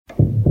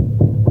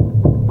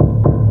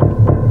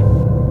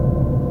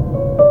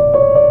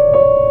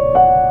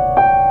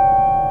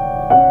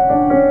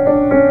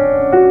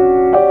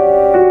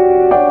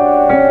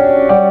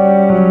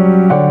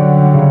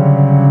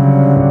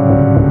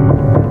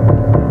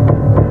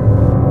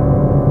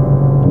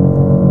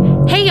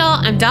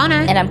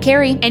Donna. And I'm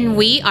Carrie. And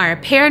we are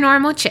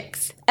Paranormal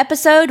Chicks.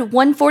 Episode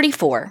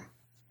 144.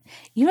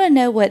 You want to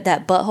know what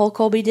that butthole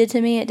Colby did to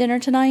me at dinner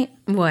tonight?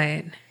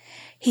 What?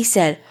 He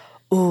said,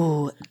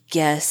 "Ooh,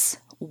 guess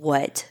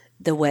what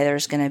the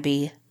weather's going to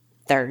be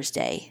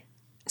Thursday?"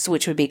 So,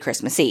 which would be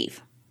Christmas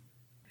Eve.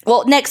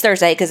 Well, next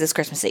Thursday, because it's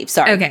Christmas Eve.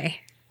 Sorry.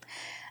 Okay.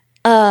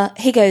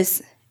 He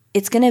goes,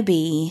 "It's going to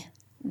be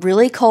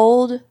really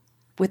cold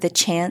with a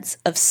chance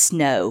of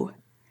snow."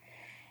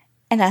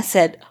 And I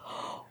said,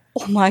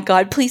 "Oh my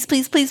God, please,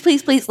 please, please,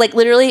 please, please." Like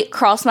literally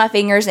crossed my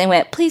fingers and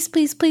went, "Please,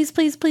 please, please,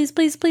 please, please,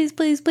 please, please,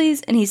 please,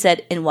 please." And he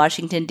said, "In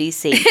Washington,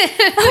 D.C. "You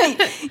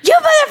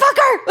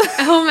motherfucker!"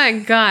 Oh my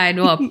God.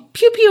 Well,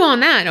 pew pew on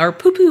that, or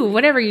poo poo,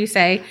 whatever you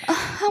say.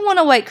 I want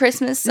a white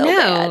Christmas so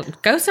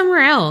bad. Go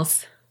somewhere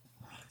else.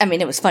 I mean,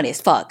 it was funny as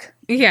fuck.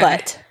 Yeah.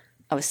 But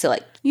I was still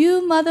like,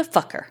 "You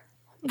motherfucker."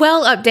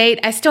 Well,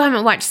 update. I still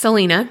haven't watched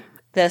Selena.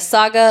 The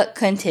saga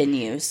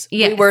continues.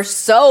 Yes. We were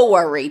so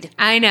worried.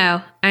 I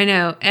know.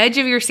 Edge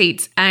of your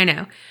seats. I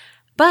know.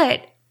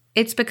 But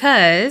it's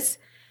because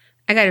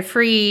I got a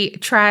free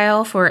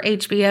trial for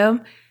HBO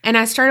and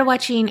I started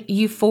watching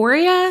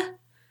Euphoria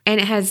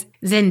and it has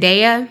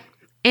Zendaya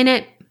in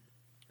it.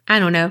 I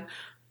don't know.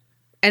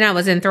 And I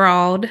was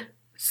enthralled.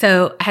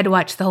 So I had to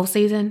watch the whole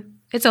season.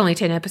 It's only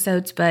 10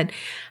 episodes, but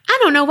I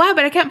don't know why,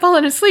 but I kept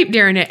falling asleep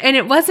during it. And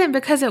it wasn't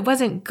because it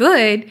wasn't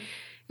good.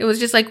 It was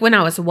just like when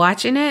I was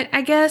watching it,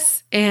 I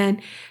guess,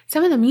 and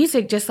some of the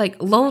music just like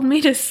lulled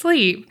me to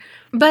sleep.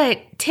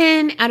 But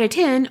 10 out of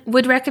 10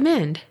 would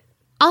recommend.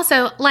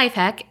 Also, life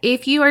hack,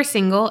 if you are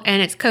single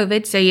and it's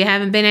COVID, so you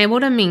haven't been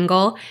able to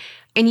mingle,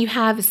 and you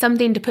have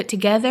something to put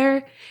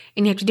together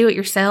and you have to do it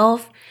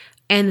yourself,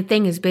 and the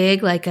thing is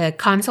big, like a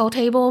console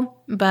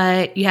table,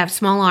 but you have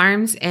small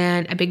arms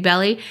and a big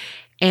belly,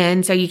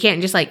 and so you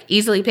can't just like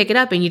easily pick it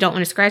up and you don't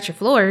want to scratch your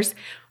floors,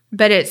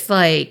 but it's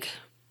like,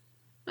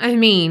 I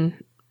mean,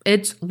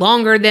 it's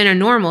longer than a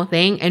normal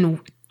thing and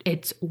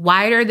it's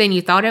wider than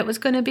you thought it was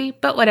going to be,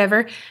 but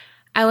whatever.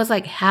 I was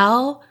like,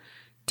 how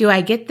do I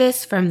get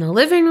this from the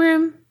living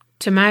room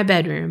to my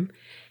bedroom?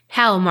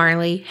 How,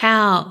 Marley?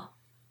 How?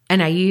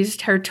 And I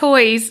used her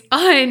toys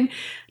on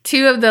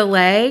two of the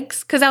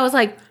legs because I was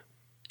like,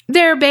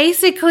 they're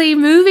basically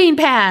moving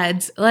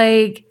pads.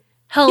 Like,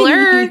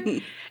 hello?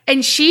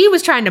 And she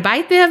was trying to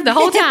bite them the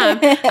whole time.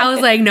 I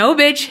was like, no,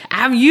 bitch,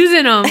 I'm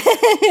using them.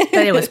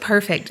 But it was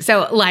perfect.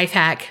 So life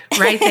hack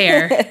right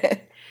there.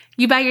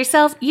 You by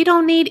yourself, you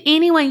don't need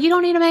anyone. You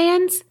don't need a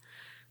man's.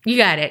 You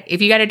got it.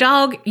 If you got a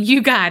dog,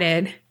 you got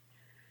it.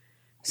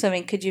 So, I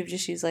mean, could you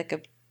just use like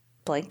a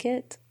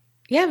blanket?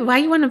 Yeah, but why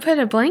you want to put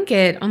a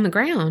blanket on the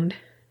ground?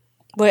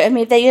 Well, I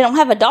mean, if they don't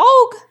have a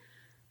dog.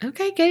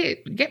 Okay,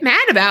 get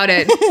mad about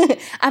it.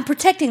 I'm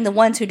protecting the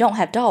ones who don't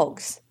have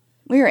dogs.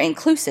 We are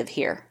inclusive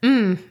here.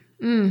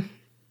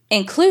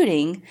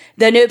 Including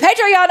the new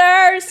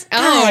Patreoners.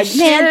 Oh, God, shit.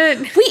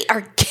 Man, we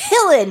are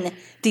killing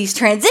these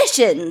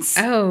transitions.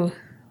 Oh,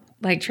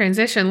 like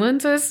transition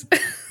lenses?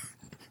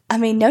 I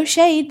mean, no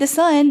shade. The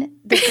sun.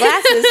 The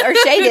glasses are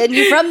shading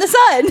you from the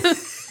sun.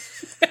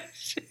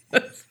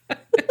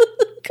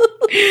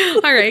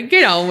 All right,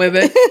 get on with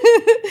it.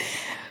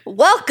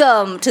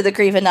 Welcome to the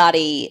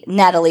Creepinati.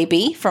 Natalie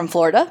B. from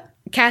Florida.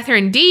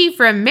 Catherine D.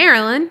 from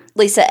Maryland.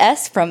 Lisa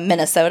S. from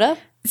Minnesota.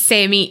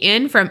 Sammy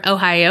N. from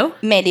Ohio.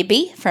 Mandy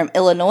B. from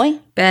Illinois.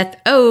 Beth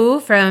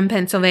O. from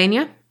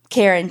Pennsylvania.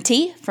 Karen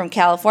T. from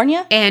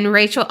California. And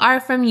Rachel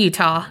R. from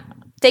Utah.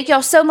 Thank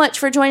y'all so much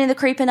for joining the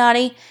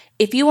Creepinati.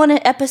 If you want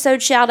an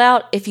episode shout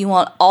out, if you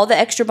want all the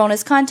extra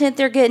bonus content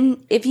they're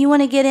getting, if you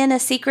want to get in a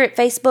secret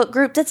Facebook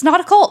group that's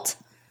not a cult,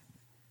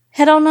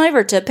 head on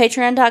over to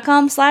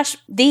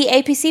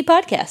patreon.com/theapc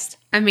podcast.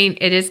 I mean,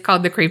 it is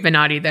called the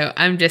Creepinati, though.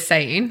 I'm just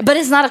saying. But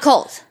it's not a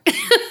cult.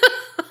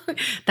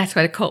 That's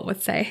what a cult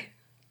would say.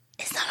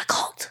 It's not a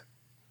cult.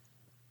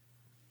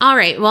 All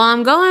right. Well,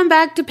 I'm going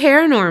back to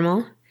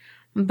paranormal.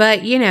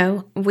 But, you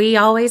know, we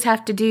always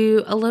have to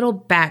do a little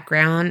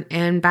background.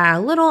 And by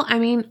a little, I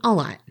mean a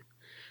lot.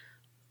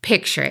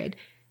 Picture it.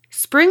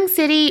 Spring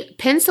City,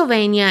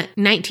 Pennsylvania,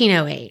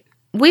 1908.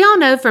 We all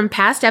know from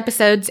past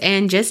episodes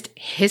and just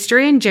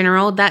history in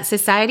general that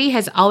society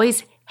has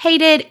always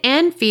hated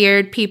and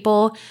feared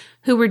people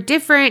who were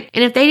different.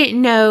 And if they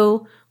didn't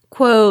know,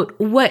 quote,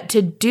 what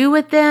to do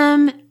with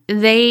them,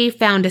 they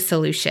found a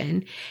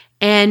solution.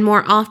 And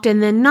more often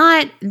than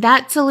not,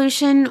 that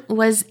solution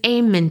was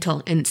a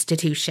mental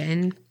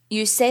institution.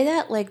 You say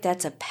that like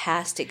that's a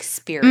past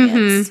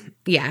experience. Mm-hmm.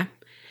 Yeah.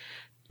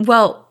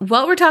 Well,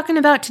 what we're talking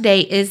about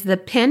today is the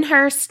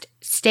Pennhurst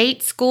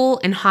State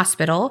School and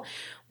Hospital,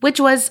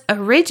 which was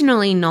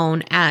originally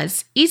known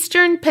as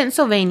Eastern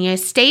Pennsylvania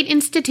State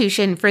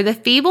Institution for the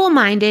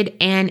Feeble-Minded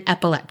and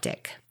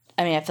Epileptic.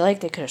 I mean, I feel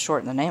like they could have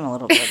shortened the name a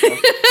little bit.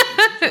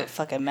 It's a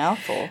fucking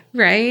mouthful.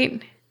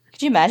 Right?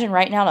 Could you imagine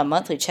writing out a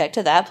monthly check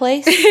to that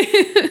place?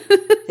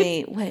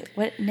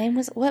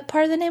 What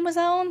part of the name was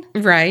that on?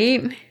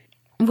 Right.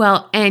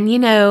 Well, and you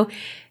know,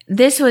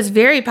 this was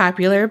very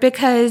popular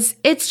because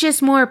it's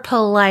just more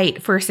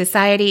polite for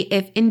society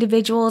if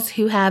individuals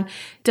who have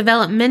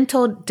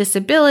developmental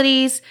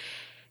disabilities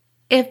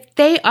if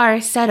they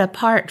are set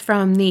apart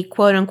from the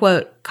quote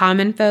unquote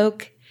common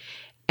folk,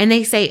 and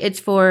they say it's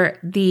for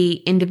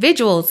the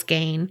individual's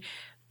gain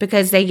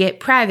because they get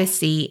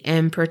privacy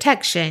and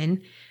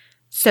protection,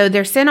 so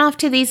they're sent off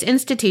to these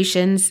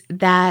institutions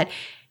that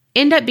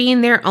end up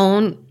being their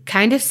own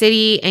kind of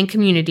city and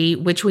community,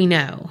 which we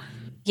know.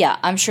 Yeah,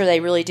 I'm sure they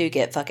really do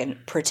get fucking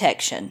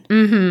protection.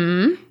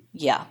 Mm-hmm.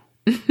 Yeah.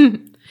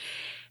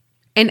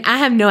 And I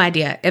have no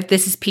idea if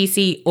this is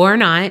PC or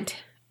not.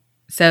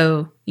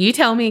 So you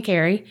tell me,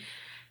 Carrie.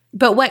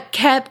 But what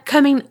kept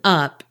coming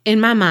up in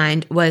my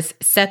mind was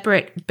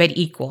separate but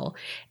equal.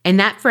 And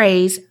that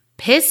phrase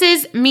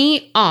pisses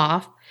me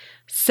off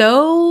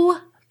so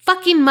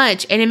fucking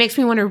much. And it makes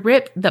me want to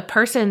rip the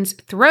person's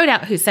throat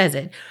out who says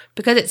it,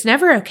 because it's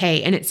never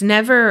okay and it's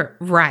never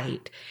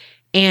right.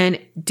 And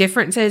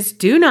differences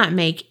do not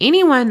make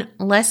anyone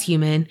less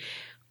human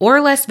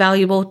or less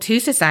valuable to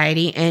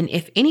society. And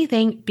if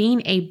anything,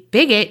 being a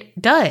bigot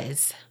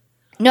does.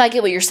 No, I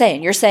get what you're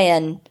saying. You're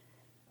saying,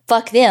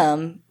 fuck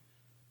them.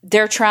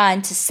 They're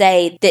trying to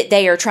say that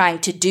they are trying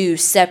to do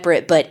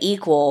separate but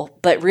equal,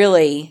 but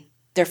really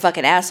they're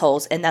fucking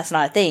assholes and that's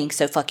not a thing,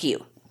 so fuck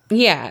you.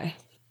 Yeah.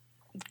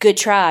 Good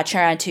try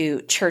trying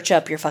to church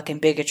up your fucking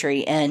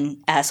bigotry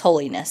and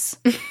assholiness.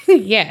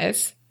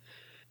 Yes.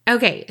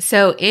 Okay,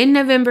 so in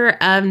November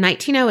of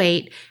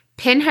 1908,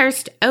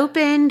 Pennhurst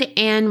opened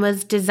and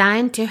was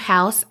designed to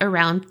house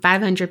around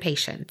 500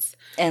 patients.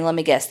 And let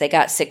me guess, they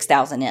got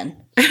 6,000 in.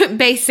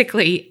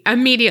 Basically,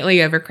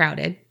 immediately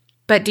overcrowded.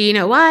 But do you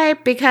know why?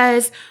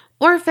 Because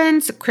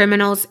orphans,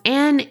 criminals,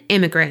 and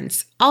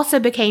immigrants also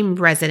became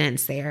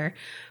residents there,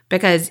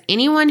 because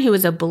anyone who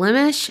was a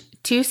blemish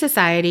to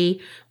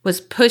society was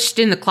pushed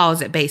in the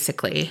closet,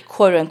 basically.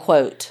 Quote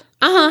unquote.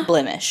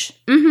 Blemish.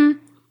 Mm-hmm.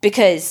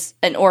 Because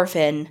an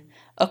orphan,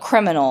 a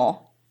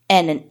criminal,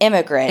 and an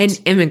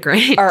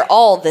immigrant are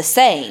all the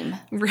same.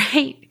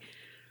 Right.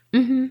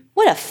 Mm-hmm.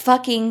 What a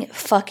fucking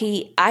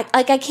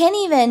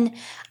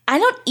I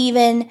don't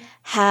even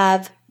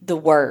have the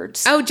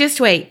words. Oh,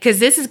 just wait, because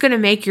this is going to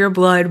make your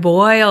blood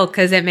boil,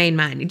 because it made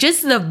mine.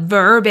 Just the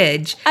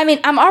verbiage. I mean,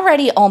 I'm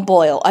already on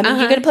boil. I mean,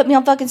 you're going to put me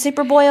on fucking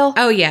super boil?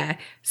 Oh, yeah.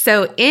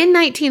 So in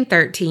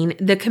 1913,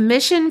 the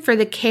Commission for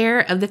the Care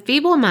of the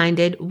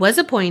Feeble-Minded was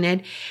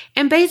appointed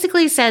and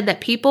basically said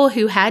that people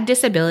who had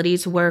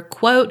disabilities were,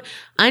 quote,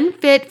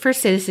 unfit for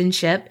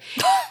citizenship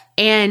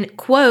and,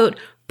 quote,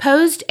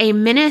 posed a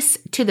menace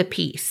to the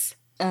peace.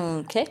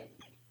 Okay.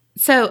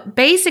 So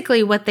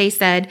basically what they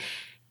said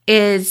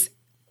is,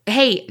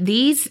 hey,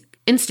 these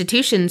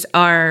institutions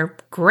are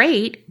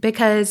great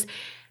because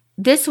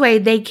this way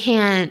they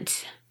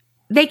can't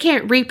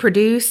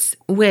reproduce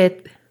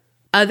with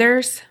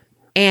others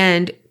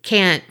and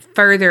can't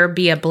further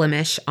be a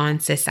blemish on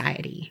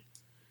society.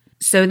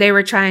 So they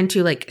were trying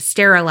to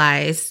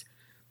sterilize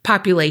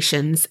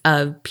populations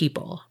of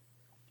people.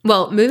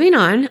 Well, moving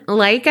on,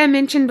 like I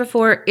mentioned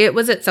before, it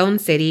was its own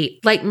city.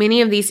 Like many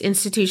of these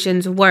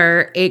institutions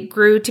were, it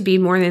grew to be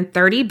more than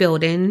 30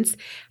 buildings.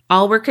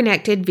 All were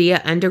connected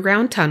via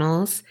underground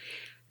tunnels.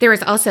 There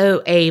was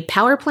also a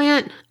power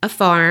plant, a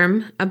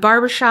farm, a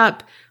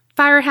barbershop,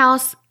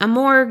 firehouse, a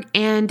morgue,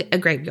 and a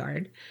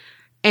graveyard.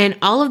 And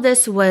all of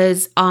this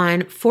was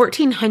on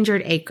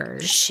 1,400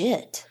 acres.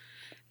 Shit.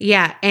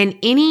 Yeah, and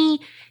any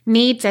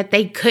needs that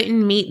they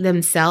couldn't meet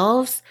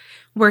themselves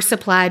were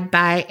supplied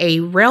by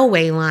a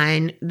railway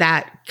line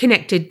that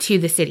connected to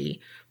the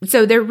city.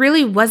 So there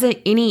really wasn't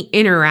any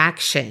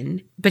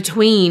interaction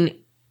between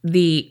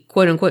the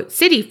quote-unquote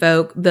city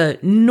folk, the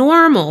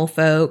normal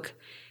folk,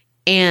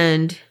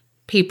 and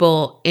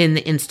people in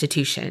the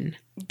institution.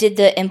 Did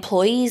the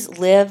employees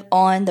live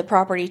on the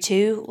property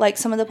too, like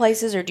some of the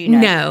places, or do you know?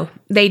 No,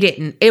 they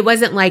didn't. It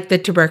wasn't like the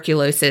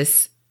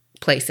tuberculosis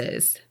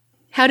places.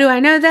 How do I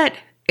know that?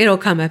 It'll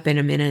come up in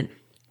a minute.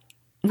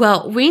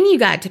 Well, when you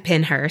got to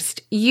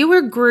Pennhurst, you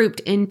were grouped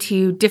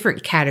into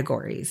different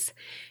categories.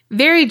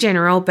 Very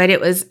general, but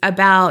it was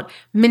about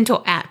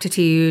mental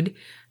aptitude,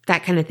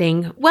 that kind of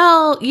thing.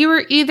 Well, you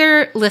were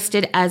either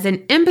listed as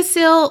an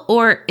imbecile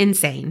or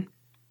insane.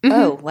 Mm-hmm.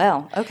 Oh,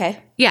 wow.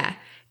 Okay. Yeah.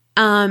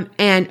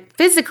 And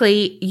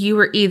physically, you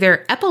were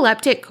either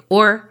epileptic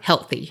or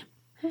healthy.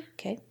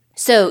 Okay.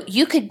 So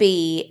you could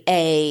be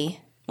I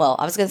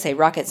was going to say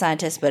rocket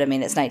scientist, but I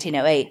mean, it's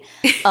 1908.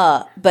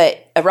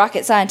 But a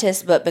rocket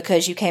scientist, but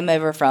because you came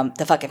over from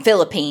the fucking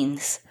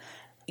Philippines,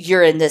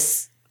 you're in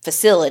this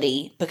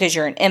facility because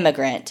you're an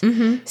immigrant.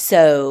 Mm-hmm.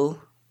 So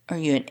are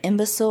you an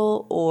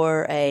imbecile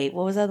or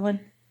what was the other one?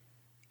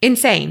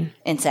 Insane.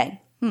 Insane.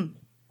 I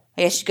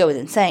guess you'd go with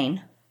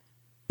insane.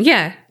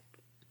 Yeah.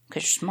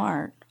 Because you're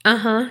smart.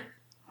 Uh-huh.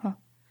 Huh.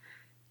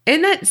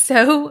 Isn't that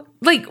so,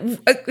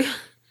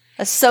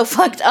 That's so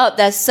fucked up.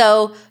 That's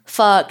so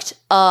fucked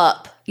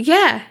up.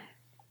 Yeah.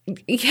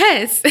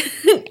 Yes.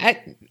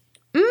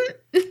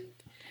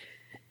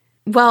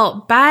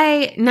 Well,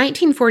 by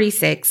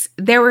 1946,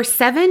 there were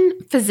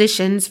 7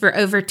 physicians for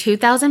over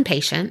 2,000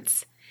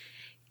 patients,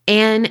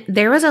 and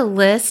there was a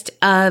list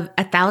of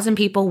 1,000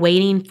 people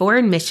waiting for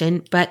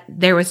admission, but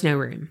there was no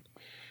room.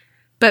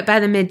 But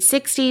by the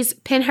mid-60s,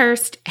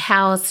 Pennhurst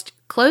housed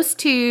close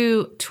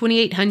to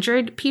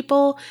 2,800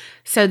 people,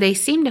 so they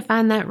seem to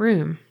find that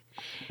room.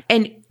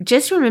 And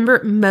just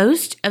remember,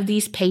 most of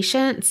these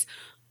patients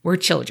were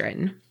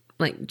children.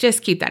 Like,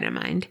 just keep that in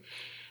mind.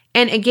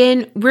 And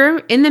again, we're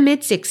in the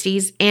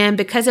mid-60s, and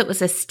because it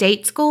was a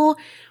state school,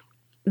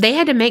 they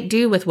had to make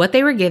do with what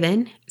they were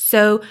given.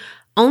 So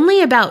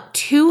only about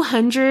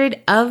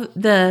 200 of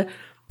the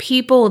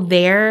people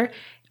there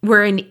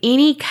were in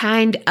any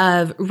kind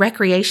of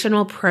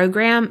recreational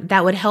program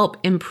that would help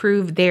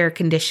improve their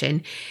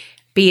condition,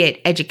 be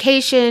it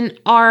education,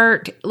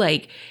 art,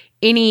 like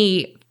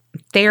any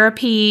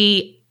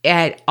therapy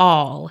at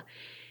all.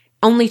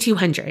 Only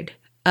 200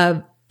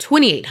 of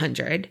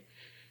 2,800,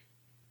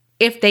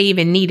 if they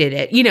even needed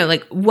it,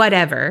 like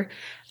whatever.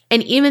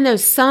 And even though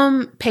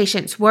some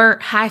patients were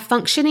high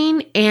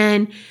functioning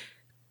and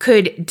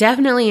could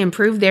definitely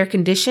improve their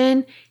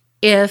condition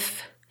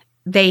if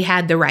they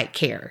had the right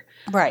care.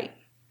 Right.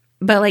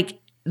 But like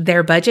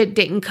their budget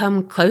didn't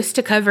come close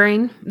to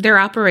covering their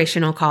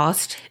operational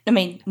cost. I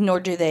mean, nor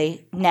do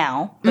they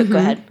now, but go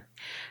ahead.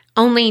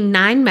 Only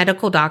 9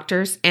 medical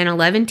doctors and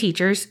 11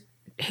 teachers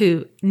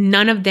who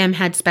none of them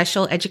had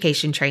special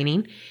education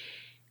training.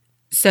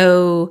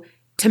 So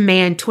to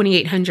man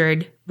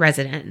 2,800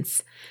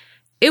 residents,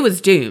 it was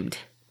doomed.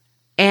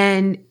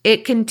 And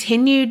it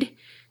continued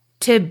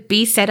to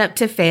be set up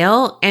to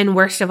fail, and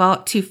worst of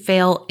all, to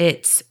fail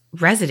its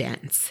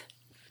residents.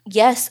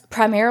 Yes,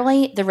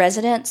 primarily the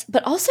residents,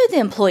 but also the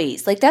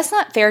employees. Like, that's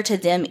not fair to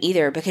them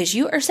either, because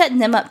you are setting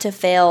them up to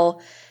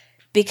fail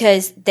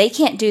because they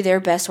can't do their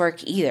best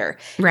work either.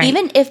 Right.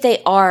 Even if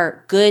they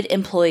are good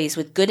employees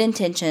with good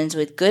intentions,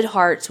 with good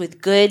hearts,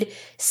 with good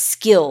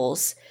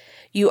skills,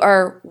 you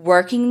are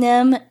working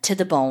them to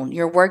the bone.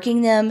 You're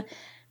working them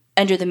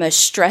under the most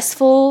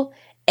stressful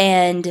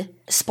and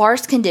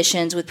sparse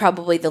conditions, with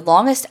probably the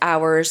longest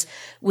hours,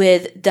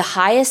 with the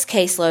highest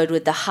caseload,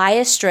 with the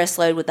highest stress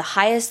load, with the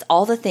highest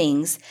all the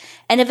things,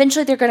 and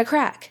eventually they're going to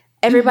crack.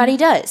 Everybody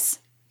does.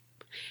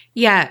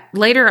 Yeah,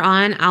 later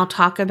on I'll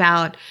talk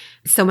about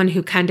someone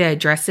who kind of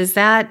addresses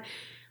that,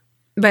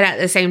 but at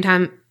the same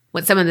time,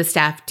 what some of the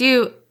staff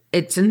do,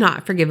 it's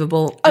not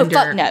forgivable.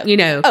 Fuck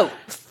no. Oh,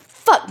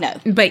 fuck no.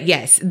 But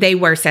yes, they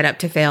were set up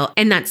to fail,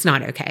 and that's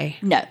not okay.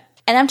 No.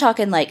 And I'm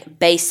talking like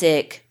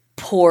basic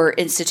poor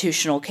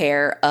institutional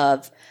care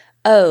of,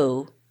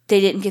 oh,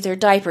 they didn't get their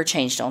diaper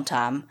changed on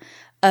time.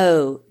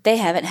 Oh, they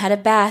haven't had a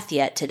bath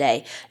yet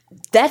today.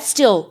 That's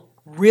still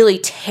really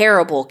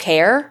terrible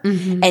care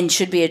and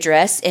should be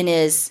addressed and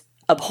is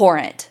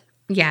abhorrent.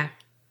 Yeah.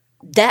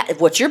 That,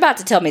 what you're about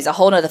to tell me is a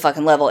whole nother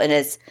fucking level, and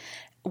is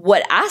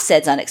what I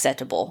said is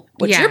unacceptable.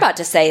 What you're about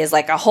to say is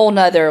like a whole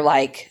nother,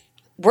 like,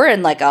 we're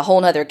in like a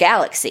whole nother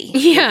galaxy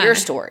with your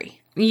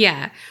story.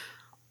 Yeah.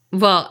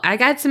 Well, I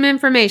got some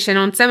information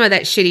on some of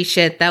that shitty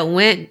shit that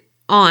went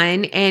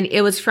on, and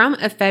it was from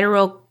a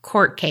federal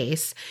court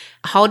case,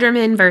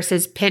 Halderman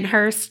versus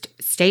Penhurst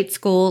State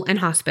School and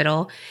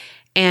Hospital.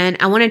 And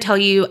I want to tell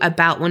you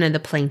about one of the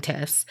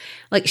plaintiffs.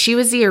 Like, she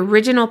was the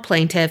original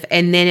plaintiff,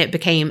 and then it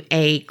became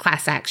a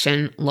class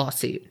action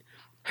lawsuit.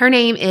 Her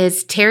name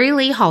is Terry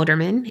Lee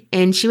Halderman,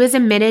 and she was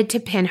admitted to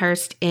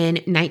Penhurst in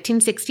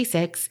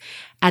 1966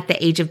 at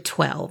the age of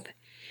 12.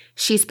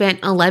 She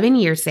spent 11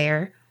 years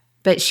there,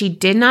 but she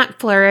did not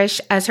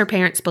flourish as her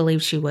parents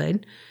believed she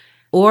would,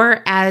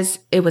 or as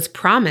it was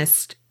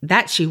promised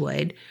that she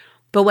would.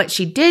 But what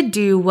she did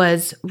do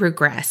was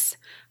regress.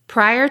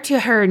 Prior to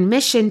her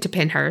admission to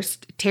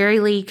Penhurst, Terry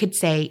Lee could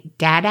say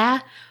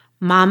dada,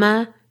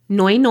 mama,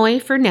 noi noi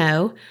for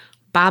no,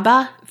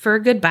 baba for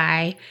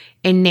goodbye,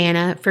 and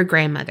nana for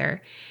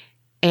grandmother.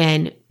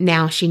 And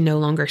now she no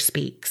longer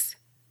speaks.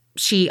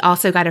 She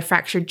also got a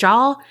fractured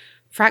jaw,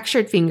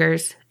 fractured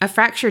fingers, a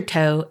fractured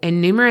toe,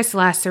 and numerous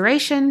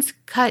lacerations,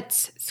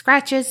 cuts,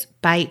 scratches,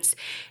 bites,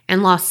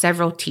 and lost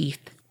several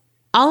teeth.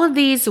 All of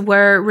these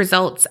were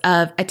results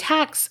of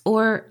attacks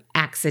or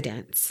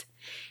accidents.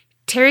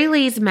 Terry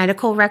Lee's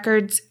medical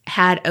records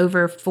had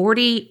over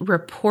 40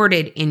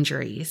 reported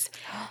injuries,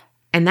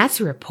 and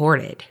that's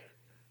reported.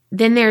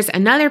 Then there's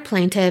another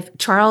plaintiff,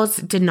 Charles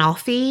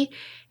Dinolfi,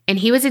 and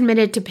he was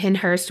admitted to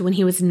Penhurst when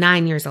he was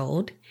 9 years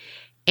old.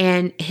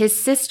 And his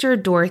sister,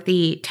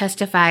 Dorothy,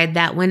 testified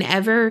that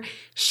whenever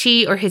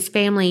she or his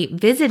family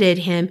visited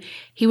him,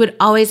 he would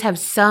always have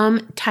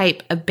some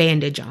type of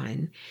bandage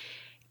on.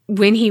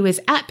 When he was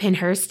at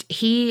Penhurst,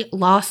 he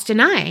lost an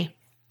eye.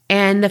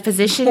 And the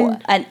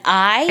physician... An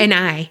eye? An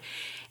eye.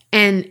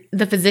 And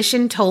the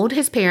physician told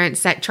his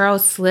parents that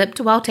Charles slipped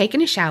while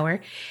taking a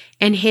shower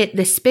and hit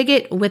the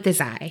spigot with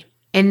his eye.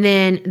 And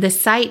then the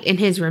sight in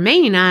his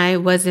remaining eye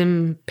was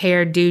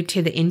impaired due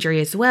to the injury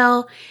as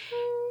well.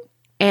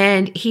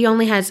 And he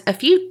only has a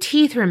few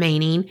teeth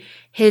remaining.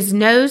 His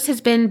nose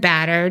has been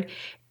battered.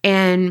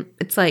 And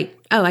it's like,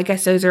 oh, I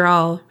guess those are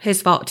all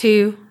his fault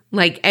too.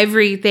 Like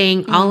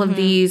everything, all of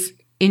these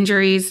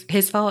injuries,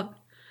 his fault.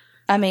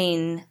 I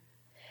mean,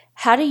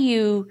 how do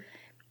you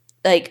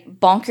like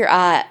bonk your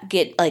eye,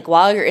 get like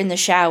while you're in the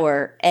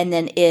shower, and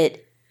then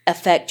it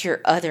affect your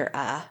other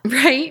eye?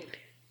 Right?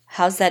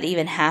 How's that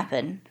even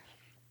happen?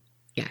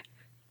 Yeah.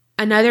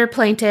 Another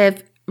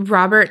plaintiff,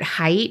 Robert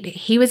Height,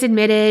 he was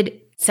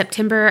admitted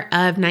September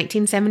of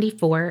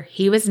 1974.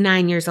 He was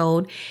 9 years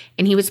old,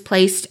 and he was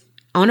placed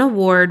on a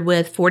ward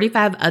with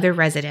 45 other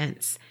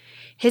residents.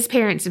 His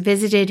parents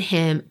visited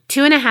him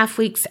 2.5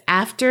 weeks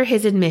after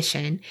his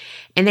admission,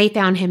 and they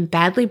found him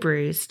badly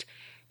bruised.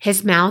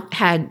 His mouth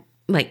had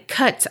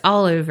cuts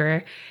all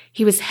over.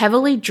 He was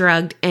heavily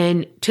drugged,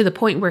 and to the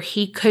point where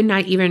he could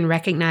not even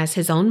recognize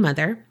his own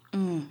mother.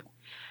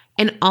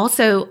 And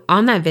also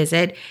on that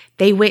visit,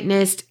 they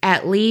witnessed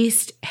at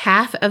least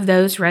half of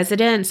those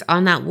residents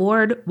on that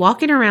ward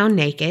walking around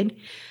naked.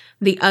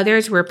 The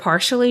others were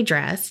partially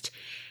dressed.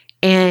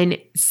 And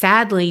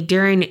sadly,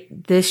 during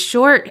this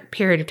short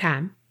period of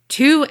time,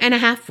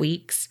 2.5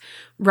 weeks,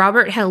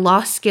 Robert had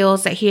lost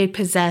skills that he had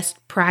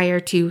possessed prior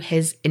to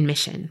his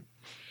admission.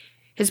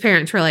 His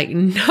parents were like,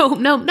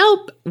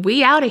 nope,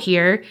 we out of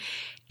here.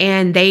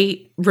 And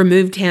they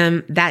removed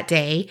him that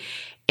day.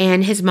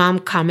 And his mom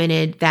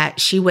commented that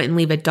she wouldn't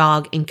leave a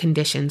dog in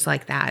conditions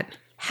like that.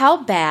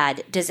 How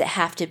bad does it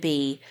have to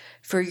be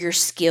for your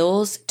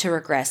skills to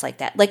regress like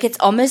that? Like, it's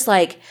almost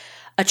like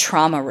a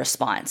trauma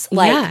response.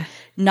 It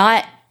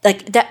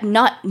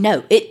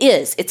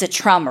is. It's a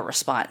trauma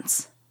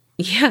response.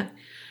 Yeah.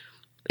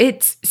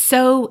 It's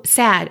so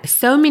sad.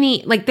 So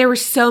many, there were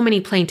so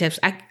many plaintiffs.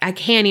 I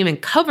can't even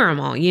cover them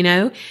all,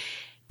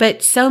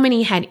 But so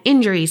many had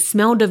injuries,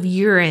 smelled of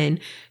urine,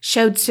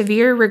 showed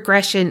severe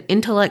regression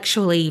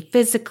intellectually,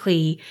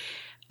 physically.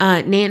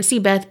 Nancy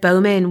Beth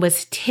Bowman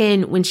was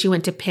 10 when she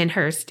went to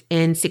Pennhurst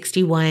in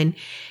 1961,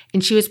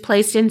 and she was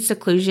placed in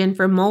seclusion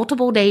for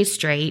multiple days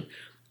straight.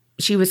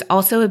 She was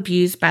also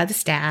abused by the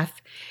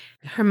staff.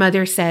 Her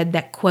mother said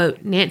that,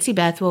 quote, Nancy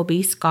Beth will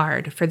be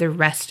scarred for the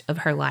rest of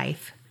her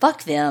life.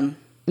 Fuck them.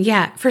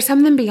 Yeah, for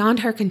something beyond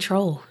her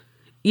control,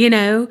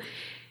 and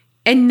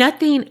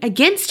nothing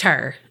against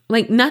her.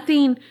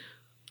 Nothing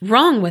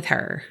wrong with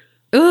her.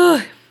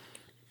 Ugh.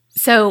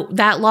 So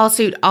that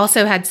lawsuit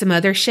also had some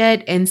other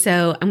shit, and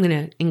so I'm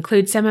going to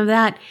include some of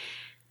that.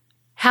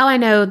 How I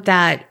know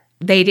that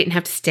they didn't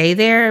have to stay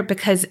there,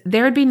 because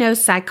there would be no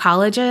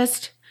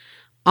psychologist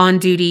on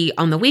duty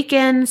on the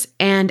weekends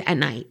and at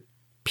night,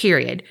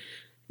 period.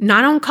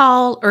 Not on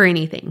call or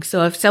anything.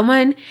 So if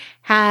someone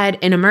had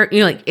an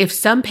if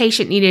some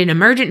patient needed an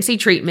emergency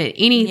treatment,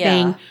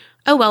 anything,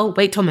 oh well,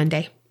 wait till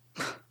Monday.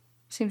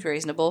 Seems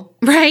reasonable.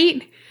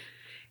 Right?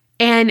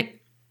 And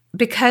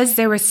because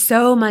there was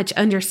so much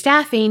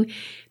understaffing,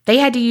 they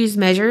had to use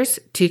measures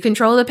to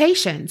control the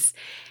patients.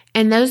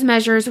 And those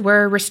measures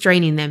were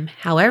restraining them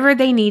however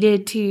they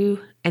needed to,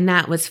 and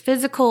that was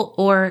physical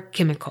or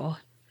chemical.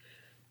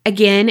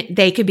 Again,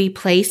 they could be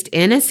placed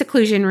in a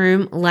seclusion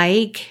room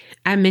like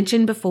I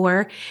mentioned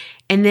before.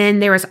 And then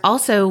there was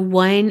also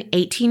one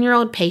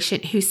 18-year-old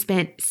patient who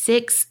spent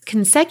 6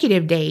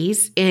 consecutive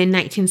days in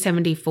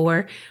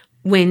 1974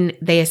 when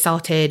they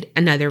assaulted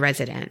another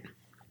resident.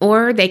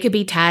 Or they could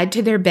be tied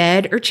to their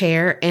bed or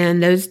chair,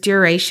 and those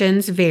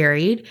durations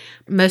varied.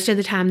 Most of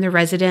the time, the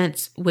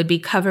residents would be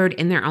covered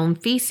in their own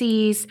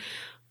feces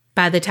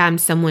by the time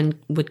someone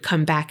would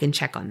come back and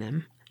check on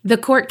them. The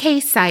court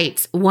case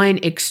cites one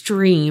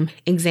extreme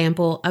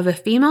example of a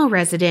female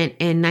resident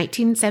in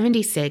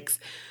 1976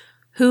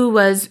 who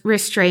was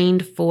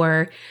restrained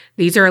for,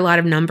 these are a lot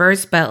of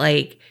numbers, but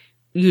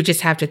you just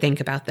have to think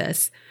about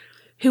this,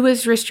 who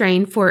was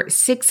restrained for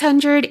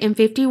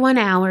 651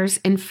 hours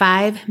and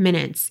 5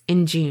 minutes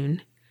in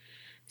June,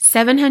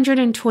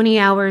 720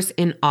 hours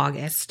in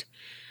August,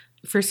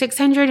 for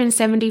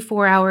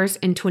 674 hours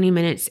and 20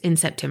 minutes in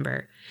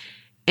September,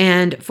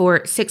 and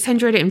for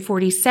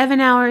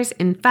 647 hours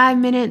and 5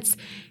 minutes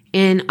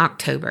in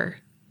October,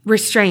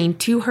 restrained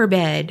to her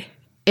bed.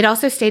 It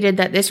also stated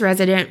that this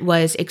resident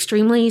was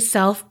extremely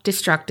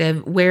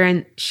self-destructive,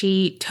 wherein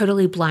she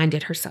totally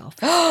blinded herself.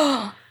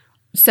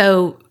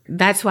 So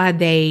that's why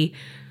they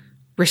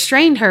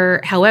restrained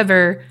her.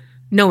 However,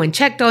 no one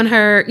checked on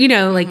her.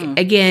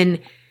 Again,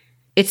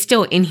 it's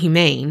still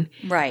inhumane.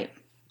 Right.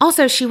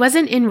 Also, she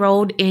wasn't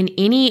enrolled in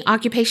any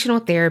occupational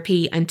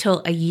therapy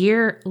until a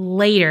year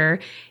later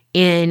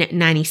in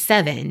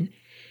 1997.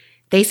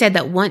 They said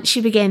that once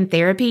she began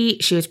therapy,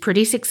 she was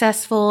pretty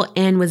successful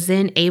and was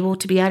then able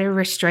to be out of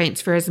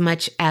restraints for as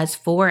much as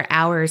 4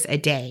 hours a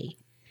day.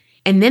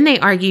 And then they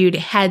argued,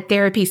 had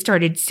therapy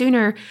started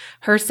sooner,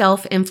 her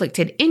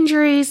self-inflicted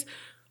injuries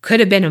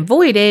could have been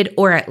avoided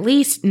or at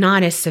least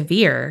not as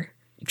severe.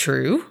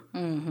 True.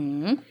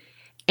 Mm-hmm.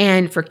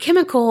 And for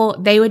chemical,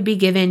 they would be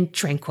given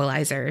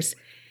tranquilizers.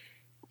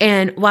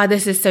 And while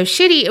this is so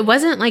shitty, it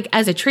wasn't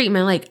as a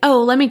treatment,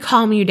 oh, let me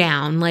calm you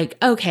down.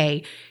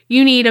 Okay,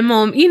 you need a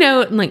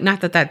moment,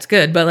 not that that's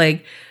good, but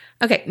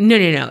okay,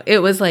 no. It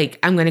was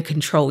I'm going to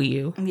control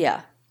you.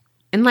 Yeah.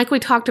 And like we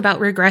talked about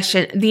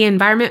regression, the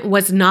environment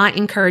was not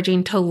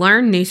encouraging to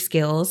learn new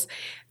skills.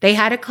 They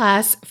had a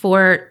class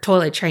for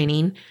toilet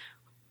training.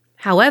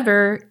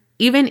 However,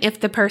 even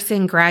if the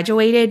person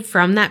graduated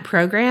from that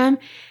program,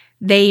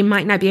 they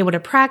might not be able to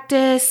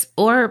practice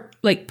or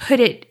put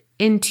it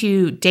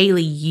into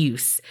daily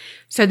use.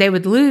 So they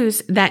would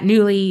lose that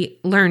newly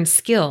learned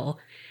skill.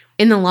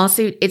 In the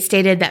lawsuit, it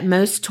stated that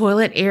most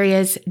toilet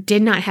areas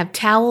did not have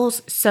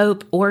towels,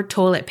 soap, or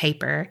toilet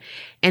paper,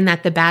 and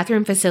that the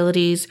bathroom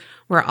facilities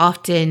were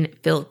often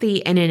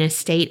filthy and in a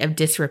state of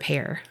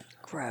disrepair.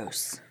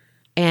 Gross.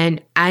 And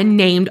I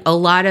named a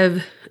lot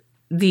of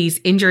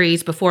these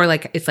injuries before,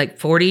 like it's like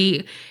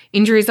 40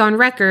 injuries on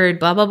record,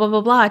 blah, blah, blah,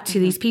 blah, blah, to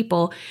these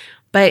people.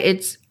 But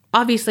it's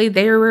obviously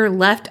they were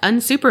left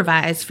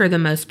unsupervised for the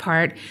most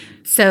part.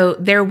 So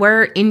there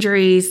were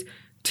injuries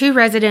to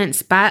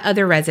residents by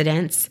other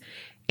residents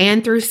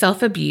and through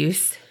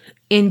self-abuse.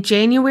 In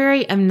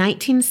January of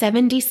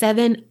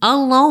 1977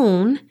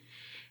 alone,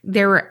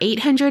 there were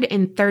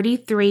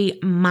 833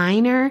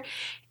 minor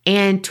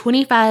and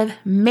 25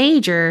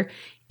 major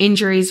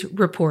injuries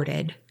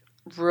reported.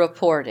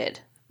 Reported.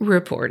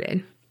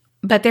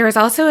 But there was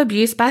also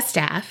abuse by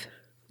staff,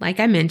 like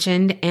I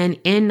mentioned, and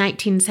in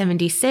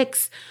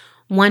 1976,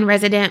 one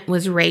resident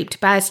was raped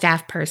by a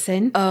staff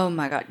person. Oh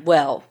my God.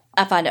 Well,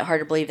 I find it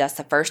hard to believe that's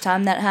the first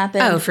time that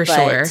happened. Oh, for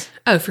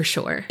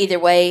sure. Either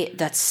way,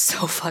 that's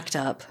so fucked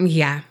up.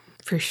 Yeah,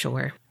 for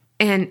sure.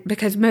 And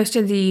because most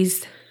of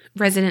these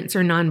residents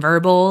are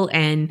nonverbal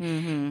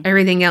and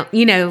everything else,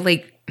 you know,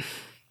 like,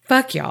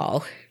 fuck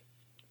y'all.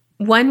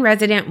 One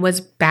resident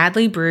was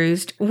badly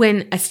bruised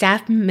when a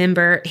staff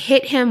member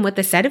hit him with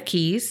a set of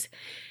keys.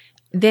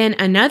 Then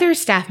another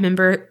staff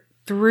member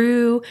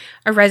threw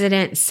a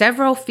resident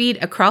several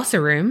feet across a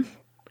room.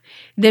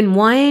 Then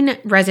one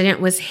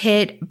resident was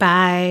hit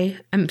by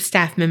a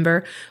staff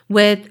member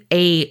with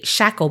a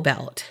shackle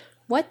belt.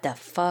 What the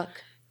fuck?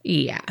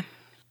 Yeah.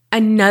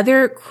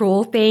 Another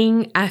cruel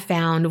thing I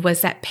found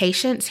was that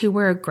patients who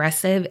were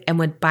aggressive and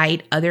would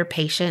bite other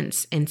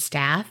patients and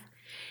staff,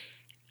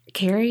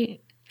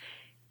 Carrie,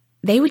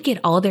 they would get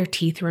all their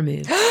teeth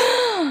removed.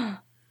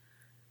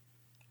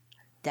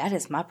 That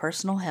is my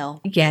personal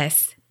hell.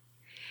 Yes.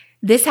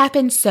 This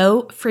happened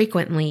so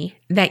frequently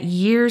that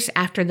years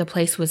after the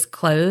place was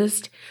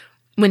closed,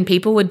 when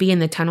people would be in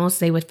the tunnels,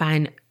 they would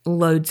find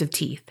loads of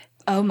teeth.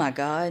 Oh my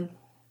God.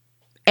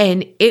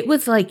 And it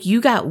was like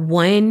you got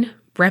one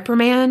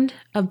reprimand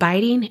of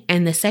biting,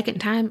 and the second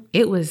time,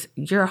 it was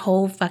your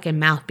whole fucking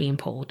mouth being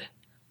pulled.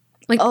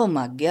 Like, oh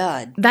my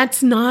God.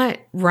 That's not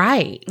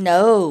right.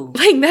 No.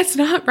 Like, that's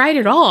not right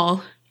at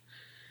all.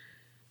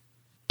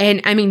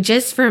 And I mean,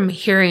 just from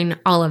hearing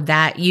all of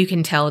that, you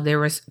can tell there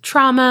was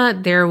trauma,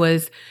 there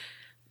was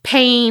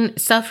pain,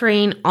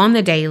 suffering on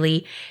the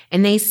daily.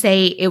 And they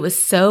say it was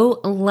so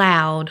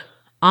loud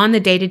on the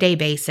day-to-day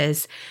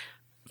basis,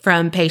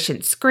 from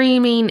patients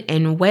screaming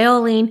and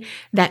wailing,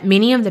 that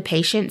many of the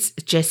patients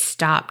just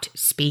stopped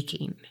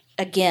speaking.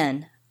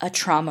 Again, a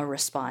trauma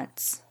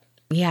response.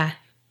 Yeah.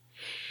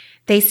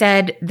 They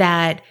said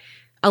that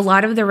a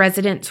lot of the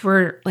residents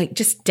were like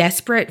just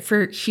desperate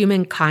for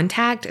human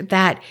contact,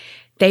 that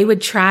they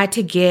would try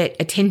to get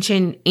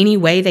attention any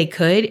way they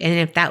could. And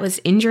if that was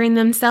injuring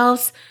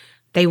themselves,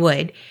 they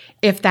would.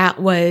 If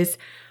that was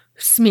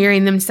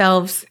smearing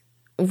themselves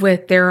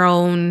with their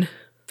own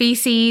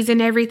feces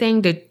and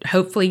everything to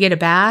hopefully get a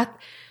bath,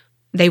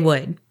 they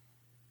would,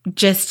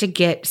 just to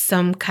get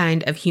some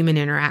kind of human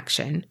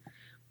interaction.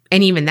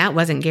 And even that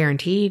wasn't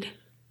guaranteed.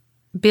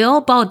 Bill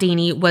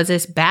Baldini was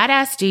this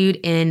badass dude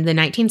in the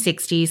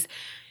 1960s.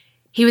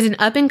 He was an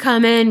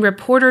up-and-coming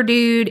reporter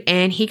dude,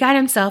 and he got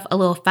himself a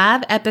little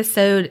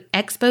 5-episode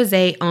expose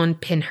on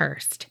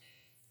Pennhurst.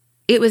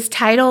 It was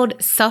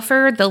titled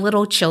Suffer the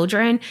Little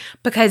Children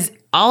because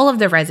all of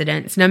the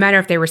residents, no matter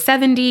if they were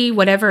 70,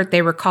 whatever,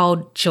 they were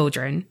called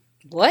children.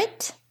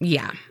 What?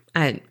 Yeah,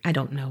 I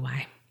don't know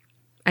why.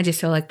 I just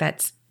feel like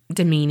that's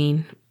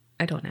demeaning.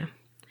 I don't know.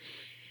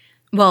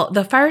 Well,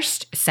 the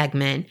first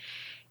segment,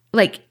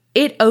 like,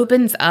 it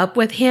opens up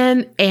with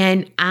him,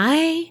 and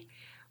I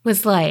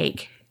was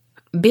like,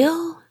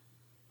 Bill,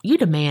 you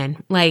the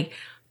man. Like,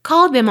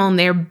 call them on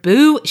their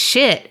boo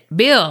shit,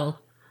 Bill.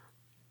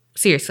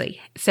 Seriously.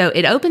 So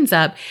it opens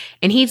up,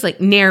 and he's like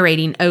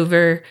narrating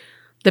over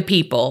the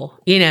people,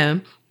 you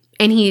know.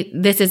 And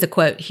this is a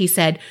quote. He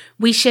said,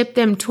 "We ship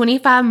them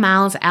 25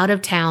 miles out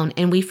of town,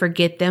 and we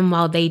forget them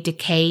while they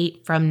decay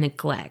from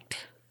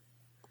neglect."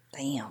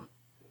 Damn.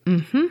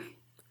 Mm-hmm.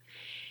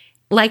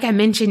 Like I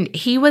mentioned,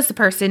 he was the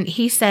person,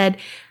 he said,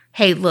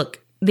 hey, look,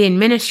 the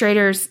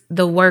administrators,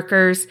 the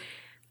workers,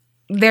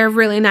 they're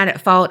really not at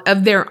fault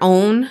of their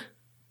own,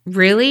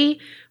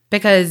 really,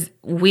 because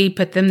we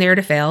put them there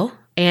to fail.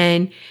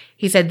 And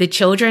he said the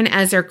children,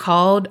 as they're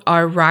called,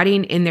 are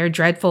rotting in their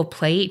dreadful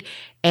plate,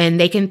 and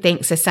they can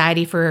thank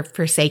society for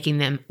forsaking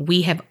them.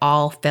 We have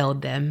all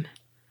failed them.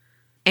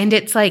 And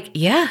it's like,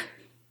 yeah,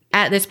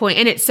 at this point.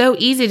 And it's so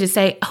easy to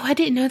say, oh, I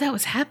didn't know that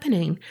was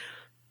happening,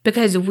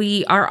 because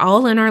we are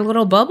all in our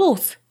little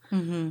bubbles,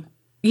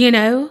 you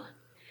know?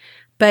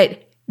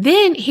 But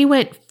then he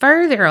went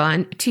further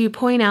on to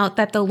point out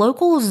that the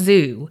local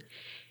zoo,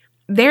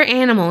 their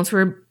animals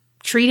were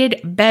treated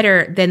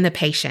better than the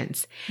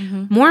patients.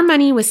 More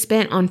money was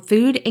spent on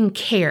food and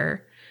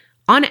care,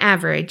 on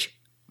average,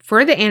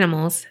 for the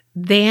animals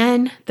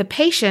than the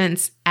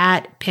patients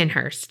at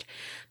Pennhurst.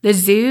 The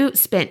zoo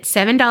spent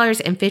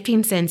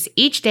 $7.15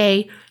 each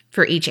day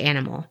for each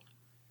animal.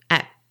 At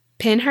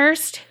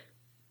Pennhurst,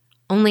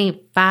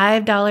 only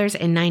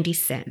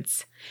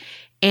 $5.90.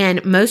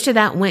 And most of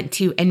that went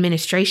to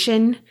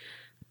administration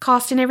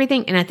cost and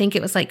everything. And I think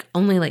it was like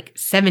only like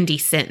 70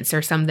 cents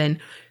or something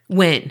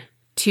went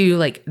to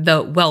like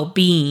the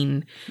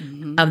well-being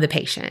of the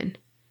patient.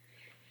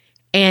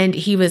 And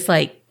he was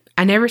like,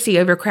 I never see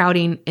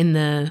overcrowding in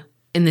the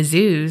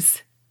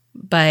zoos,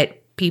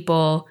 but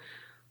people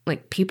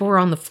were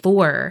on the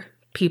floor.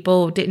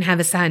 People didn't have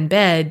assigned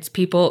beds.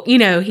 People,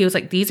 he was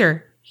like, these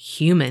are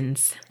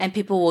humans. And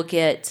people will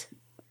get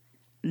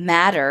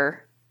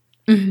madder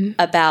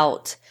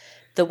about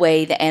the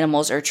way the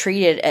animals are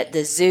treated at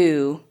the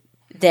zoo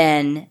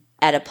than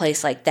at a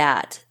place like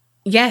that.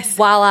 Yes.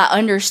 While I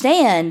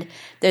understand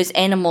those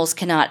animals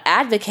cannot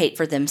advocate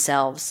for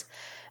themselves,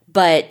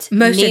 but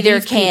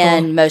neither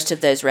can most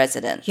of those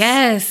residents.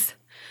 Yes.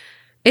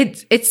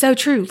 It's so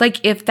true.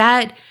 Like if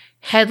that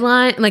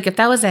headline, like if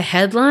that was a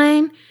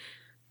headline,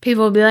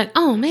 people would be like,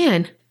 oh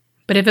man.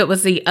 But if it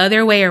was the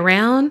other way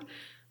around,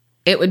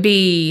 it would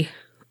be,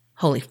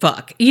 holy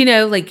fuck.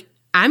 Like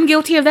I'm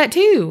guilty of that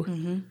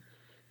too.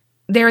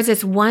 There was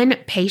this one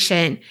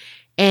patient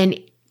and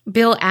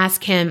Bill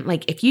asked him,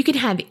 like, if you could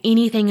have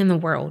anything in the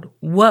world,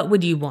 what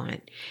would you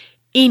want?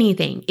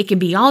 Anything. It could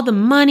be all the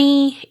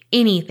money,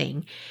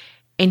 anything.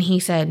 And he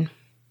said,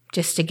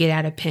 just to get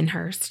out of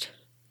Pennhurst.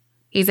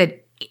 He said,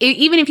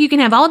 even if you can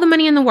have all the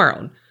money in the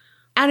world,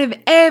 out of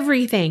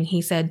everything,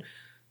 he said,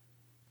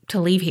 to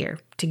leave here,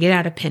 to get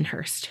out of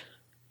Pennhurst.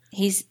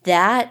 He's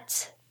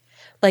that,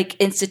 like,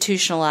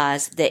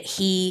 institutionalized that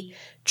he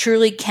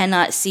truly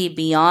cannot see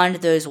beyond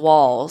those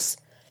walls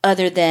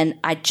other than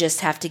I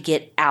just have to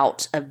get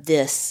out of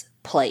this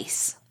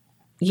place.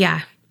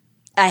 Yeah.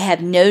 I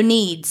have no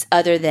needs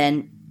other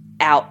than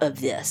out of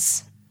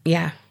this.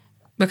 Yeah.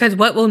 Because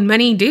what will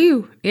money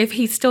do if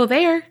he's still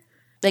there?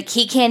 Like,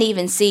 he can't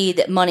even see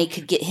that money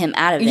could get him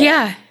out of there.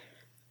 Yeah.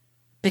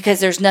 Because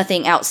there's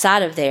nothing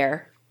outside of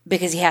there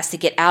because he has to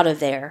get out of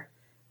there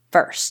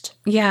first.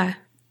 Yeah.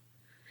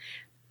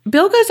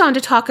 Bill goes on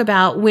to talk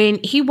about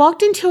when he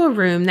walked into a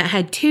room that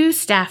had 2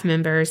 staff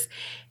members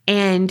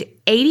and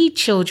 80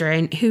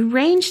 children who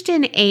ranged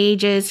in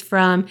ages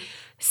from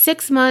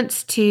 6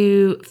 months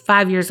to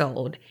 5 years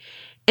old.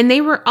 And they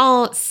were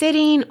all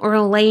sitting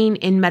or laying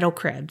in metal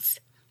cribs.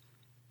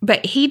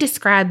 But he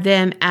described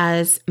them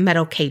as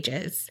metal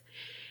cages.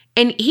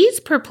 And he's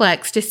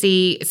perplexed to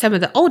see some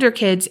of the older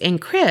kids in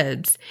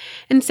cribs.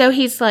 And so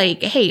he's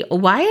like, hey,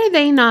 why are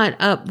they not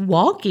up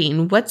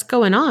walking? What's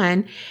going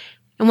on?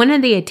 And one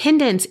of the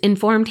attendants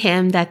informed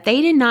him that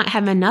they did not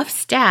have enough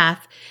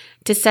staff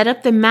to set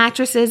up the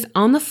mattresses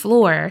on the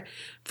floor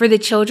for the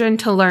children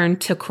to learn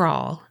to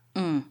crawl.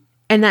 And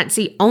that's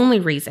the only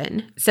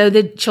reason. So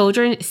the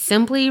children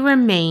simply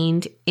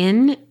remained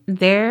in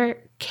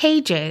their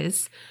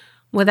cages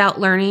without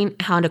learning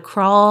how to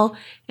crawl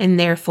and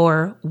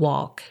therefore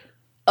walk.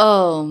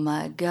 Oh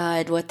my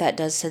God, what that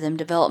does to them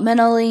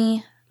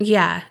developmentally.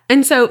 Yeah.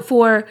 And so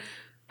for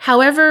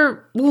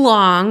however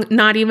long,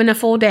 not even a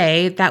full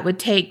day, that would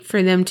take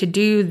for them to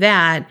do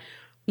that,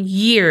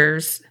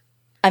 years.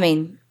 I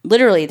mean,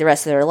 literally the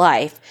rest of their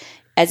life,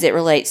 as it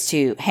relates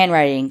to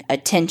handwriting,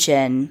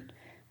 attention,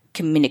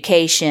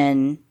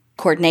 communication,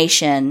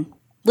 coordination,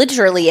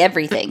 literally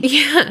everything.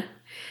 Yeah.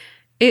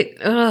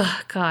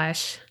 Oh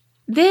gosh.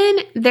 Then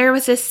there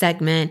was this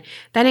segment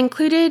that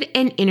included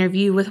an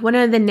interview with one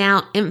of the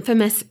now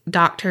infamous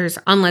doctors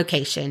on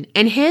location.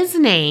 And his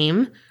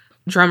name,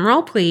 drum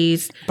roll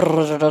please.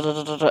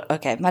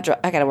 Okay,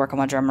 I gotta work on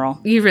my drum roll.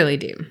 You really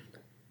do.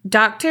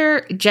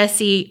 Dr.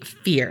 Jesse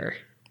Fear.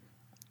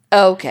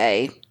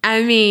 Okay.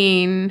 I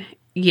mean,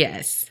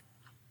 yes.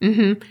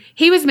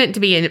 He was meant to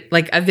be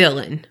a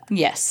villain.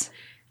 Yes.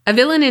 A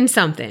villain in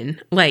something,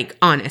 like,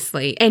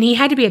 honestly. And he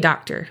had to be a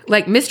doctor.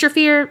 Like, Mr.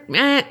 Fear,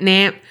 nah.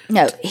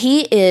 No,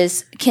 he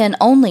is kin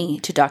only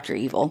to Dr.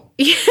 Evil.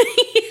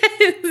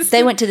 Yes.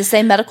 They went to the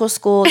same medical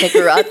school. They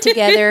grew up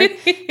together.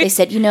 They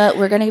said, you know what,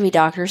 we're going to be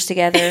doctors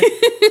together.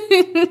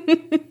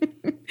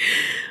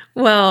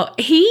 Well,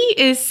 he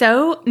is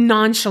so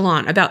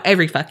nonchalant about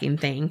every fucking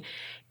thing.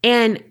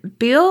 And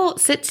Bill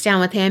sits down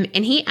with him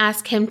and he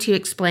asks him to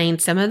explain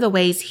some of the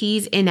ways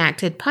he's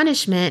enacted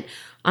punishment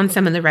on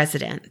some of the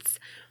residents.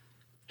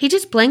 He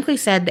just blankly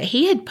said that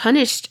he had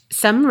punished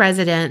some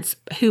residents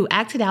who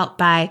acted out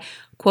by,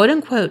 quote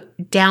unquote,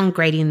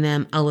 downgrading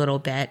them a little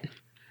bit.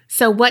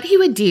 So what he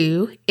would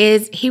do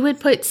is he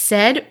would put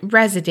said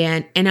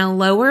resident in a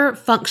lower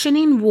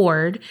functioning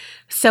ward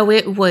so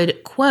it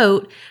would,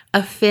 quote,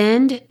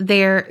 offend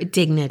their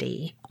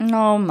dignity.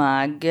 Oh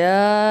my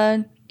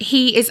God.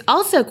 He is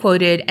also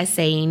quoted as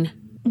saying,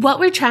 what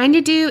we're trying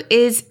to do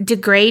is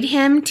degrade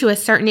him to a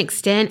certain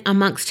extent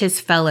amongst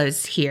his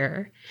fellows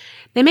here.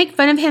 They make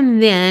fun of him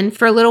then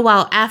for a little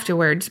while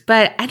afterwards,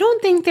 but I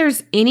don't think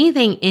there's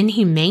anything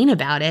inhumane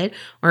about it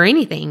or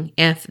anything,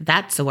 if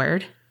that's a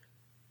word.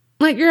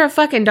 Like, you're a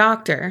fucking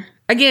doctor.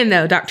 Again,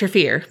 though, Dr.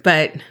 Fear,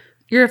 but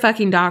you're a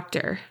fucking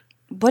doctor.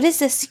 What is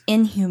this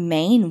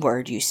inhumane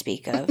word you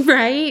speak of?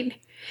 Right?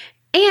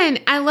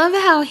 And I love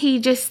how he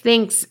just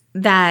thinks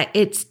that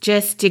it's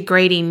just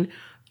degrading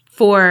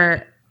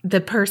for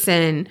the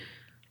person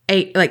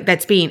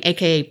that's being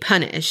AKA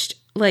punished.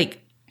 Like,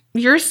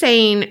 you're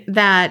saying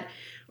that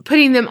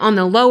putting them on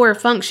the lower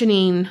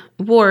functioning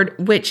ward,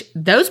 which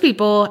those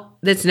people,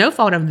 that's no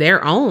fault of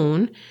their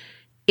own,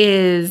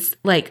 is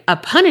like a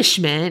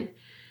punishment.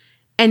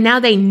 And now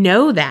they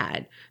know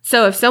that.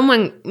 So if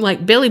someone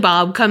like Billy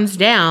Bob comes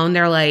down,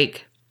 they're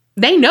like,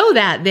 they know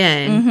that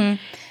then. Mm-hmm.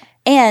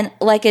 And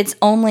like it's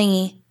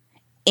only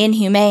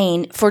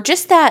inhumane for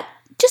just that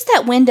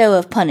window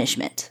of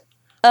punishment.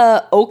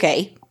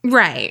 Okay.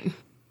 Right.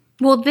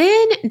 Well,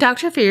 then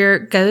Dr. Fear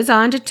goes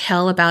on to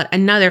tell about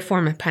another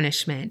form of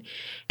punishment.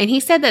 And he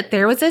said that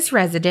there was this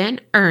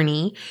resident,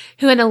 Ernie,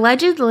 who had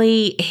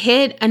allegedly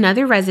hit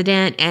another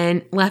resident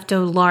and left a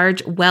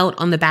large welt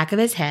on the back of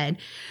his head.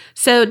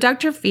 So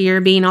Dr. Fear,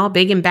 being all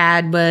big and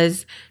bad,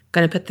 was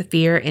going to put the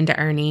fear into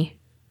Ernie.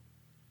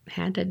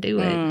 Had to do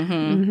it. Mm-hmm.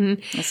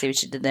 Mm-hmm. I see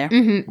what you did there.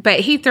 Mm-hmm.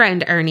 But he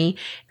threatened Ernie,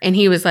 and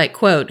he was like,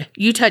 quote,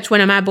 "You touch one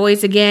of my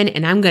boys again,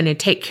 and I'm going to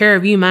take care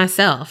of you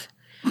myself."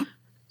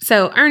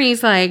 So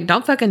Ernie's like,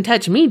 "Don't fucking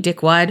touch me,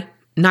 dickwad."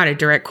 Not a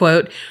direct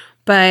quote,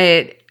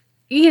 but,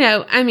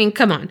 I mean,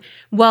 come on.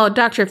 Well,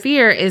 Dr.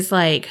 Fear is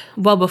like,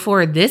 "Well,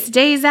 before this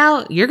day's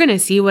out, you're going to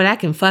see what I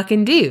can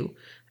fucking do."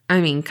 I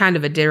mean, kind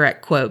of a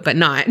direct quote, but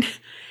not.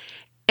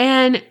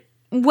 And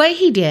what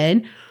he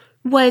did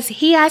was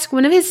he asked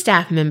one of his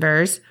staff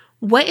members,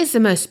 "What is the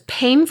most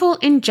painful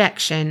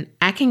injection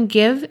I can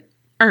give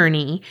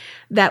Ernie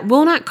that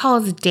will not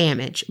cause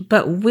damage,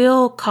 but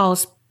will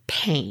cause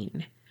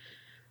pain?"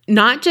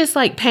 Not just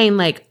like pain,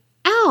 like,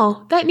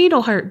 ow, that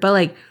needle hurt, but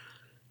like,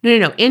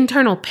 no,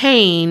 internal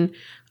pain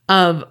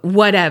of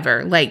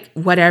whatever, like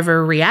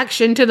whatever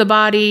reaction to the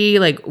body,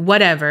 like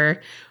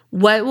whatever.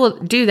 What will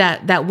do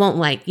that won't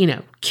like,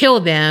 kill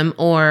them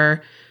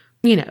or,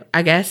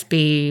 I guess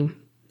be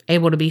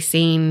able to be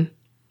seen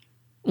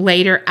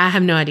later. I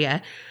have no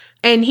idea.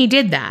 And he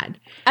did that.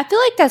 I feel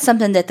like that's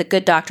something that the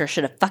good doctor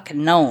should have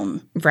fucking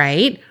known.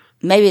 Right?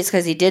 Maybe it's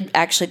because he did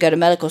actually go to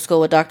medical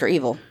school with Dr.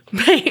 Evil.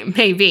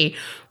 Maybe.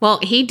 Well,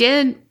 he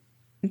did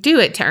do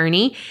it to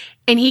Ernie,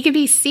 and he could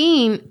be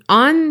seen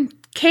on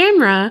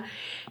camera,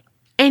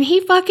 and he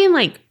fucking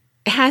like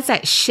has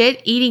that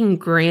shit-eating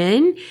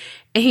grin,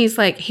 and he's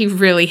like, he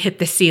really hit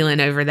the ceiling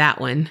over that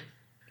one.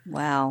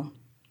 Wow.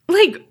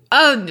 Like,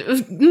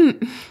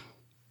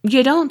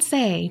 you don't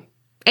say.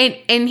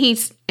 And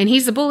he's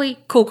a bully.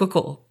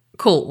 Cool.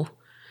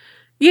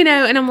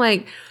 And I'm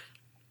like,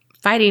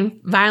 fighting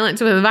violence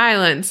with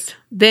violence.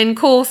 Been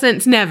cool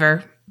since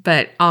never,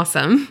 but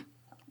awesome.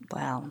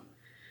 Wow.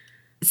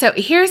 So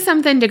here's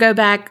something to go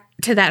back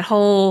to that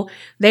whole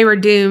they were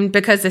doomed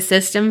because the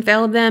system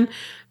failed them.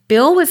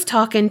 Bill was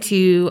talking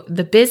to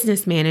the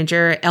business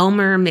manager,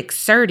 Elmer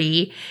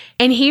McSurdy,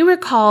 and he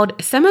recalled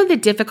some of the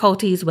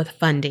difficulties with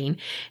funding.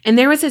 And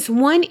there was this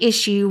one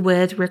issue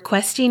with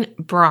requesting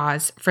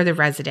bras for the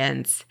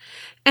residents.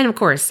 And of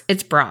course,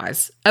 it's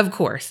bras. Of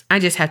course. I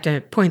just have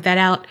to point that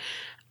out.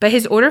 But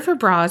his order for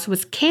bras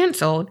was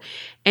canceled,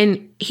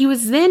 and he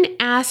was then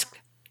asked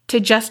to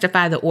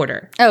justify the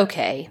order.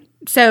 Okay.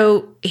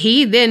 So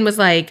he then was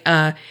like,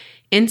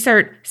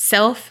 insert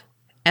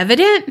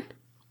self-evident?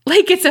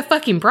 Like it's a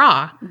fucking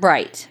bra.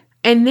 Right.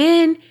 And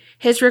then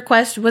his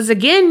request was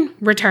again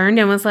returned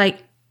and was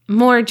like,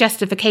 more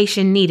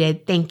justification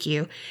needed. Thank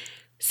you.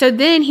 So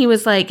then he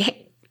was like,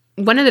 hey,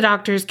 one of the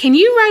doctors, can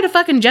you write a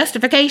fucking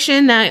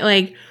justification that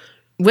like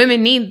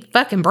women need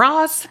fucking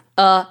bras?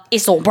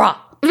 It's a bra.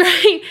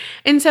 Right.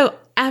 And so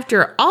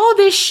after all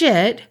this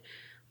shit,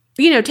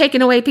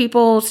 taking away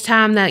people's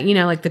time that,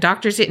 like the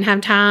doctors didn't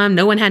have time.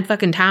 No one had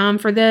fucking time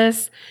for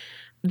this.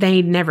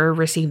 They never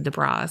received the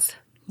bras.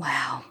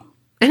 Wow.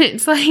 And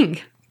it's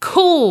like,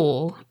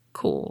 cool.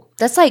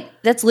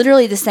 That's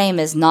literally the same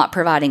as not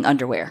providing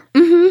underwear.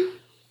 Mm-hmm.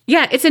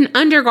 Yeah, it's an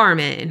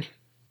undergarment.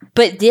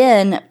 But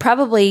then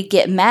probably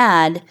get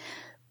mad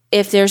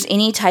if there's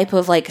any type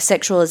of like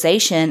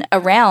sexualization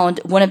around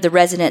one of the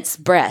residents'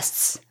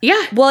 breasts.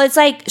 Yeah. Well, it's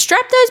like,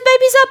 strap those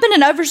babies up in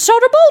an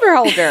over-shoulder boulder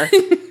holder.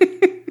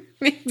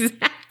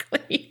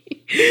 Exactly.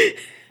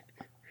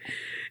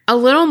 A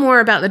little more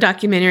about the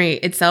documentary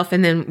itself,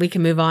 and then we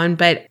can move on.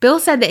 But Bill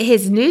said that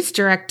his news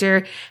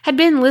director had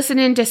been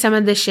listening to some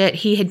of the shit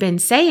he had been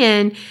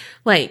saying,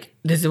 like,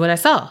 this is what I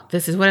saw.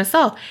 This is what I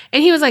saw.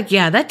 And he was like,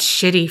 yeah, that's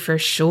shitty for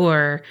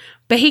sure.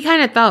 But he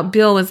kind of thought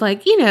Bill was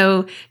like,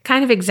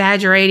 kind of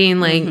exaggerating,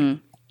 like,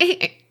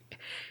 it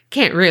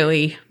can't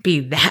really be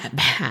that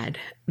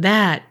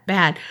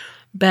bad.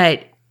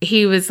 But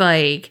he was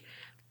like,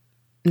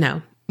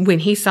 no. When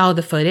he saw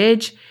the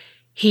footage,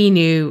 he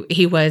knew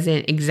he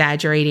wasn't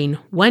exaggerating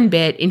one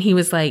bit. And he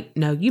was like,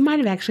 no, you might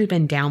have actually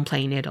been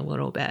downplaying it a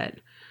little bit.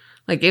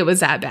 Like it was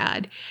that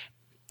bad.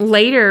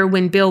 Later,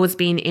 when Bill was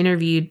being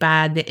interviewed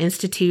by the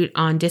Institute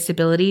on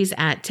Disabilities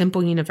at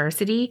Temple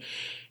University,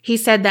 he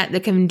said that the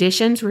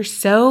conditions were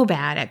so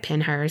bad at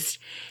Pennhurst,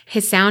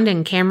 his sound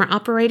and camera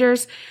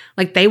operators,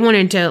 like they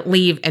wanted to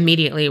leave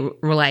immediately.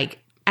 Were like,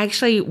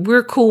 actually,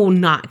 we're cool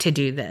not to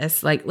do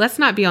this. Like, let's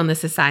not be on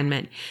this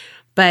assignment.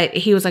 But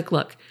he was like,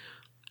 look,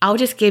 I'll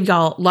just give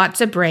y'all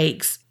lots of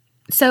breaks.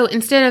 So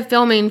instead of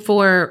filming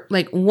for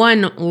like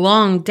one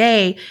long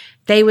day,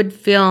 they would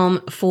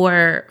film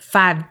for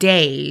 5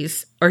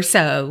 days or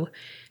so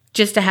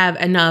just to have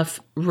enough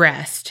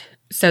rest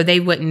so they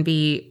wouldn't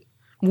be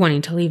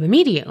wanting to leave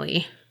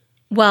immediately.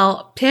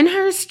 Well,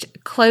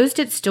 Pennhurst closed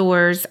its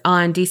doors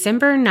on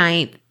December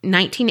 9th,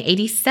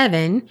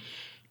 1987,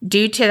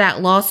 due to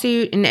that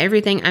lawsuit and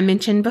everything I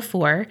mentioned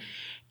before.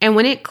 And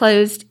when it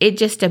closed, it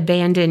just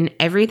abandoned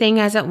everything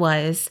as it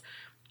was.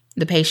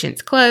 The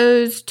patient's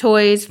clothes,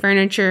 toys,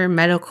 furniture,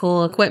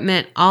 medical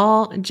equipment,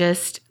 all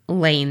just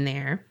laying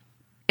there.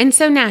 And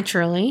so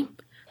naturally,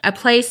 a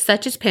place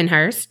such as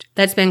Pennhurst,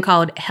 that's been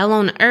called Hell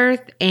on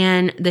Earth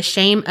and the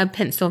Shame of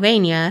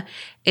Pennsylvania,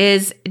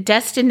 is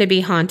destined to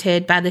be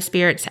haunted by the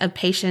spirits of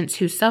patients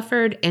who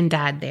suffered and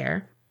died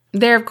there.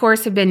 There, of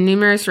course, have been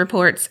numerous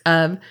reports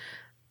of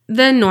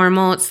the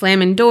normal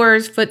slamming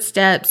doors,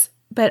 footsteps,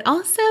 but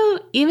also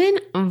even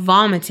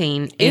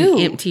vomiting in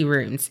empty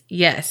rooms.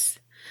 Yes.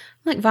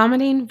 Like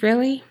vomiting,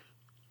 really?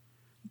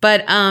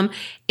 But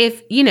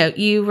if,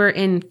 you were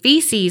in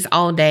feces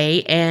all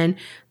day and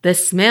the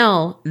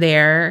smell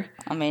there.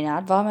 I mean,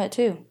 I'd vomit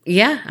too.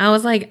 Yeah. I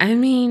was like,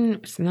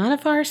 it's not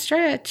a far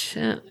stretch.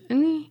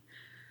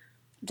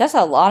 That's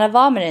a lot of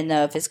vomiting,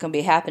 though, if it's going to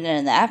be happening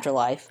in the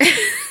afterlife.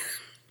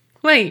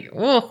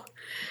 Whoa.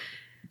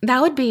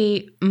 That would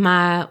be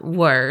my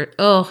word.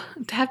 Oh,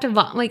 to have to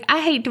vomit. Like,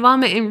 I hate to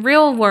vomit in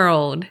real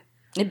world.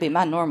 It'd be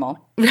my normal.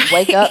 Right?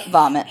 Wake up,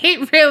 vomit.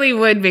 It really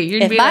would be.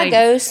 If my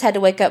ghost had to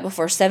wake up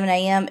before 7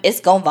 a.m., it's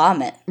going to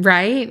vomit.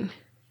 Right?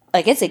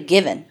 Like, it's a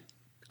given.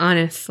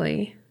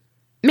 Honestly.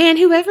 Man,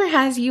 whoever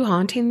has you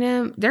haunting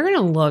them, they're going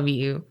to love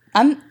you.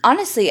 I'm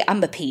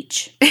a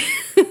peach.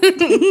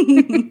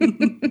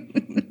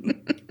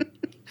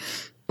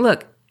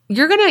 Look,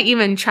 you're going to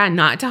even try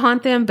not to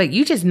haunt them, but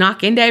you just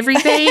knock into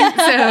everything.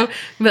 So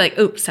be like,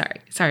 oops,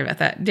 sorry. Sorry about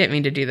that. Didn't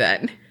mean to do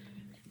that.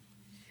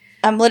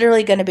 I'm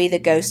literally going to be the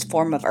ghost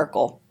form of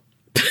Urkel.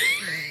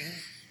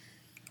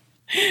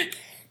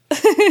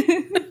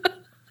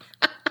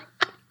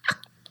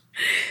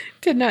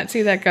 Did not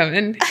see that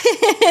coming.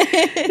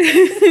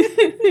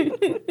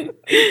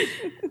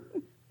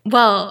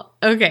 Well,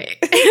 okay.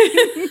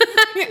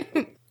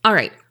 All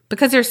right.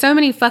 Because there's so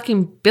many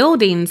fucking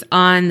buildings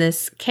on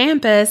this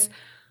campus,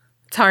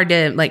 it's hard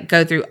to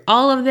go through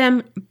all of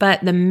them, but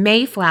the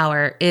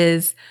Mayflower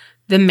is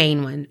the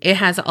main one. It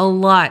has a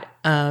lot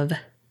of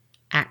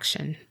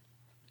action.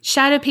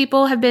 Shadow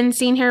people have been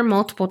seen here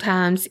multiple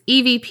times,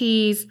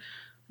 EVPs,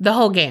 the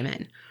whole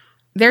gamut.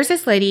 There's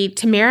this lady,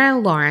 Tamara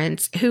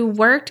Lawrence, who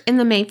worked in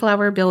the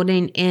Mayflower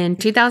building in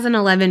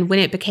 2011 when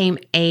it became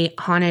a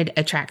haunted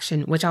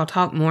attraction, which I'll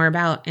talk more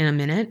about in a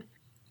minute.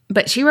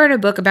 But she wrote a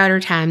book about her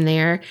time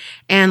there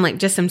and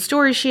just some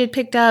stories she had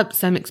picked up,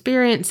 some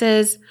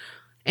experiences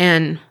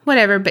and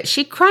whatever. But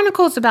she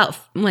chronicles about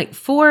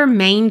 4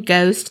 main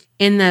ghosts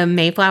in the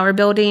Mayflower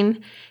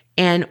building.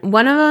 And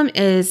one of them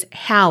is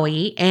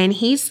Howie, and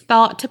he's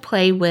thought to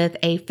play with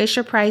a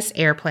Fisher-Price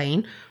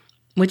airplane,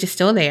 which is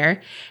still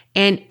there.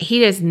 And he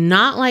does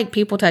not like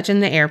people touching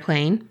the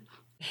airplane.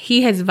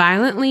 He has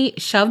violently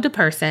shoved a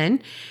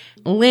person,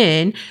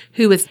 Lynn,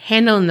 who was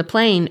handling the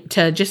plane,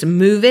 to just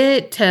move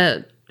it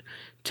to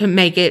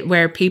make it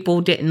where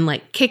people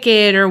didn't kick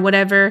it or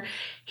whatever.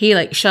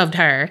 He shoved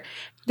her.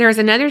 There was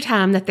another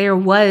time that there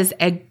was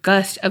a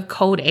gust of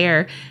cold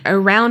air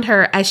around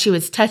her as she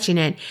was touching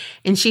it,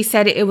 and she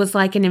said it was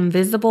like an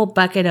invisible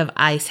bucket of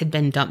ice had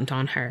been dumped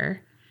on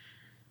her.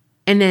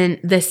 And then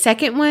the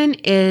second one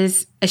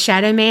is a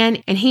shadow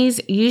man, and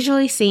he's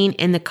usually seen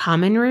in the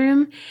common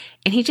room,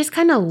 and he just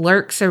kind of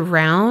lurks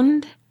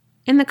around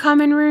in the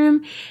common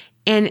room.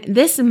 And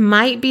this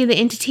might be the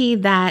entity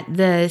that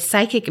the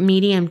psychic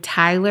medium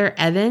Tyler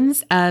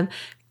Evans of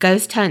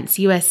Ghost Hunts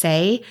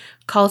USA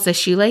calls the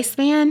Shoelace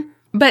Man.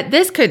 But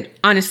this could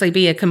honestly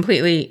be a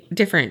completely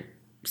different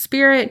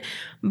spirit.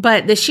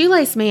 But the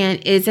Shoelace Man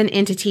is an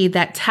entity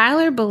that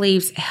Tyler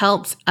believes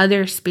helps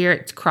other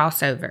spirits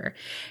cross over.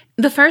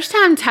 The first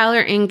time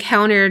Tyler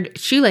encountered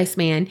Shoelace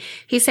Man,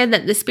 he said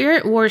that the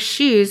spirit wore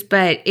shoes,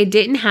 but it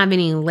didn't have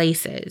any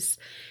laces.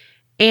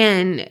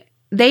 And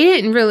they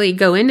didn't really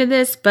go into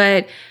this,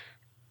 but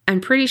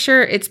I'm pretty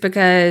sure it's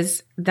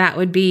because that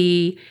would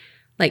be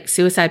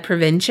suicide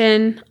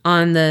prevention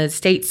on the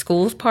state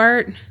school's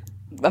part.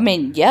 I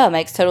mean, yeah, it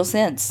makes total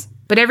sense.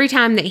 But every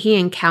time that he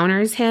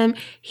encounters him,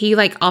 he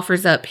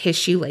offers up his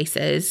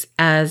shoelaces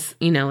as,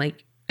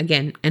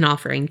 again, an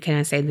offering. Can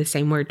I say the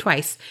same word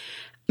twice?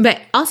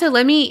 But also,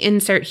 let me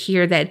insert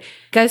here that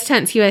Ghost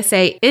Hunts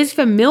USA is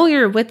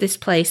familiar with this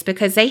place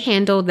because they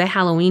handled the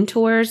Halloween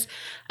tours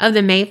of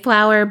the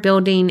Mayflower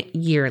building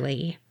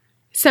yearly.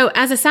 So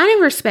as a sign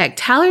of respect,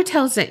 Tyler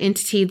tells the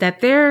entity that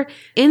they're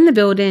in the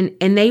building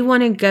and they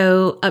want to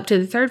go up to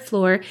the 3rd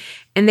floor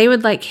and they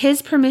would like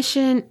his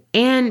permission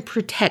and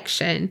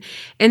protection.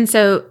 And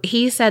so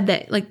he said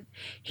that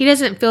he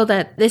doesn't feel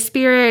that this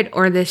spirit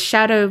or this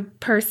shadow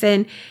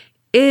person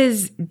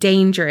is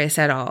dangerous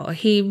at all.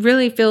 He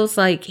really feels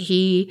like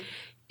he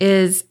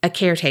is a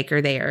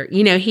caretaker there.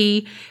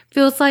 He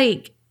feels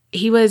like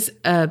he was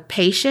a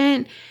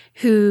patient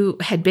who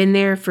had been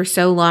there for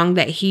so long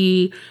that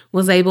he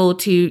was able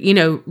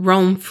to,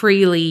 roam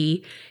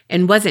freely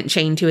and wasn't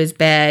chained to his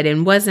bed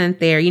and wasn't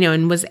there,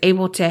 and was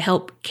able to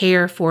help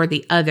care for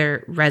the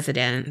other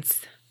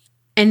residents.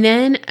 And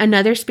then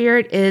another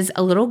spirit is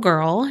a little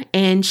girl,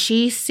 and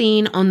she's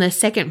seen on the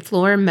second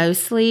floor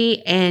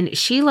mostly, and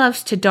she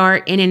loves to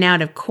dart in and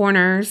out of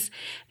corners.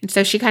 And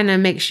so she kind of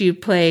makes you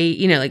play,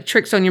 like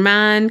tricks on your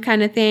mind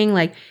kind of thing.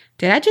 Like,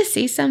 did I just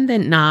see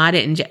something? Nah, I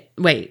didn't.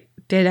 Wait,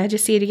 did I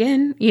just see it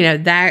again?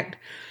 That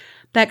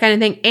kind of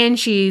thing. And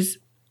she's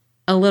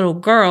a little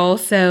girl,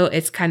 so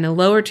it's kind of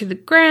lower to the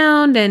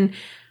ground and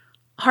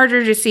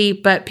harder to see,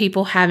 but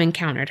people have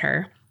encountered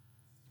her.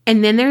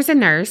 And then there's a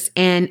nurse,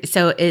 and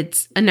so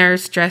it's a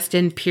nurse dressed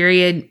in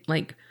period,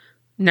 like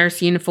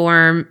nurse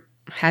uniform,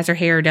 has her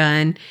hair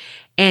done,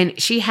 and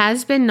she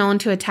has been known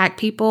to attack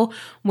people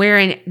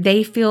wherein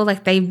they feel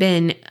like they've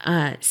been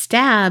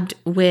stabbed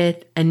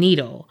with a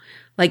needle,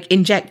 like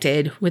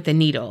injected with a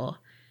needle.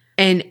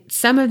 And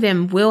some of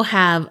them will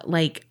have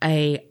like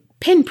a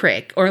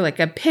pinprick or like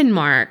a pin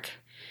mark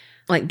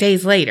like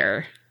days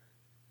later.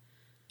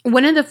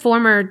 One of the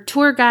former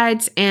tour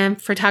guides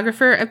and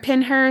photographer of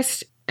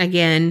Pennhurst,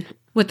 again,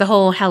 with the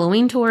whole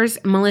Halloween tours,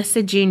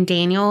 Melissa June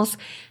Daniels,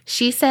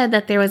 she said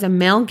that there was a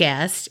male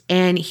guest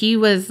and he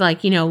was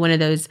like, one of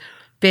those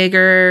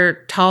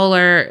bigger,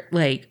 taller,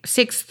 like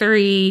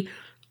 6'3",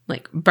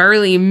 like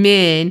burly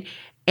men.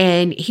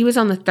 And he was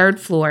on the third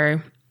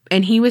floor.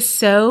 And he was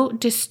so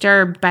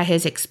disturbed by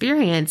his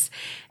experience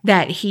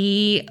that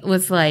he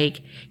was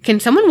like, can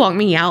someone walk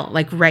me out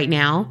like right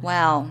now?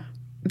 Wow.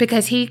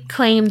 Because he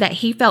claimed that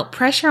he felt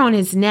pressure on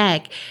his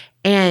neck.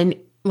 And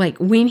like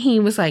when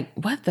he was like,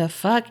 what the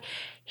fuck?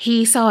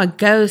 He saw a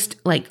ghost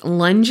like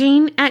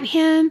lunging at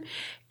him,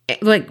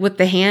 like with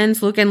the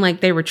hands looking like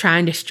they were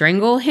trying to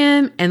strangle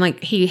him. And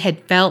like he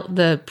had felt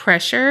the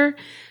pressure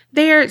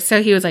there.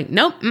 So he was like,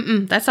 nope,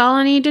 that's all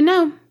I need to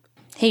know.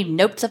 He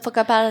noped the fuck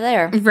up out of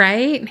there.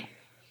 Right.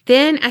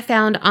 Then I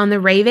found on the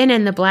Raven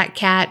and the Black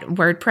Cat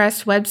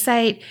WordPress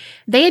website,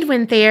 they had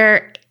went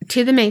there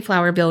to the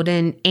Mayflower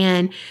building,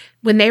 and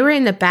when they were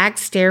in the back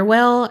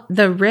stairwell,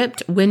 the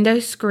ripped window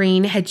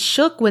screen had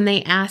shook when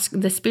they asked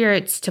the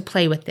spirits to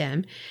play with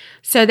them.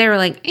 So they were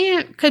like,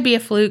 it could be a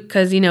fluke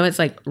because, it's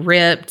like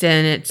ripped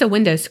and it's a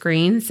window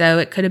screen. So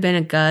it could have been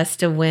a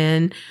gust of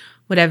wind,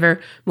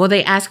 whatever. Well,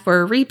 they asked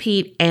for a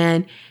repeat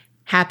and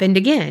happened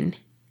again.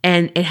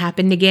 And it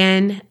happened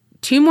again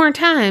 2 more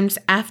times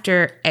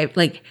after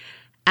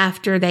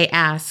they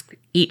asked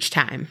each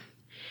time.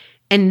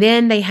 And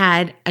then they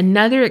had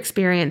another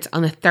experience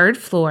on the 3rd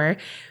floor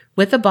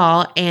with a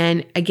ball.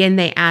 And again,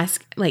 they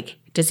asked, like,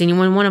 does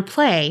anyone want to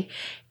play?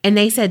 And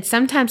they said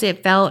sometimes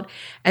it felt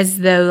as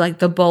though like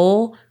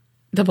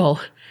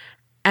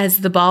as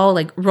the ball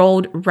like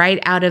rolled right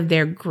out of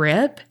their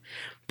grip.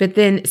 But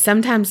then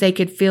sometimes they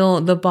could feel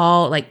the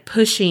ball like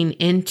pushing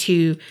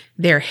into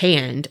their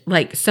hand,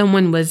 like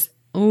someone was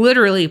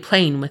literally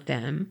playing with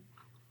them.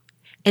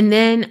 And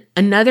then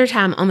another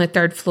time on the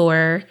 3rd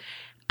floor,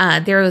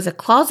 there was a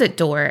closet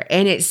door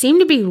and it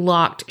seemed to be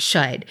locked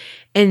shut.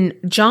 And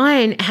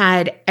John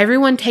had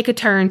everyone take a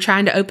turn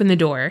trying to open the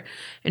door.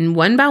 And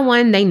one by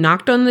one, they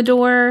knocked on the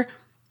door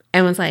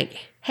and was like,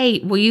 hey,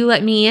 will you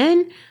let me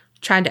in?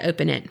 Tried to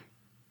open it.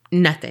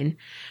 Nothing.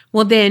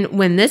 Well, then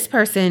when this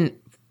person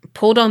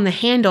pulled on the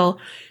handle,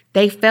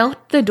 they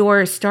felt the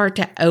door start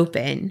to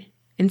open.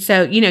 And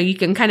so, you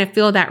can kind of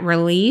feel that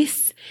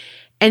release.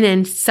 And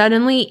then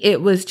suddenly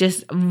it was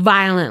just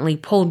violently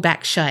pulled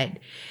back shut.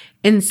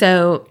 And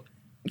so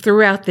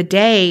throughout the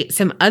day,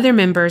 some other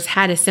members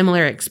had a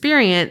similar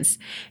experience.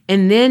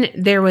 And then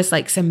there was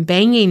like some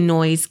banging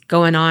noise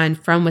going on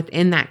from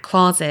within that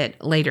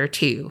closet later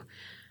too.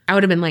 I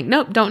would have been like,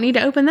 nope, don't need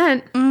to open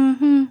that.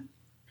 Mm-hmm.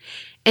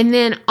 And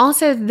then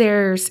also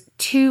there's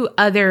 2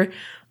 other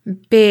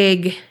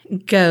big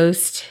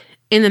ghosts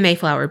in the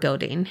Mayflower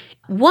building.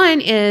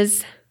 One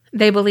is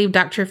they believe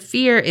Dr.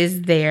 Fear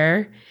is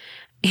there,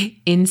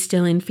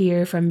 instilling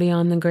fear from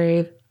beyond the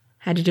grave.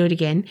 Had to do it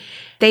again.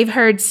 They've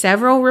heard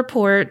several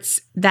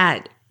reports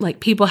that like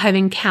people have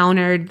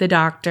encountered the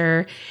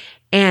doctor.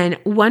 And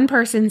one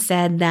person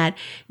said that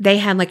they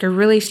had like a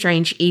really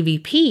strange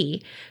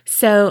EVP.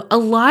 So a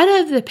lot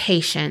of the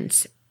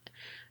patients,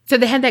 so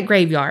they had that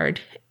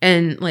graveyard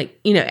and like,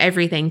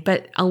 everything,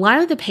 but a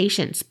lot of the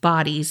patients'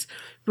 bodies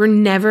were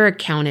never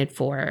accounted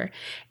for.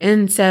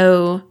 And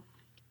so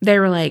they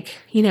were like,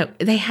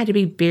 they had to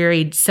be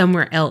buried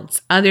somewhere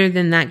else other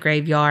than that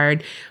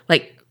graveyard,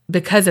 like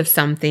because of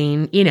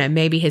something,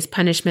 maybe his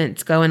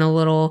punishment's going a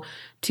little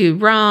too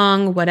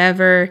wrong,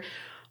 whatever.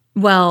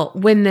 Well,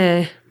 when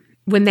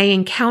they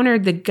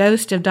encountered the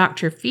ghost of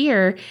Dr.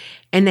 Fear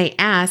and they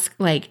asked,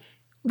 like,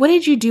 what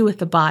did you do with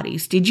the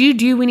bodies? Did you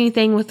do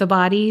anything with the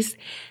bodies?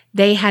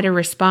 They had a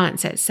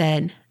response that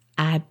said,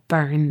 I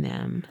burned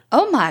them.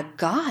 Oh my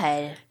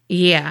God.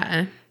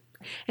 Yeah.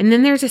 And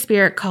then there's a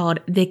spirit called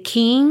the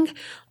King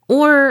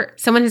or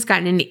someone has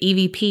gotten into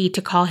EVP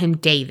to call him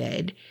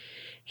David.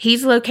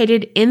 He's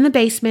located in the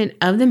basement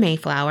of the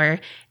Mayflower,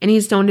 and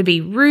he's known to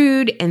be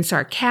rude and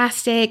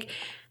sarcastic.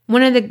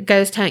 One of the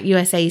Ghost Hunt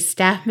USA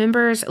staff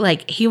members,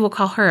 like, he will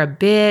call her a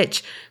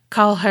bitch,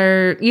 call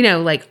her,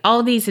 like,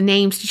 all these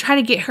names to try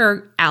to get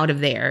her out of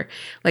there.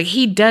 Like,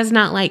 he does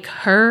not like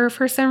her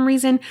for some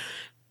reason,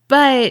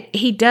 but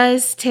he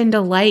does tend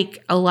to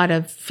like a lot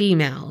of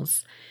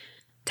females.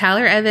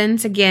 Tyler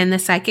Evans, again, the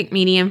psychic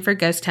medium for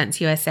Ghost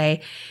Hunts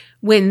USA,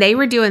 when they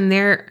were doing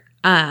their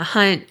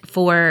hunt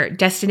for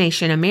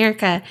Destination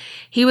America,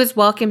 he was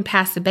walking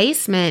past the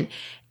basement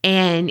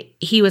and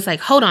he was like,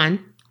 hold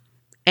on.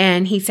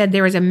 And he said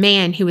there was a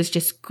man who was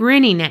just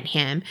grinning at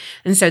him.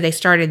 And so they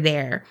started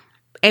there.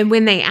 And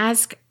when they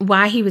asked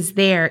why he was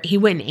there, he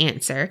wouldn't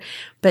answer.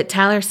 But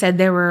Tyler said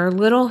there were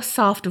little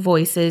soft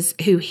voices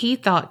who he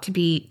thought to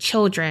be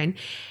children.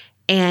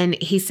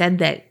 And he said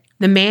that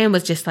the man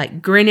was just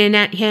like grinning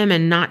at him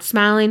and not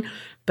smiling.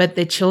 But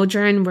the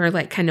children were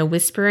like kind of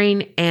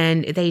whispering,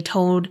 and they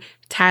told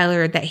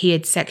Tyler that he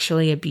had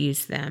sexually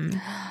abused them.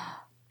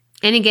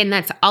 And again,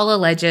 that's all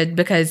alleged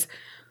because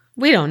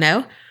we don't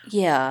know.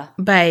 Yeah.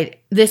 But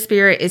this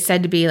spirit is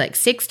said to be like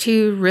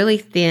 6'2", really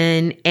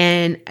thin.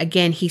 And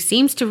again, he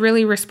seems to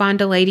really respond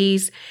to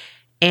ladies.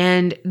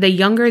 And the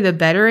younger, the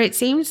better, it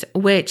seems,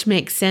 which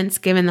makes sense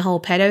given the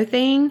whole pedo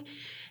thing.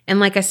 And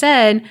like I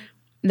said,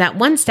 that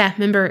one staff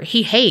member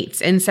he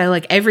hates. And so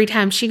like every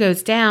time she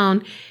goes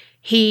down,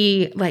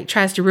 he like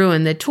tries to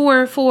ruin the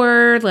tour for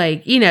her,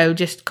 like,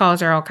 just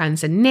calls her all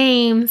kinds of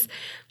names,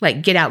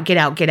 like get out, get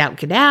out, get out,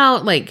 get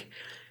out. Like,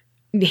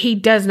 he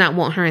does not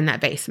want her in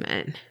that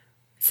basement.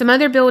 Some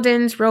other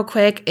buildings real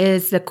quick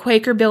is the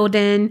Quaker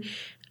building.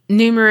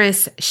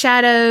 Numerous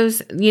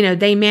shadows,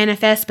 they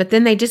manifest, but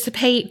then they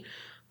dissipate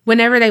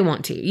whenever they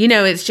want to.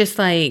 It's just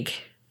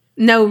like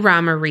no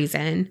rhyme or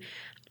reason.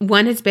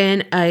 One has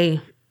been a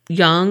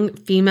young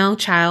female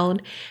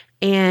child,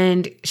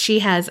 and she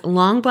has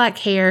long black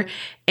hair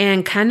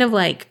and kind of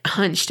like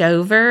hunched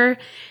over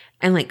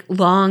and like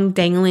long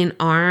dangling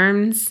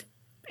arms.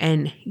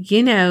 And,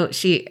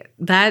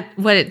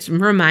 what it's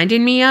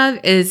reminding me of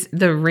is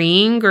The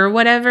Ring or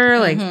whatever.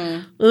 Like,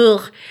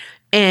 ugh.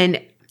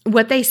 And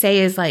what they say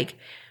is like,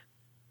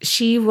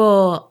 she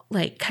will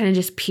like kind of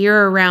just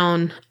peer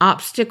around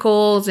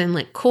obstacles and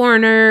like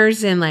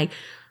corners and like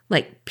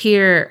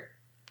peer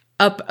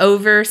up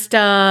over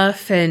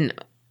stuff, and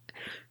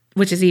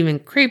which is even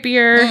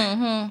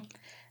creepier.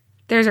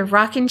 There's a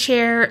rocking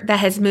chair that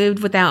has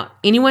moved without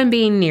anyone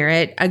being near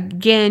it.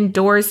 Again,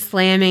 doors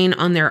slamming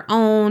on their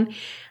own.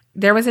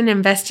 There was an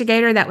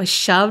investigator that was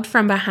shoved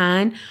from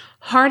behind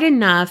hard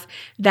enough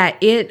that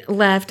it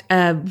left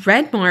a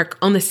red mark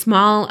on the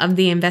small of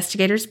the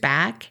investigator's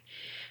back.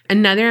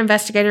 Another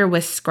investigator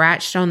was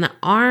scratched on the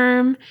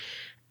arm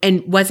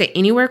and wasn't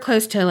anywhere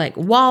close to like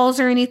walls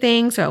or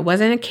anything, so it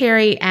wasn't a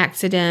Carrie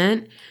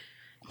accident.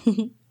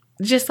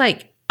 Just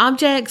like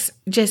objects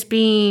just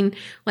being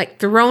like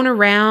thrown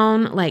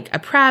around, like a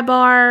pry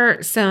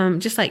bar, some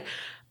just like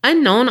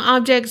unknown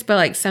objects, but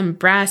like some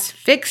brass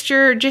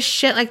fixture, just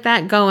shit like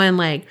that going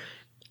like,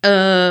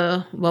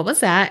 what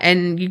was that?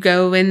 And you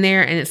go in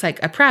there and it's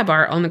like a pry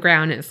bar on the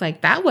ground. And it's like,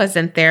 that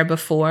wasn't there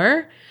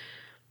before.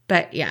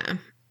 But yeah.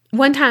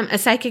 One time, a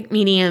psychic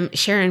medium,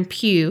 Sharon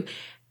Pugh,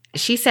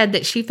 she said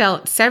that she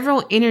felt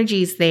several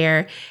energies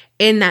there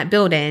in that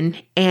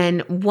building.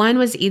 And one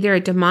was either a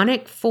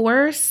demonic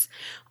force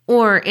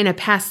or in a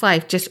past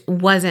life just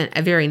wasn't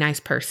a very nice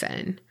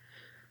person.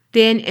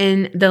 Then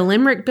in the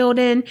Limerick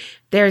building,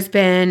 there's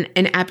been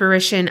an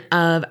apparition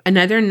of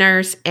another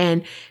nurse,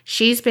 and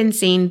she's been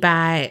seen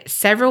by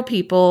several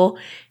people,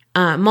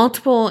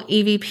 multiple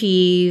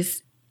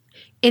EVPs.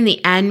 In the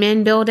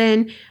admin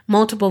building,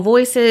 multiple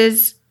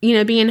voices,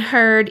 being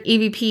heard,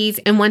 EVPs.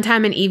 And one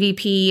time an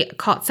EVP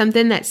caught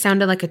something that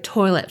sounded like a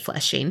toilet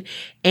flushing,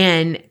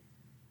 and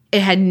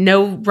it had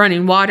no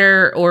running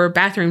water or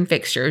bathroom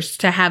fixtures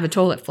to have a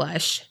toilet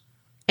flush.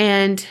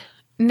 And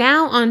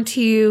now on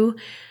to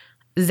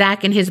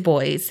Zach and his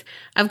boys.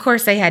 Of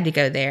course, they had to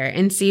go there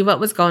and see what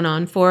was going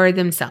on for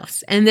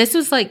themselves. And this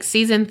was like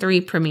season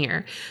 3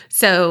 premiere.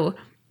 So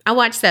I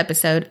watched the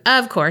episode,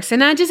 of course,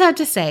 and I just have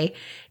to say,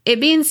 it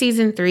being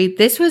season 3,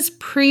 this was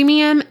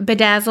premium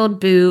Bedazzled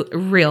Boo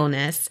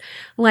realness.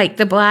 Like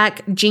the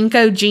black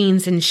Jinko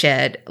jeans and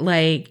shit.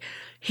 Like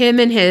him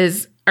in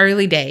his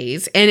early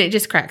days. And it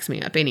just cracks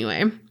me up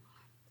anyway.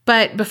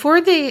 But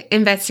before the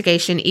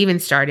investigation even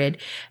started,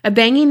 a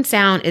banging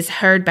sound is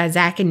heard by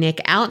Zach and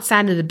Nick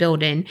outside of the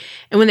building.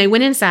 And when they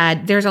went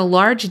inside, there's a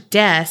large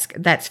desk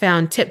that's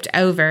found tipped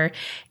over.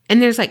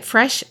 And there's like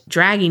fresh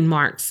dragging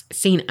marks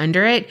seen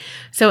under it.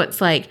 So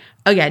it's like,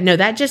 oh yeah, no,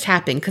 that just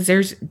happened because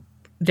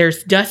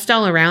there's dust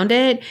all around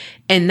it.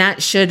 And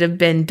that should have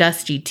been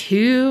dusty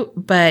too.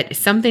 But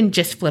something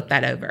just flipped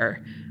that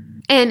over.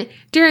 And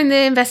during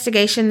the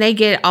investigation, they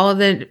get all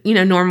the,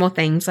 normal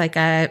things like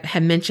I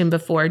had mentioned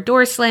before.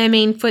 Door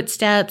slamming,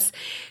 footsteps.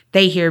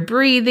 They hear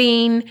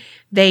breathing.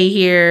 They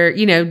hear,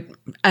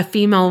 a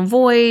female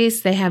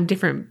voice. They have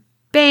different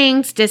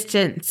bangs,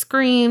 distant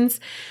screams.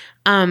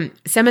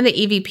 Some of the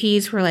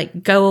EVPs were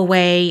like, go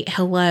away,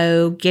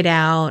 hello, get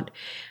out.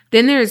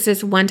 Then there's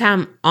this one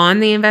time on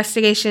the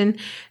investigation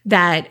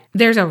that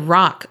there's a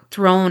rock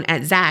thrown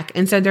at Zach.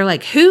 And so they're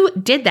like, who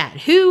did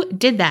that? Who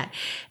did that?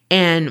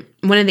 And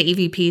one of the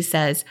EVPs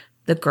says,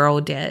 the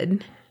girl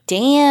did.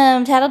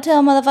 Damn,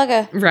 tattletale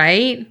motherfucker.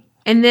 Right?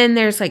 And then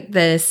there's like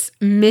this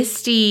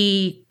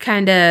misty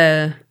kind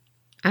of,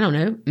 I don't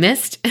know,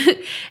 mist. And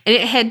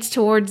it heads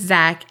towards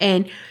Zach.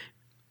 And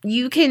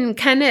you can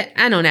kind of,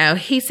 I don't know.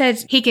 He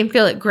says he can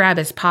feel it grab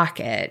his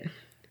pocket.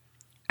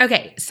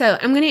 Okay, so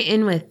I'm going to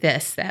end with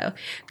this, though,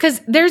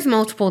 because there's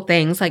multiple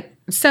things. Like,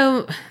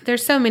 so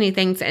there's so many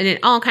things, and it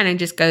all kind of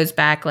just goes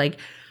back, like,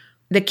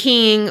 the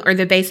king or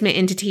the basement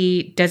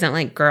entity doesn't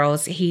like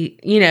girls,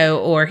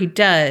 or he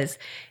does.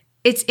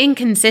 It's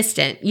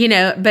inconsistent,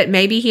 but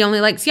maybe he only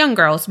likes young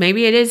girls.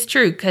 Maybe it is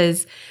true,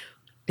 because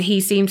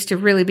he seems to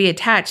really be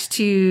attached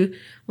to,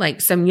 like,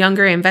 some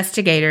younger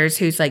investigators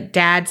whose, like,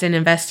 dad's an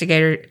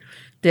investigator.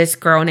 This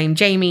girl named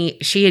Jamie,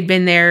 she had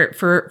been there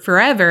for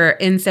forever.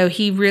 And so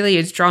he really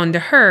is drawn to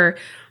her.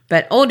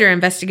 But older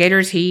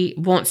investigators, he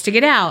wants to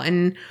get out.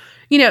 And,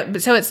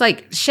 so it's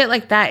like shit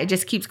like that. It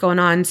just keeps going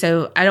on.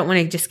 So I don't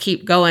want to just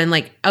keep going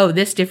like, oh,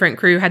 this different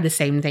crew had the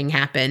same thing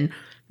happen.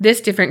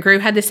 This different crew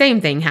had the same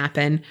thing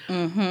happen.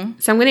 Mm-hmm.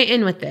 So I'm going to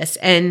end with this.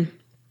 And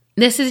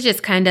this is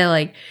just kind of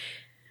like,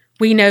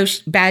 we know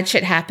bad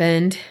shit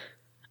happened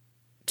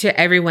to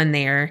everyone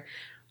there.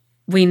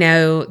 We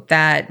know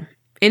that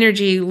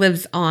energy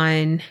lives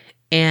on,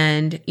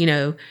 and,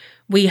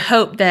 we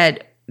hope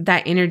that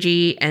that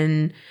energy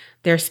and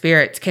their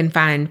spirits can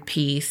find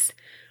peace.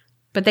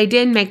 But they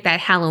did make that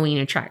Halloween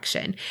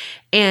attraction.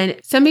 And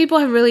some people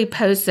have really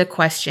posed the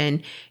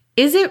question,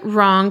 is it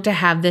wrong to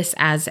have this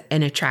as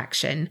an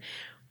attraction?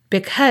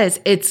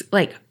 Because it's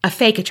like a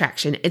fake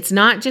attraction. It's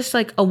not just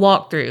like a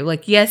walkthrough.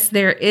 Like, yes,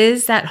 there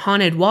is that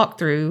haunted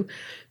walkthrough,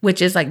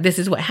 which is like, this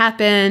is what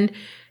happened,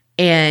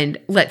 and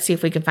let's see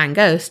if we can find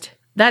ghosts.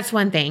 That's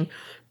one thing.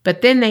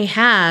 But then they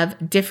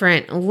have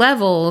different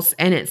levels,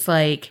 and it's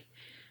like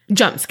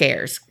jump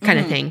scares kind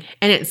of thing.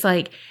 And it's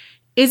like,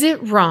 is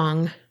it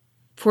wrong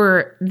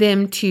for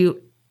them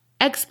to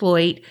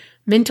exploit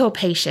mental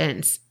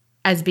patients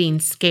as being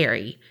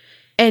scary?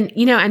 And,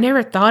 I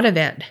never thought of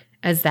it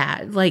as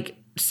that. Like,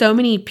 so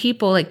many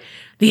people, like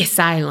the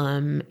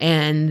asylum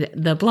and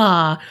the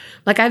blah.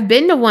 Like, I've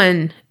been to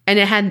one, and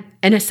it had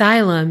an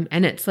asylum,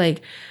 and it's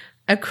like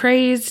a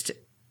crazed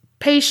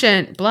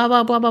patient, blah,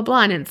 blah, blah, blah,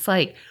 blah. And it's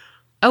like,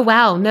 oh,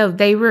 wow, no,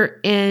 they were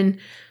in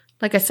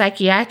like a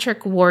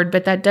psychiatric ward,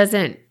 but that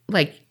doesn't,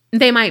 like,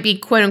 they might be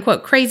quote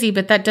unquote crazy,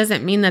 but that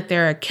doesn't mean that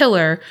they're a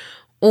killer.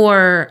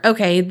 Or,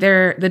 okay,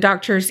 the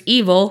doctor's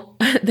evil.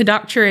 The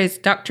doctor is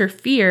Dr.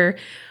 Fear,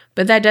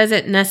 but that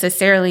doesn't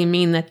necessarily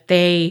mean that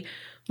they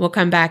will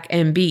come back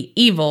and be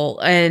evil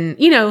and,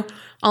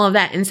 all of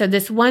that. And so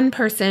this one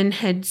person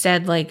had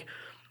said, like,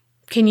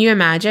 can you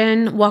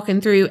imagine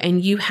walking through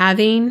and you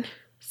having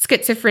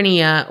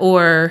schizophrenia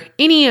or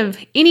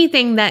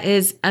anything that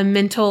is a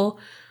mental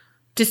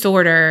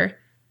disorder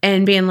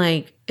and being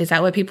like, is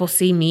that what people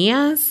see me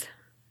as?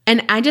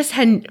 And I just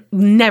had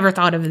never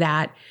thought of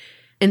that.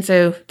 And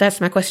so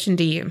that's my question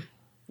to you.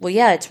 Well,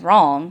 yeah, it's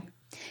wrong.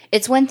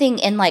 It's one thing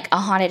in like a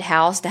haunted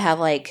house to have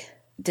like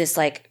this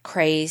like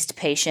crazed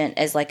patient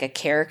as like a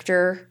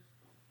character.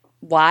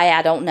 Why?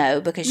 I don't know,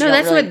 because no,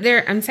 that's really,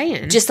 what I'm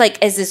saying. Just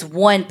like as this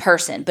one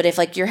person. But if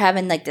like you're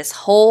having like this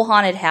whole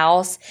haunted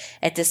house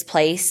at this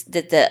place,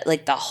 that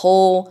the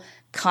whole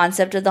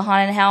concept of the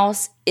haunted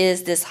house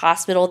is this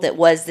hospital that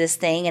was this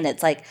thing, and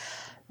it's like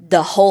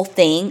the whole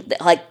thing,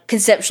 like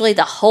conceptually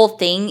the whole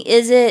thing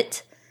is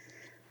it.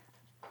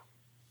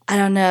 I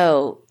don't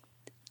know.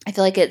 I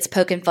feel like it's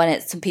poking fun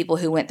at some people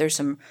who went through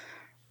some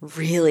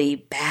really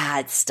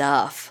bad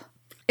stuff.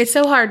 It's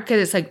so hard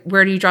because it's like,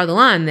 where do you draw the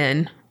line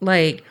then?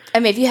 Like, I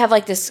mean, if you have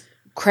like this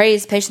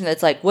crazed patient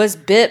that's like was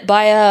bit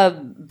by a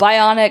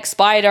bionic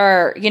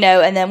spider,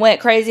 and then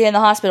went crazy in the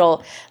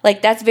hospital,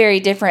 like that's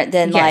very different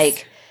than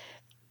like,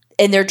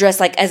 and they're dressed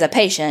like as a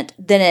patient,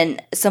 than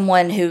in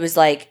someone who was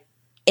like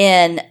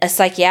in a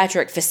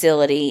psychiatric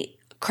facility,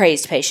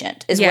 crazed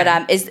patient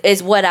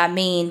is what I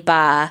mean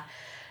by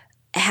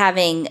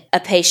having a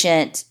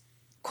patient,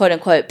 quote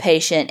unquote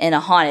patient, in a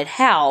haunted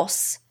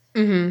house,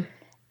 and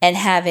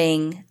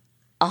having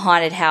a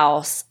haunted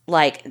house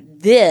like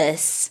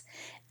this,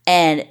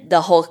 and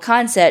the whole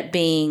concept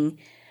being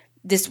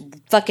this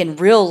fucking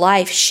real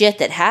life shit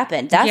that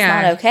happened. That's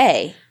not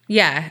okay.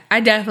 Yeah,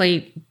 I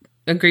definitely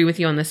agree with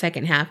you on the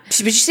second half.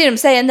 But you see what I'm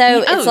saying,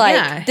 though? It's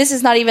like, this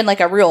is not even like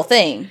a real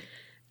thing.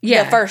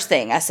 Yeah. The first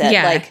thing I said.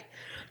 Yeah. Like,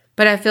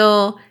 but I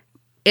feel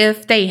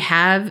if they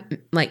have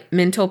like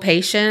mental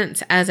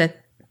patients as a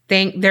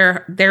thing,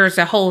 there's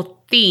a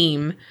whole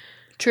theme.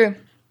 True.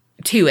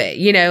 To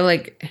it,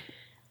 like.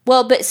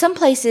 Well, but some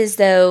places,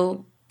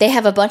 though, they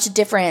have a bunch of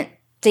different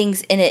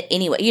things in it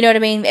anyway. You know what I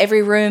mean?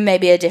 Every room may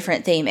be a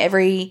different theme.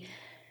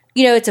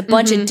 It's a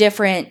bunch of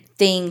different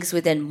things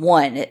within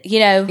one,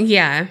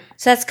 Yeah.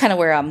 So that's kind of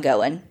where I'm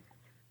going.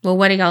 Well,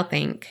 what do y'all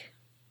think?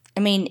 I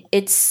mean,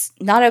 it's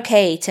not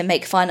okay to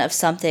make fun of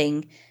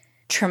something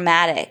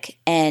traumatic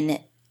and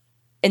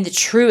in the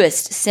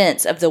truest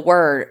sense of the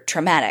word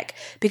traumatic,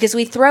 because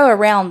we throw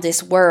around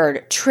this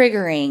word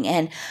triggering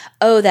and,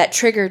 oh, that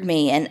triggered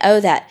me, and oh,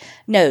 that,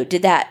 no,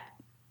 did that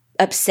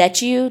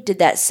upset you? Did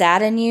that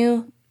sadden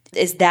you?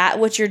 Is that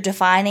what you're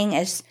defining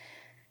as,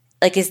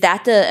 like, is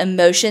that the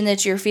emotion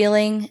that you're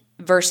feeling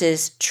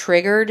versus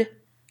triggered,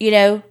 you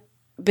know?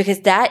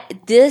 Because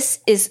this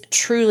is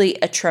truly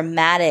a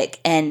traumatic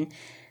and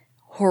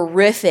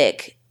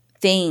horrific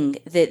thing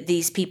that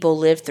these people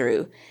live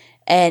through.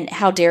 And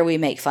how dare we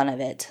make fun of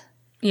it?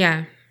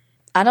 Yeah.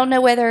 I don't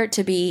know whether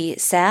to be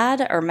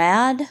sad or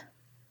mad,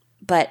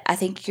 but I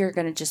think you're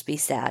going to just be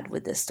sad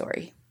with this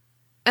story.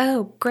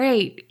 Oh,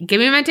 great. Give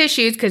me my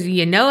tissues because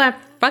you know I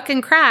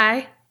fucking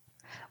cry.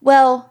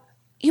 Well,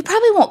 you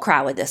probably won't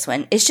cry with this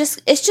one. It's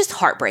just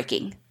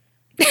heartbreaking.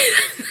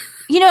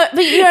 You know what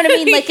I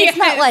mean? Like, it's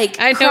not like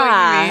I know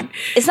cry. what you mean.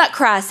 It's not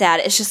cry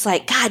sad. It's just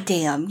like, God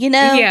damn, you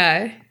know?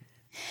 Yeah.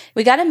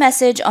 We got a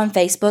message on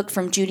Facebook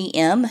from Judy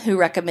M., who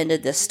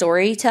recommended this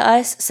story to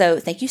us. So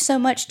thank you so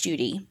much,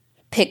 Judy.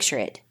 Picture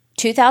it.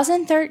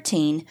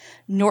 2013,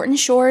 Norton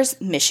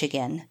Shores,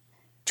 Michigan.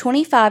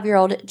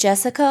 25-year-old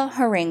Jessica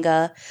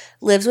Haringa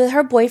lives with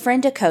her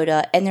boyfriend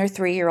Dakota and their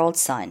 3-year-old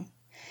son.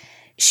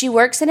 She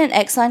works at an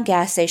Exxon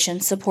gas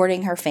station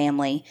supporting her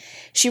family.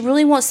 She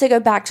really wants to go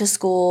back to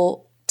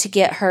school to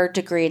get her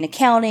degree in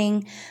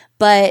accounting,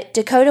 but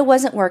Dakota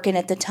wasn't working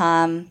at the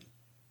time.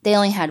 They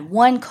only had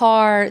one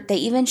car. They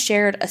even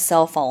shared a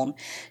cell phone.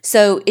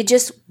 So it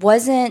just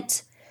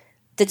wasn't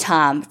the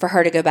time for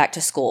her to go back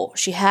to school.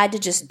 She had to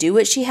just do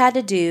what she had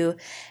to do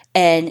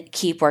and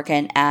keep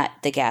working at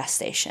the gas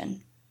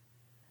station.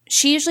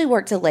 She usually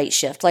worked a late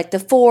shift, like the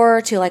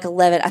 4 to like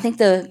 11. I think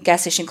the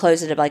gas station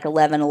closed at like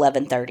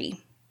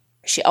 11:30.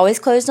 She always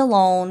closed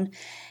alone,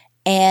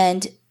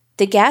 and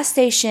the gas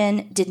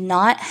station did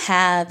not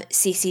have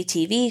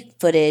CCTV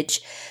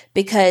footage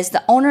because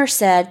the owner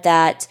said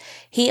that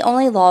he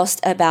only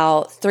lost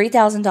about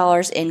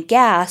 $3,000 in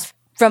gas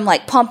from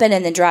like pumping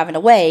and then driving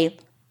away.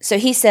 So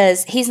he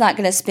says he's not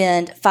going to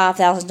spend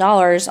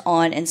 $5,000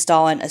 on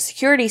installing a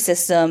security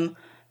system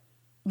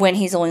when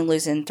he's only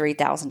losing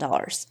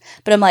 $3,000.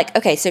 But I'm like,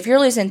 okay, so if you're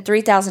losing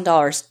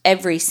 $3,000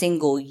 every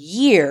single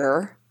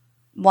year,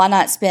 why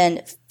not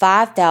spend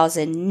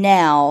 $5,000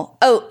 now?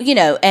 Oh, you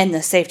know, and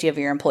the safety of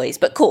your employees.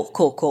 But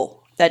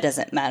cool. That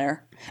doesn't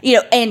matter. You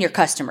know, and your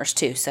customers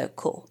too. So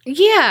cool.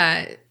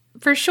 Yeah,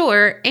 for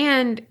sure.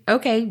 And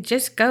okay,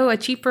 just go a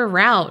cheaper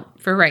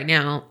route for right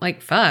now.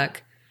 Like,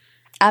 fuck.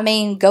 I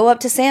mean, go up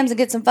to Sam's and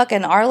get some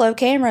fucking Arlo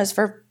cameras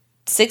for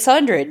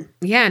 $600.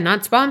 Yeah,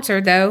 not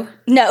sponsored though.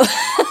 No.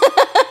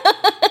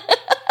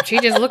 She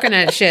just looking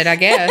at shit, I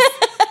guess.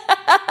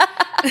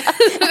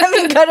 I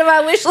mean, go to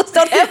my wish list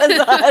on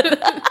Amazon.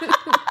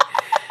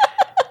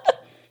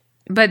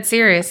 But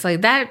seriously,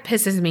 that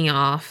pisses me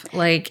off.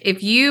 Like,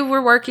 if you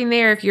were working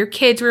there, if your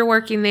kids were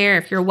working there,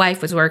 if your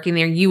wife was working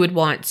there, you would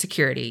want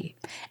security.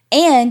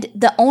 And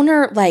the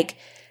owner, like,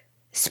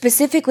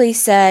 specifically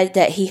said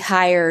that he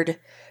hired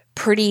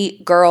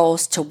pretty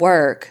girls to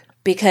work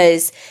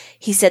because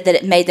he said that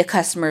it made the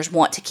customers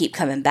want to keep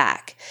coming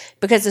back.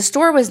 Because the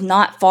store was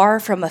not far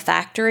from a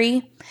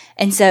factory,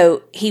 and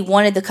so he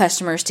wanted the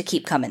customers to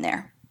keep coming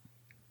there.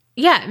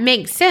 Yeah, it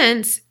makes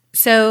sense.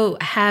 So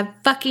have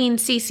fucking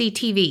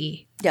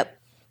CCTV. Yep.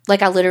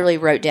 Like, I literally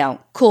wrote down,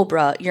 cool,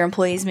 bruh, your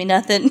employees mean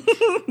nothing.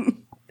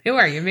 Who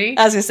are you, me?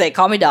 I was going to say,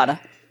 call me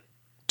Donna.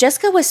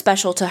 Jessica was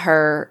special to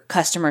her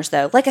customers,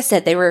 though. Like I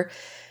said,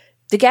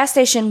 the gas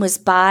station was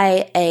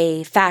by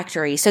a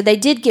factory, so they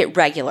did get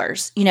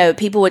regulars. You know,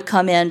 people would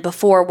come in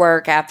before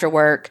work, after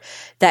work,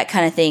 that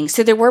kind of thing.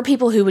 So there were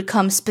people who would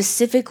come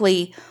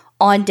specifically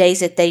on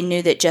days that they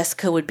knew that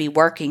Jessica would be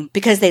working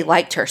because they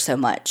liked her so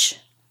much.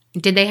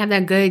 Did they have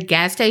that good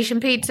gas station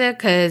pizza?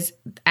 Because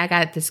I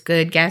got this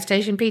good gas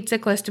station pizza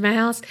close to my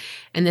house,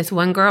 and this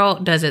one girl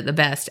does it the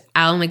best.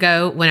 I only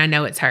go when I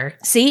know it's her.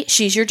 See,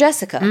 she's your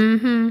Jessica.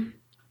 Mm-hmm.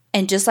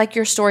 And just like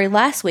your story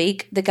last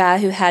week, the guy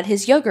who had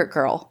his yogurt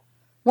girl.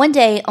 One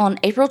day on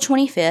April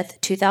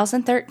 25th,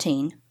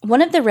 2013,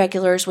 one of the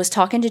regulars was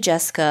talking to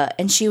Jessica,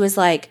 and she was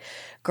like,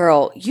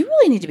 girl, you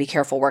really need to be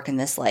careful working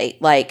this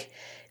late. Like,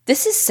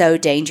 this is so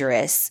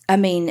dangerous. I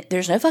mean,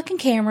 there's no fucking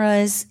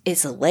cameras.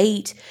 It's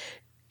late.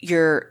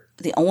 You're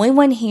the only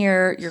one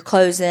here. You're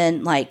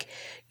closing. Like,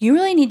 you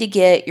really need to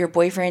get your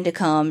boyfriend to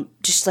come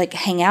just, like,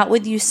 hang out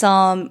with you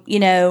some, you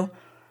know,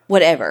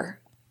 whatever.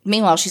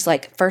 Meanwhile, she's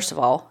like, first of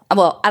all,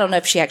 well, I don't know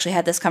if she actually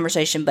had this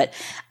conversation, but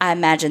I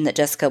imagine that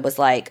Jessica was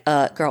like,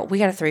 girl, we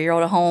got a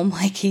 3-year-old at home.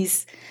 Like,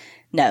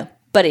 no.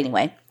 But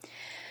anyway.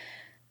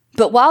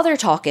 But while they're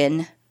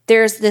talking,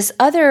 there's this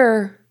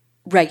other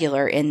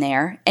regular in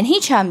there, and he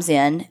chimes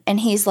in, and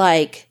he's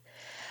like,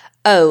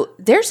 oh,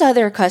 there's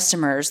other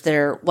customers that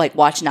are, like,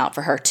 watching out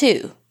for her,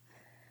 too.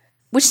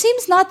 Which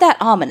seems not that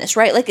ominous,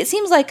 right? Like, it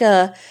seems like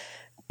there's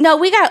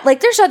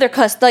other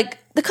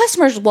the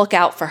customers look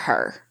out for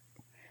her.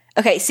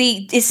 Okay,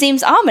 see, it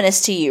seems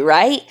ominous to you,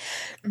 right?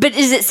 But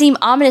does it seem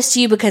ominous to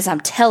you because I'm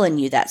telling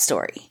you that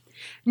story?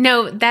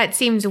 No, that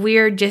seems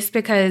weird just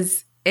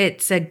because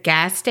it's a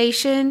gas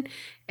station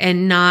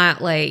and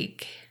not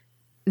like,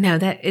 no,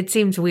 that it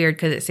seems weird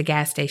because it's a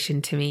gas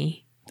station to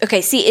me.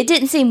 Okay, see, it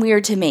didn't seem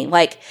weird to me.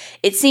 Like,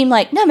 it seemed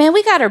like, no, man,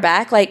 we got her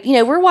back. Like,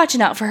 we're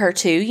watching out for her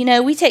too.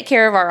 We take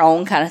care of our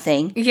own kind of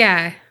thing.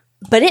 Yeah.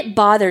 But it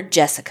bothered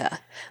Jessica.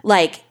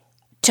 Like,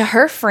 to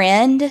her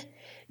friend,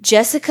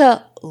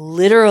 Jessica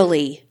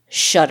literally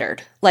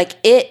shuddered.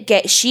 Like,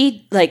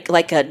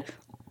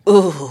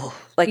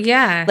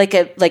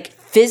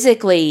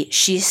 physically,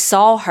 she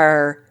saw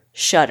her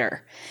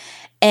shudder.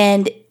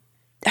 And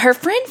her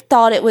friend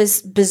thought it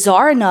was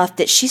bizarre enough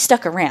that she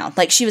stuck around.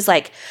 Like, she was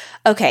like,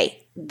 okay,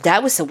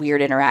 that was a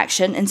weird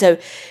interaction. And so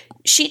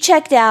she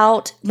checked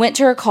out, went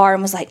to her car,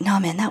 and was like, no,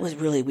 man, that was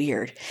really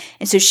weird.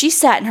 And so she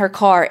sat in her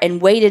car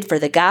and waited for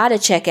the guy to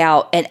check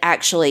out and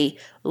actually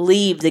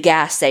leave the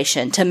gas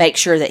station to make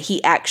sure that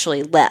he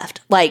actually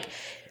left. Like,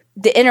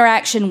 the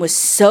interaction was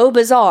so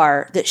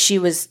bizarre that she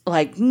was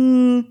like, I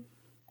need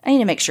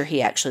to make sure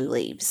he actually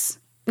leaves.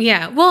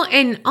 Yeah. Well,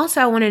 and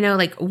also I want to know,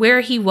 like,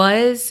 where he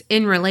was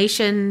in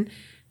relation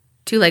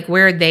to, like,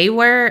 where they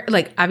were.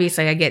 Like,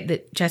 obviously I get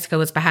that Jessica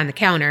was behind the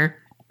counter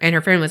and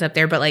her friend was up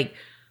there, but, like,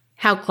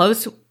 how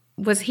close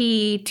was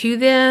he to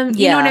them?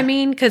 You know what I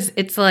mean? Because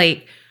it's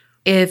like,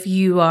 if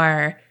you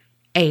are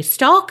a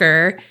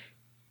stalker,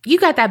 you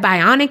got that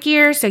bionic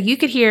ear, so you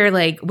could hear,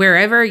 like,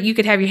 wherever. You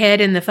could have your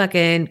head in the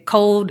fucking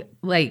cold,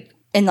 like...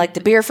 in, like,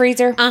 the beer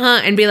freezer?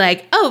 And be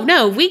like, oh,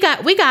 no, we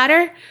got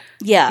her.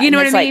 Yeah. You know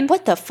what I mean? Like,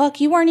 what the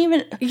fuck? You weren't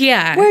even...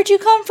 Yeah. Where'd you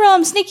come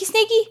from? Sneaky,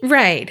 sneaky?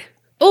 Right.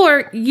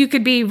 Or you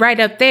could be right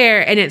up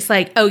there and it's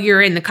like, oh,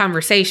 you're in the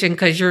conversation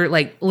because you're,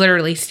 like,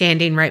 literally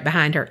standing right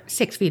behind her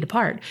 6 feet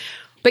apart.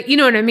 But you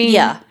know what I mean?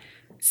 Yeah.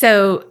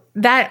 So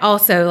that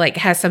also, like,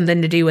 has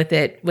something to do with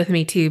it with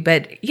me too.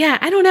 But yeah,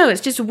 I don't know.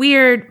 It's just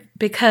weird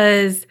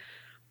because,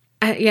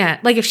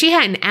 like, if she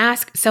hadn't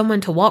asked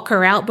someone to walk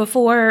her out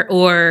before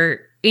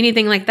or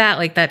anything like that,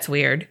 like, that's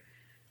weird.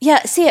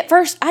 Yeah. See, at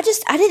first, I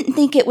didn't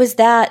think it was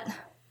that...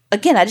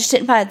 Again, I just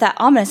didn't find it that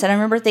ominous. And I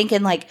remember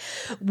thinking, like,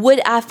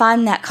 would I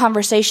find that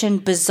conversation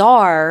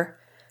bizarre?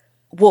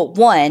 Well,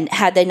 one,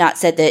 had they not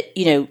said that,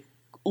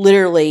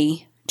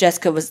 literally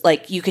Jessica was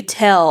like, you could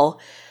tell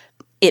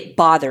it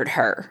bothered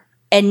her.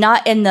 And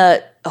not in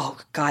the, oh,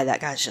 God,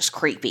 that guy's just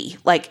creepy.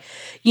 Like,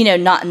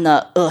 not in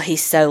the, oh,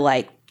 he's so,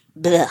 like,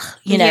 blech,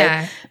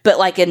 Yeah. But,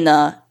 like, in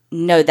the,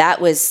 no, that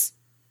was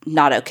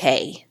not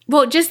okay.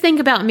 Well, just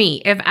think about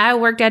me. If I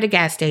worked at a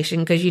gas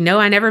station, because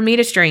I never meet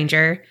a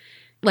stranger.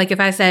 Like,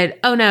 if I said,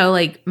 oh, no,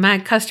 like, my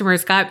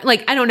customers got,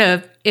 like, I don't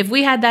know, if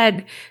we had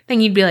that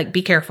thing, you'd be like,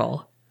 be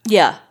careful.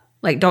 Yeah.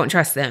 Like, don't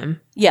trust them.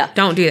 Yeah.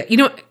 Don't do that. You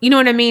know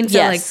what I mean? So,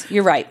 yes, like,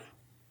 you're right.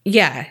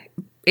 Yeah.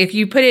 If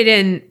you put it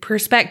in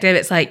perspective,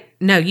 it's like,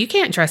 no, you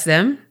can't trust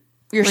them.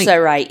 You're like, so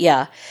right,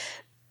 yeah.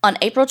 On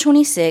April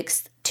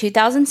 26th,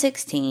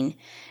 2016,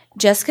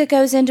 Jessica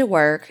goes into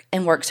work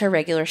and works her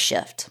regular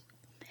shift.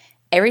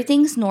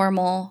 Everything's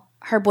normal.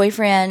 Her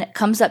boyfriend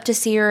comes up to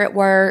see her at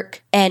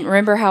work. And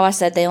remember how I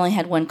said they only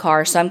had one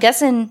car? So I'm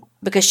guessing,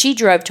 because she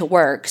drove to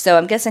work, so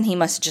I'm guessing he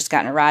must have just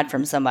gotten a ride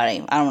from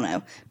somebody. I don't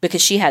know,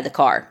 because she had the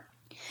car.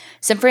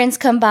 Some friends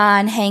come by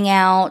and hang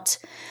out.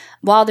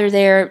 While they're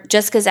there,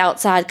 Jessica's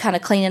outside kind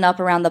of cleaning up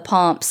around the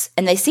pumps.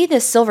 And they see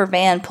this silver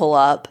van pull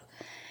up.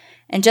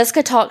 And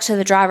Jessica talks to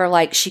the driver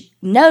like she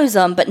knows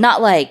him, but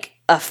not like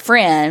a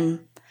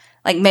friend.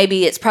 Like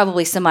maybe it's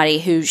probably somebody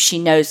who she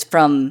knows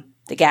from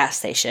the gas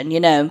station,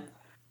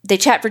 They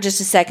chat for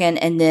just a second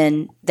and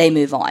then they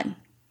move on.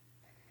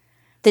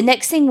 The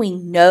next thing we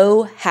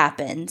know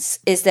happens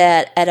is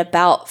that at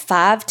about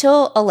 5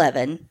 till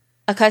 11,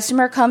 a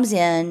customer comes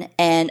in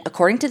and,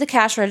 according to the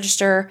cash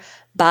register,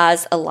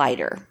 buys a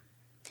lighter.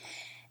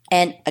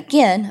 And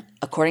again,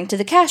 according to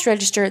the cash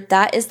register,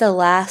 that is the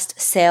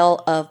last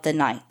sale of the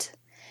night,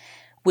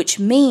 which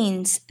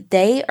means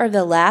they are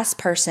the last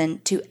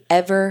person to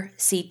ever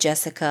see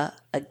Jessica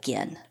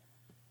again.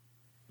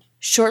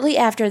 Shortly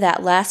after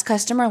that last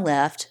customer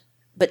left,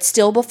 but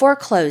still before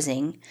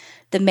closing,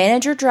 the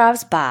manager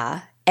drives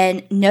by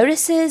and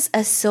notices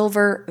a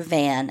silver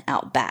van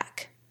out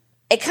back.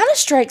 It kind of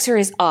strikes her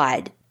as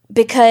odd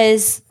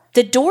because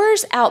the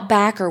doors out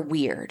back are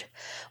weird.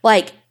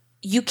 Like,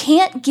 you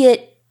can't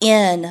get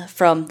in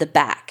from the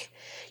back.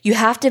 You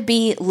have to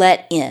be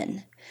let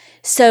in.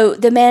 So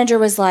the manager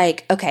was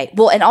like, okay,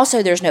 well, and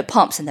also there's no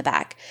pumps in the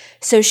back.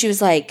 So she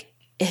was like,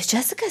 is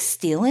Jessica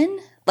stealing?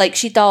 Like,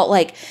 she thought,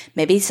 like,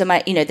 maybe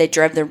somebody, they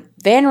drove their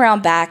van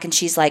around back and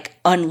she's, like,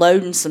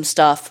 unloading some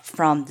stuff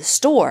from the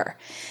store.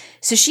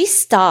 So she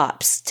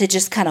stops to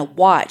just kind of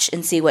watch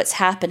and see what's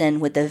happening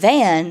with the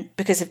van,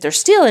 because if they're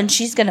stealing,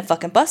 she's going to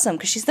fucking bust them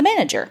because she's the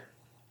manager.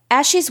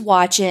 As she's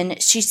watching,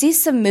 she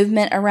sees some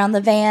movement around the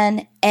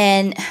van,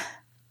 and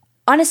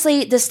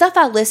honestly, the stuff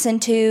I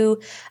listened to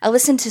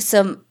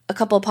a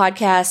couple of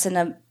podcasts and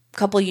a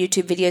couple of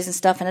YouTube videos and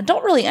stuff, and I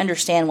don't really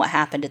understand what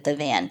happened at the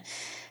van.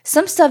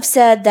 Some stuff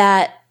said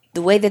that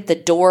the way that the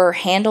door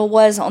handle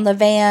was on the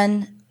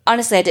van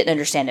Honestly, I didn't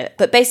understand it.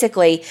 But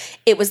basically,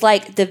 it was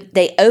like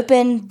they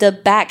opened the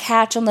back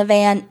hatch on the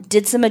van,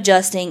 did some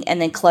adjusting,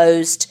 and then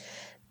closed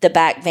the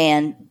back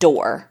van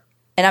door.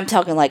 And I'm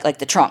talking like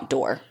the trunk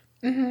door.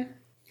 Mm-hmm.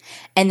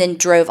 And then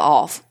drove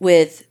off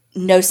with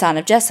no sign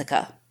of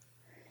Jessica.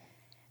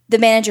 The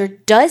manager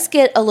does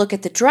get a look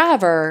at the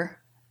driver,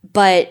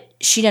 but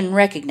she doesn't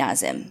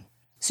recognize him.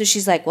 So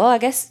she's like, well, I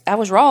guess I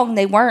was wrong.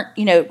 They weren't,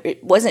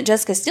 it wasn't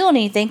Jessica stealing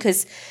anything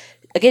because,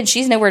 again,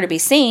 she's nowhere to be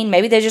seen.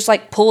 Maybe they just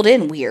like pulled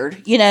in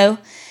weird, And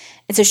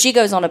so she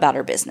goes on about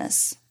her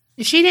business.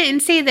 She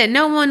didn't see that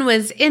no one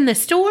was in the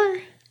store?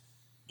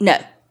 No.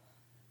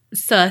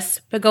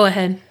 Sus, but go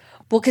ahead.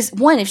 Well, because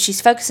one, if she's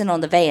focusing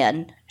on the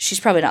van, she's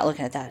probably not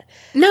looking at that.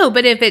 No,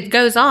 but if it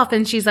goes off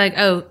and she's like,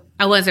 oh,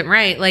 I wasn't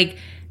right, like...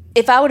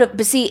 If I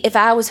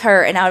was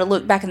her and I would have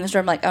looked back in the store,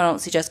 I'm like, oh, I don't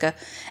see Jessica.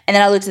 And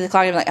then I looked at the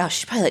clock and I'm like, oh,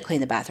 she's probably like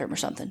cleaning the bathroom or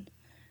something.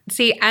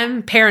 See,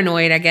 I'm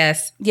paranoid, I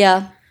guess.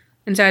 Yeah.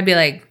 And so I'd be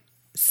like,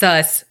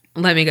 sus,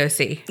 let me go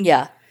see.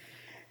 Yeah.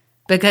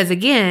 Because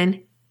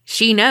again,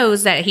 she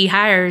knows that he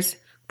hires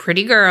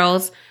pretty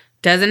girls,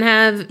 doesn't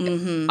have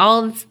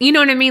all, you know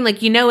what I mean?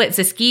 Like, it's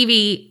a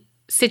skeevy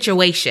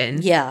situation.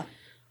 Yeah.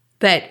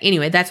 But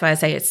anyway, that's why I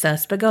say it's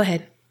sus, but go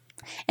ahead.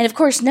 And of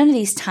course, none of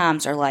these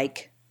times are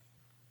like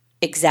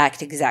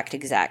exact.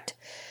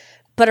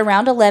 But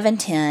around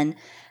 11:10,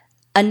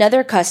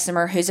 another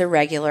customer who's a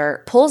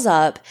regular pulls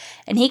up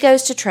and he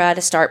goes to try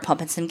to start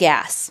pumping some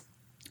gas.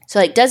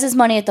 So does his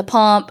money at the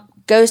pump,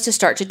 goes to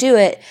start to do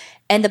it,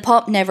 and the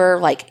pump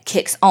never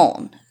kicks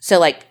on.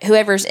 So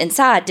whoever's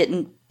inside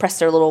didn't press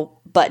their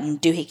little button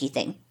doohickey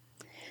thing.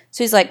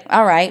 So he's like,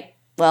 all right,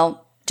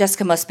 well,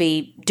 Jessica must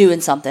be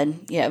doing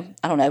something.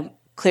 I don't know.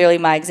 Clearly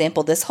my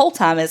example this whole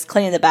time is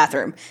cleaning the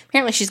bathroom.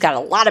 Apparently she's got a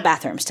lot of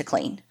bathrooms to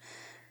clean.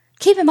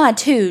 Keep in mind,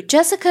 too,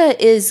 Jessica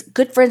is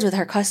good friends with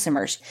her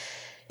customers.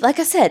 Like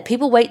I said,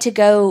 people wait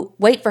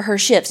for her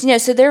shifts.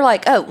 So they're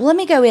like, oh, well, let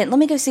me go in. Let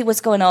me go see what's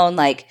going on.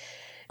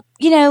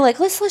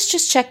 Let's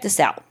just check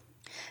this out.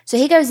 So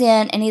he goes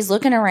in and he's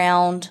looking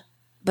around,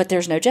 but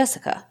there's no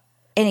Jessica.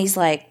 And he's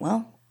like,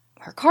 well,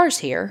 her car's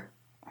here.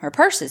 Her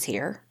purse is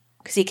here.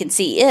 Because he can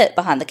see it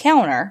behind the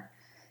counter.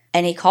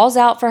 And he calls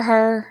out for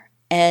her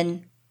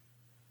and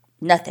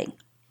nothing.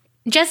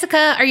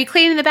 Jessica, are you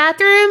cleaning the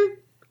bathroom?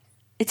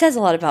 It says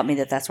a lot about me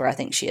that that's where I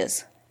think she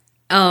is.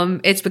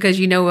 It's because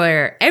you know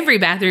where every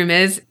bathroom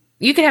is.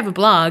 You could have a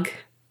blog.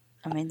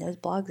 I mean, those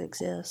blogs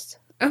exist.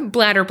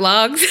 Bladder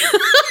blogs.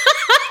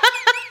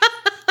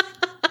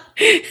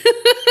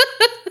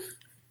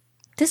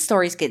 This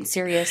story's getting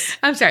serious.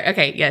 I'm sorry.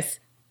 Okay, yes.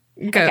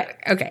 Go.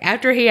 Okay.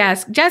 After he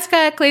asks,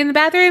 Jessica, clean the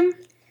bathroom?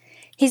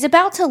 He's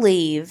about to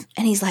leave,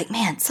 and he's like,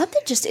 man,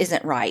 something just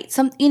isn't right.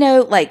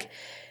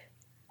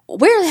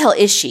 Where the hell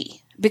is she?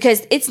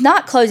 Because it's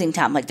not closing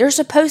time. They're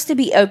supposed to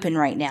be open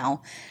right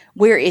now.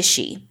 Where is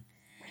she?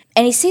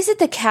 And he sees that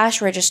the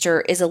cash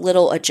register is a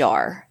little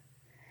ajar.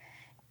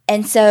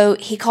 And so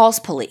he calls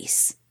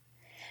police.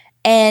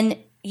 And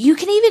you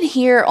can even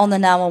hear on the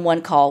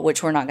 911 call,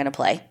 which we're not going to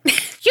play.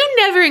 You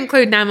never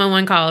include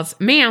 911 calls.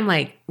 Me, I'm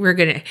like, we're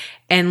going to,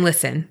 and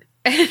listen,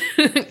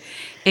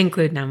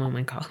 include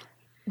 911 call.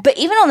 But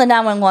even on the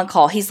 911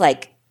 call, he's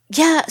like,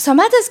 yeah, so I'm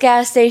at this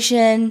gas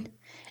station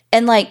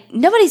and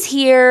nobody's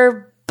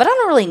here, but I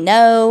don't really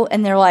know.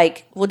 And they're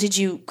like, well, did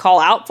you call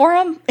out for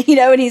him?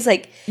 And he's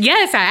like,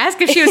 yes, I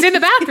asked if she was in the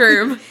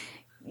bathroom.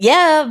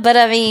 Yeah, but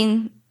I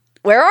mean,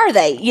 where are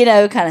they?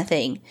 Kind of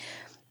thing.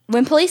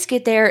 When police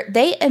get there,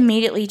 they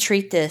immediately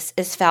treat this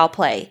as foul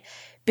play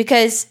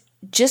because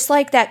just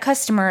like that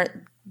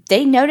customer,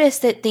 they notice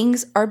that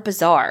things are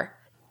bizarre.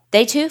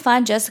 They too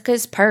find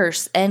Jessica's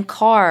purse and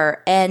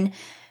car and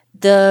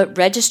the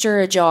register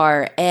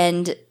ajar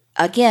and,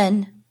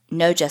 again,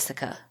 no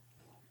Jessica.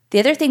 The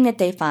other thing that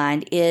they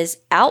find is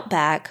out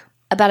back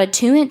about a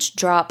 2-inch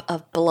drop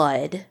of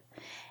blood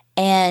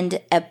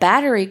and a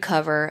battery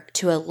cover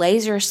to a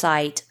laser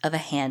sight of a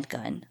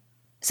handgun.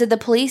 So the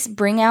police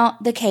bring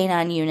out the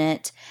canine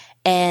unit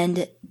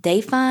and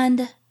they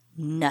find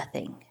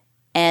nothing.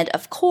 And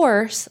of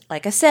course,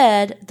 like I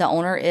said, the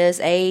owner is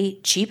a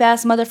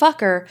cheap-ass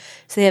motherfucker,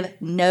 so they have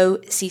no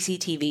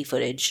CCTV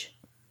footage.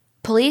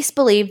 Police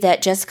believe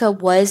that Jessica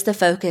was the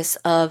focus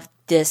of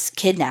this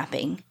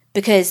kidnapping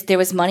because there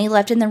was money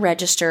left in the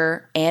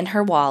register and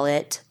her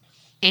wallet.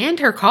 And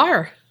her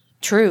car.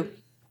 True.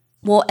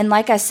 Well, and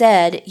like I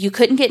said, you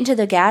couldn't get into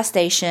the gas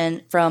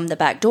station from the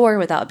back door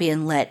without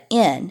being let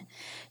in.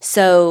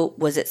 So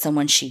was it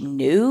someone she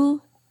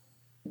knew?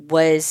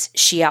 Was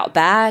she out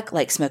back,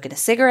 smoking a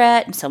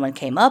cigarette, and someone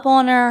came up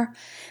on her?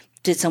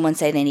 Did someone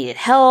say they needed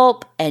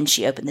help, and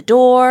she opened the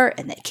door,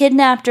 and they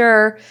kidnapped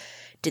her?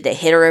 Did they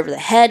hit her over the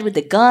head with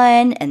the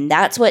gun, and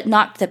that's what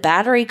knocked the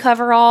battery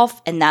cover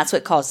off, and that's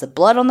what caused the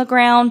blood on the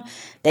ground?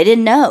 They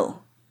didn't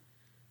know.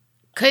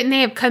 Couldn't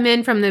they have come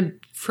in from the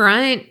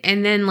front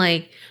and then,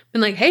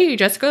 been like, hey,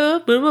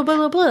 Jessica, blah, blah, blah,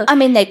 blah, blah? I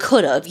mean, they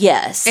could have,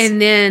 yes.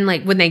 And then,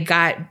 when they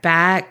got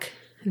back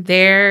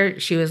there,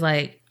 she was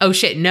like, oh,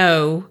 shit,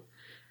 no.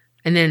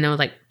 And then I was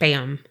like,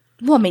 bam.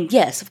 Well, I mean,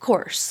 yes, of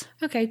course.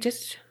 Okay,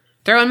 just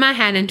Throwing my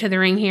hat into the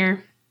ring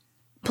here.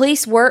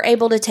 Police were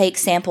able to take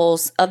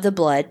samples of the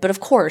blood, but of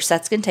course,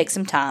 that's going to take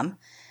some time.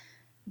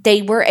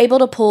 They were able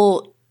to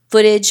pull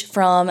footage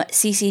from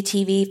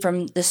CCTV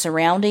from the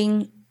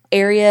surrounding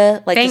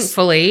area. Like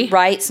thankfully.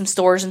 Right, some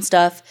stores and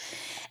stuff.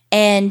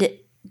 And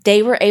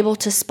they were able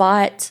to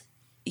spot,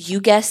 you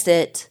guessed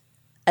it,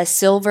 a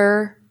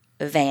silver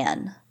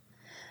van.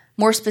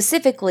 More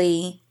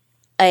specifically,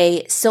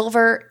 a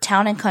silver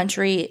Town &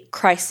 Country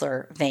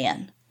Chrysler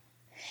van.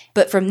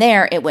 But from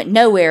there, it went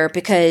nowhere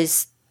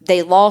because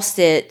they lost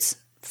it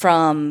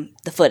from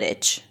the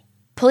footage.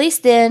 Police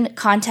then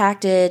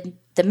contacted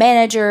the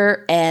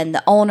manager and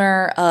the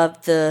owner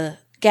of the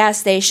gas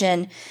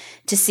station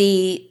to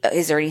see,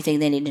 is there anything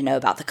they need to know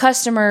about the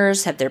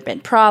customers? Have there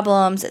been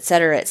problems, et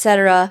cetera, et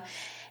cetera?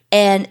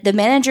 And the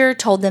manager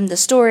told them the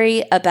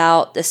story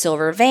about the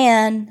silver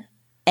van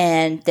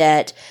and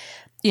that,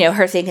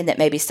 her thinking that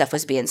maybe stuff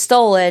was being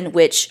stolen,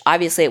 which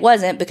obviously it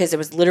wasn't because there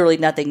was literally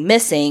nothing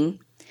missing.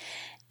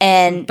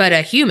 But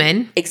a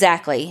human.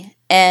 Exactly.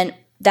 And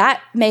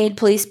that made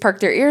police perk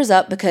their ears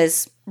up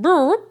because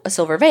a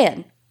silver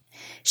van.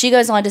 She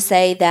goes on to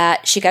say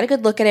that she got a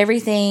good look at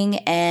everything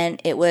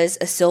and it was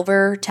a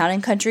silver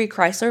Town & Country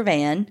Chrysler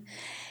van,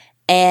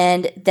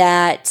 and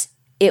that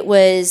it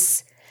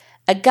was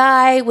a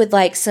guy with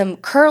like some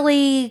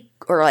curly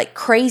or like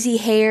crazy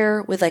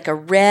hair with like a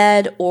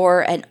red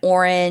or an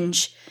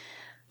orange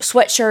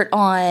sweatshirt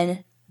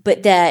on,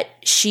 but that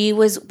she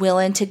was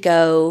willing to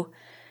go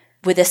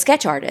with a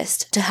sketch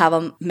artist to have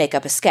him make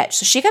up a sketch.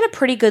 So she got a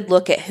pretty good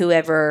look at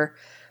whoever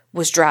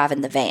was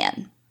driving the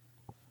van.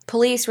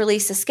 Police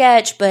released a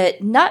sketch,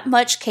 but not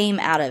much came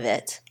out of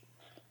it.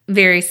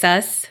 Very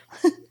sus.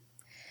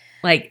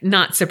 Like,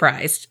 not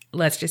surprised.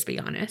 Let's just be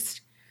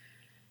honest.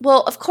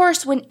 Well, of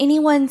course, when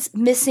anyone's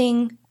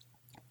missing,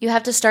 you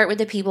have to start with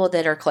the people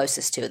that are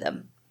closest to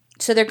them.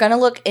 So they're going to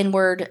look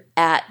inward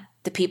at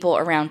the people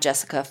around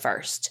Jessica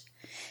first.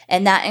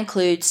 And that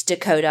includes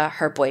Dakota,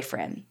 her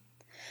boyfriend.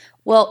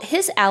 Well,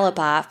 his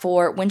alibi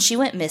for when she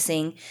went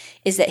missing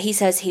is that he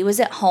says he was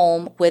at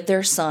home with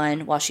their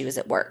son while she was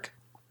at work.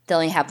 They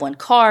only have one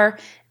car.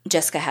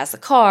 Jessica has the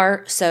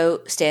car,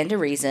 so stand to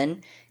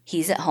reason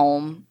he's at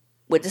home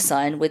with the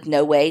son with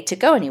no way to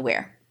go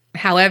anywhere.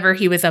 However,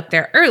 he was up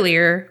there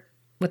earlier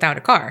without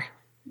a car.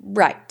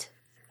 Right.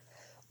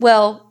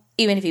 Well,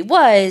 even if he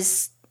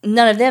was,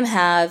 none of them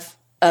have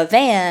a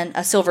van,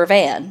 a silver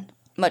van,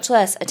 much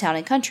less a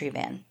Town & Country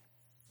van.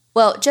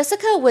 Well,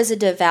 Jessica was a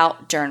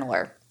devout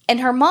journaler. And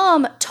her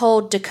mom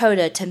told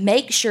Dakota to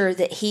make sure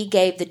that he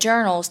gave the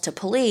journals to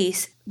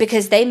police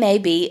because they may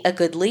be a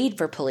good lead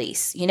for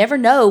police. You never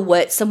know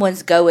what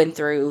someone's going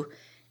through,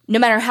 no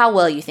matter how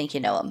well you think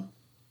you know them.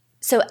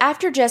 So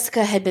after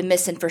Jessica had been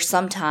missing for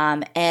some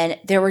time and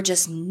there were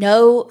just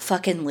no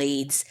fucking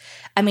leads,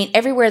 I mean,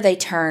 everywhere they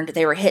turned,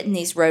 they were hitting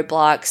these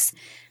roadblocks.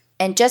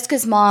 And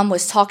Jessica's mom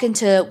was talking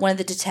to one of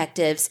the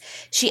detectives.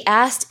 She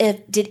asked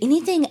did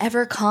anything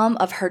ever come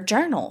of her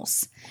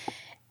journals?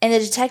 And the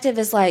detective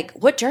is like,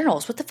 what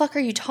journals? What the fuck are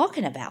you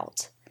talking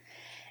about?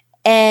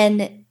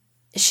 And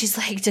she's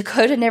like,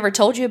 Dakota never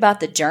told you about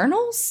the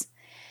journals?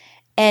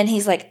 And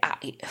he's like,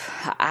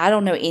 I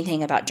don't know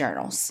anything about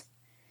journals.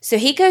 So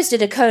he goes to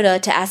Dakota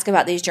to ask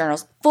about these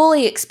journals,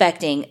 fully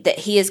expecting that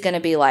he is going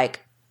to be like,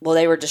 well,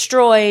 they were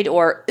destroyed,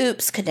 or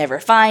oops, could never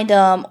find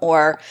them,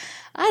 or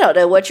I don't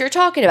know what you're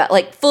talking about.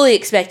 Like, fully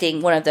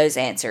expecting one of those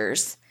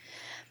answers.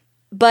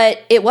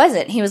 But it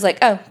wasn't. He was like,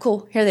 oh,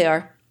 cool, here they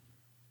are.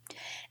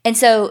 And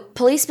so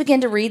police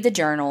begin to read the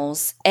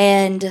journals,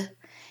 and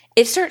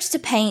it starts to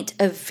paint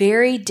a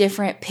very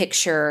different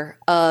picture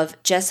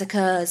of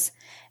Jessica's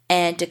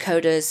and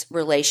Dakota's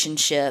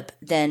relationship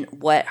than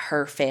what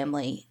her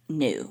family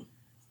knew.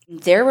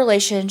 Their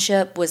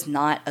relationship was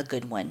not a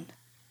good one.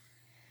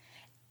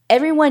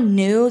 Everyone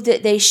knew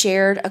that they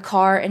shared a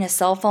car and a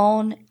cell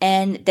phone,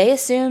 and they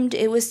assumed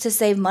it was to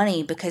save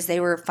money because they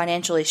were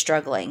financially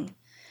struggling.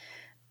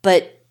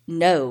 But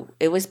no,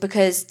 it was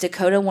because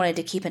Dakota wanted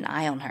to keep an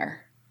eye on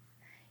her.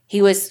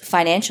 He was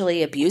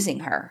financially abusing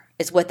her,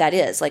 is what that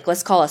is. Like,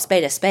 let's call a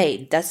spade a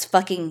spade. That's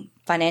fucking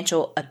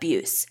financial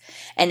abuse.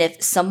 And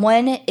if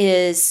someone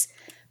is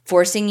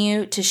forcing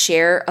you to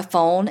share a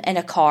phone and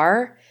a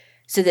car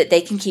so that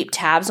they can keep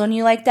tabs on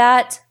you like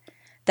that,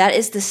 that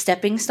is the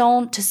stepping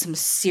stone to some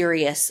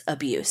serious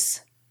abuse.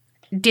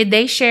 Did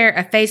they share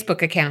a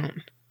Facebook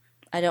account?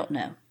 I don't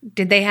know.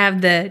 Did they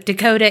have the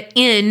Dakota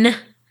in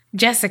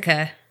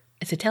Jessica?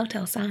 It's a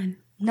telltale sign.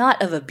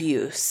 Not of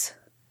abuse.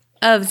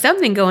 Of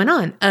something going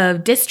on.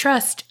 Of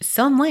distrust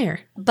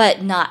somewhere.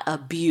 But not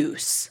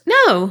abuse.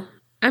 No.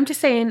 I'm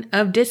just saying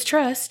of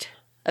distrust.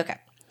 Okay.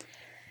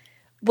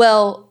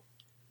 Well,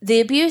 the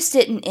abuse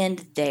didn't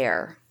end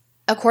there.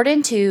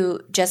 According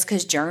to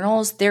Jessica's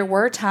journals, there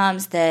were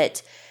times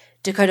that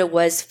Dakota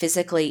was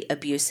physically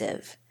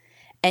abusive.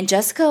 And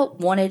Jessica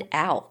wanted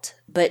out,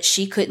 but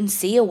she couldn't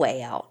see a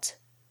way out.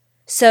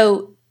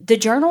 So the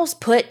journals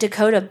put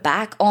Dakota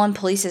back on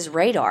police's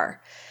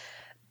radar.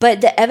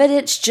 But the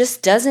evidence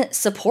just doesn't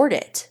support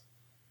it.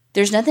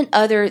 There's nothing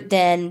other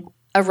than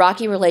a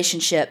rocky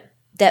relationship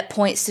that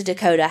points to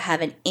Dakota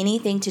having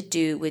anything to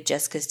do with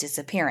Jessica's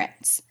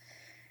disappearance.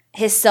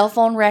 His cell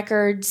phone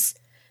records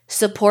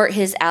support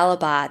his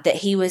alibi that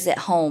he was at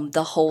home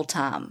the whole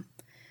time.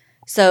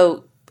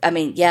 So, I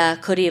mean, yeah,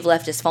 could he have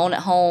left his phone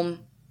at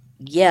home?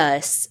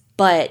 Yes,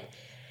 but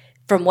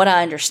from what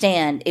I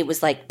understand, it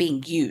was like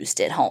being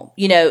used at home.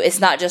 You know, it's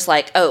not just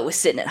like, oh, it was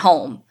sitting at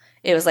home.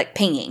 It was like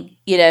pinging,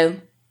 you know?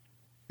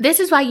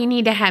 This is why you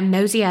need to have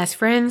nosy-ass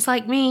friends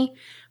like me.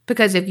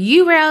 Because if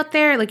you were out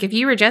there, like if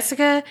you were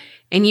Jessica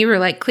and you were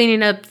like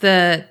cleaning up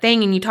the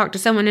thing and you talked to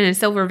someone in a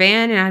silver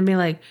van and I'd be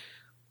like,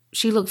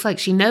 she looks like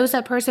she knows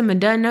that person but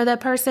doesn't know that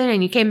person,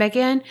 and you came back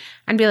in,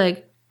 I'd be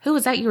like, who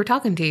was that you were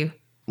talking to?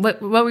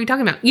 What were you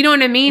talking about? You know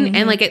what I mean? Mm-hmm.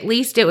 And like at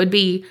least it would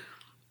be,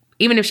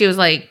 even if she was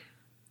like,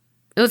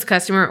 it was a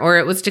customer or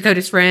it was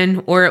Dakota's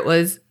friend or it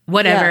was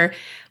whatever,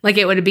 like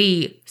it would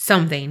be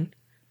something.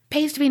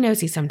 Pays to be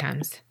nosy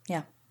sometimes.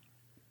 Yeah.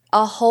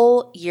 A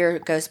whole year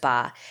goes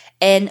by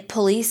and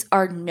police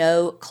are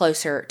no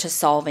closer to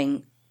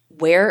solving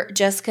where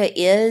Jessica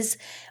is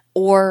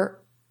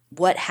or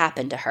what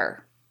happened to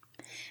her.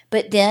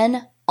 But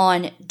then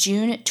on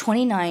June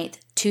 29th,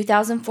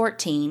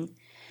 2014,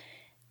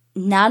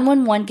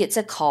 911 gets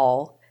a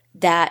call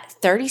that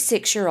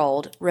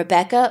 36-year-old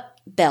Rebecca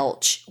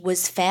Belch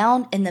was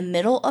found in the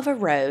middle of a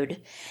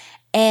road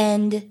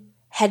and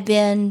had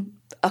been,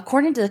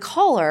 according to the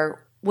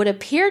caller, would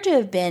appear to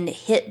have been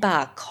hit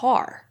by a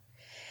car.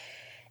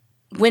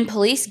 When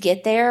police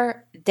get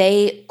there,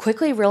 they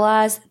quickly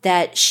realize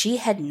that she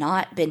had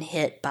not been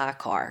hit by a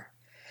car.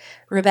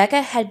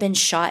 Rebecca had been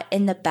shot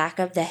in the back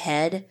of the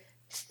head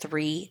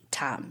 3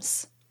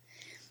 times.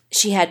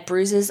 She had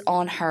bruises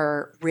on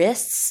her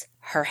wrists,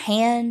 her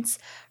hands,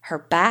 her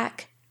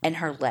back, and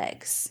her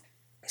legs.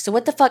 So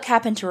what the fuck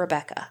happened to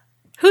Rebecca?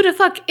 Who the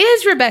fuck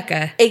is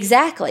Rebecca?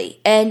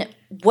 Exactly. And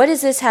what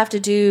does this have to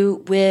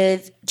do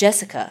with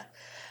Jessica?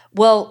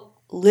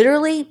 Well,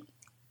 literally,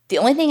 the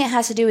only thing it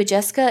has to do with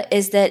Jessica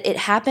is that it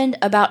happened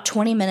about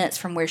 20 minutes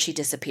from where she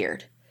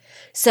disappeared.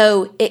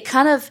 So it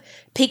kind of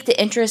piqued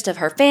the interest of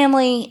her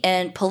family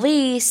and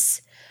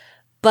police,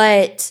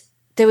 but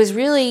there was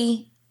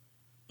really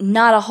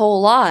not a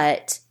whole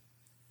lot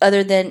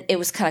other than it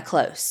was kind of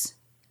close.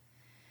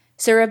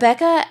 So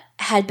Rebecca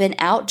had been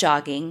out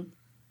jogging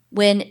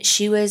when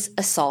she was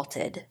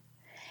assaulted.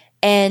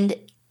 And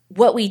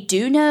what we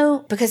do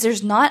know, because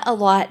there's not a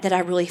lot that I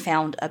really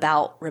found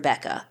about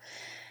Rebecca,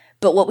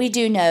 but what we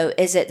do know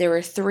is that there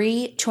were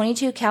 3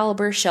 .22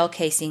 caliber shell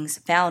casings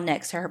found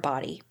next to her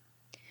body.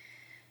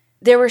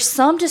 There were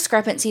some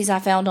discrepancies I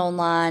found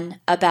online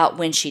about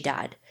when she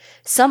died.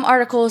 Some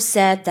articles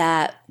said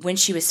that when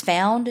she was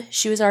found,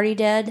 she was already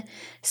dead.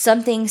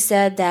 Some things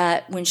said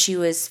that when she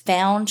was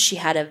found, she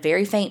had a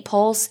very faint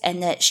pulse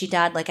and that she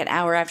died like an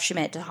hour after she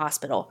made it to the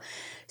hospital.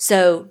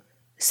 So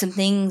some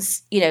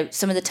things, you know,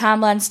 some of the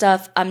timeline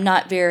stuff I'm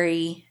not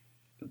very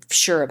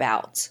sure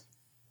about.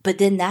 But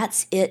then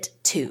that's it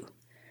too.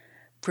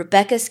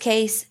 Rebecca's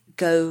case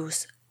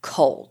goes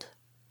cold.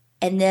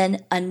 And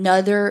then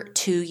another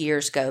 2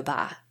 years go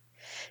by.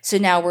 So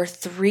now we're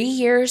 3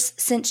 years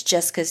since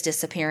Jessica's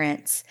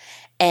disappearance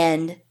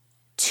and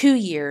 2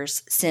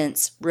 years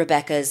since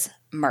Rebecca's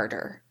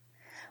murder,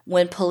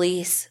 when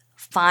police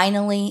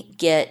finally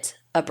get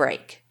a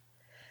break.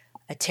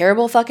 A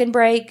terrible fucking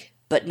break,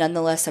 but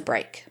nonetheless a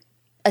break.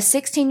 A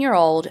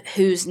 16-year-old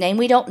whose name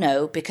we don't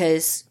know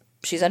because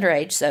she's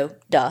underage, so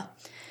duh.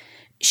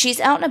 She's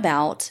out and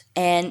about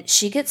and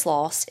she gets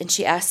lost and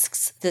she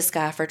asks this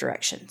guy for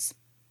directions.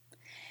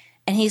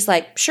 And he's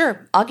like,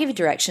 sure, I'll give you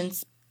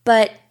directions,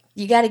 but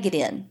you got to get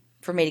in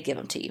for me to give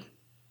them to you.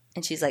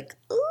 And she's like,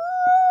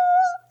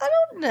 I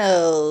don't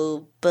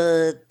know,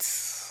 but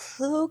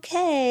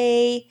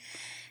okay.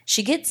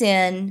 She gets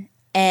in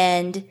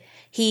and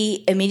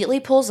he immediately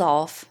pulls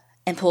off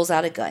and pulls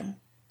out a gun.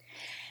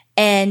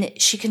 And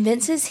she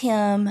convinces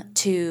him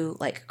to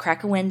like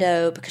crack a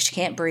window because she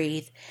can't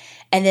breathe.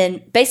 And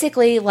then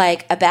basically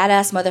like a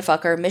badass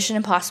motherfucker, Mission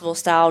Impossible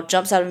style,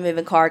 jumps out of a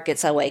moving car,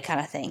 gets away kind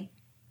of thing.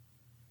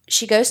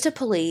 She goes to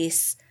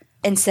police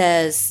and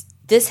says,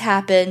 this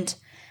happened.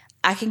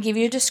 I can give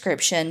you a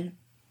description.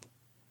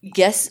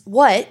 Guess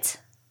what?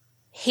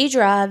 He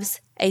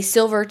drives a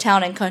silver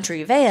Town and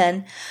Country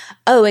van.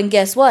 Oh, and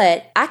guess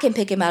what? I can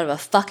pick him out of a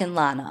fucking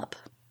lineup.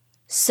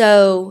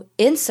 So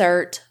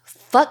insert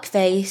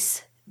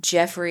fuckface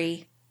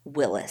Jeffrey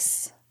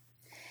Willis.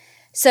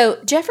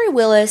 So Jeffrey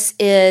Willis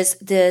is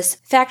this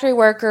factory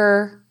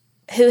worker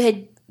who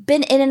had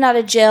been in and out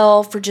of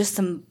jail for just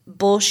some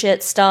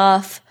bullshit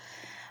stuff.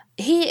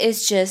 He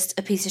is just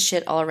a piece of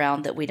shit all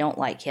around that we don't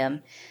like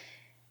him.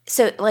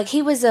 So, like,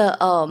 he was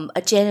a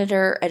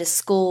janitor at a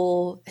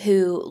school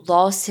who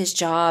lost his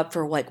job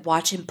for, like,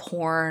 watching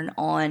porn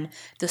on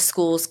the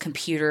school's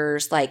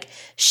computers. Like,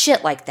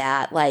 shit like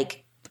that.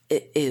 Like,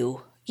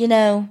 ew. You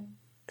know?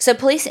 So,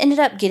 police ended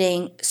up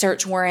getting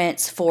search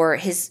warrants for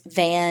his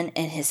van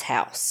and his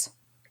house.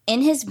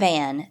 In his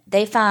van,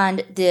 they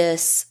find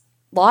this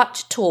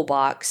locked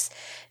toolbox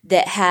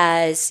that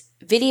has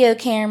video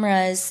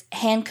cameras,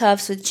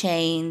 handcuffs with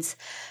chains,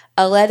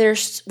 a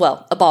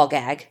ball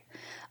gag,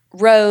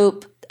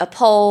 rope, a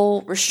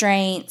pole,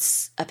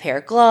 restraints, a pair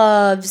of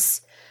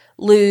gloves,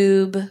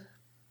 lube,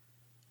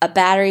 a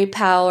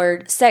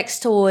battery-powered sex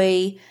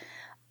toy,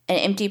 an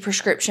empty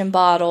prescription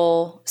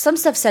bottle. Some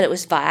stuff said it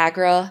was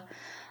Viagra,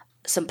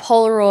 some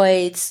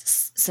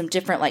Polaroids, some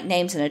different like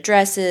names and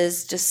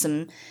addresses, just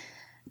some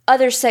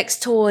other sex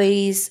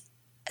toys,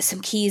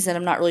 some keys that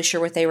I'm not really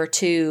sure what they were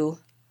to.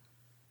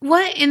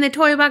 What in the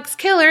toy box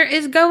killer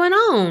is going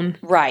on?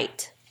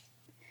 Right.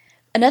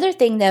 Another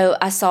thing, though,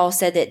 I saw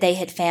said that they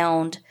had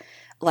found,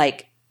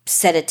 like,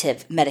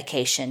 sedative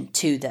medication,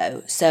 too,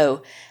 though.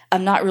 So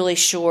I'm not really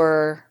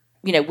sure,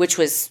 which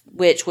was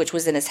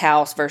in his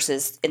house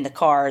versus in the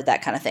car,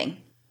 that kind of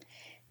thing.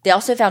 They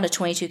also found a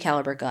 .22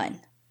 caliber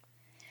gun.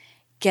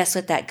 Guess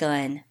what that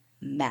gun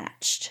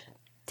matched?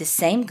 The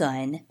same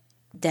gun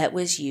that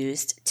was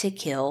used to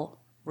kill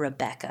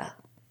Rebecca.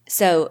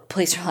 So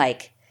police are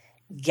like,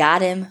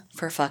 got him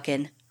for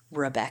fucking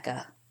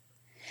Rebecca.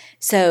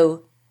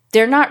 So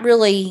they're not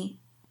really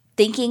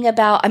thinking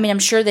about, I'm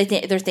sure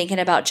they're thinking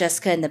about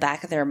Jessica in the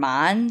back of their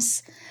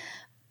minds.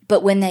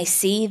 But when they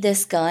see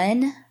this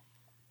gun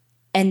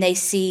and they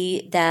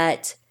see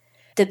that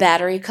the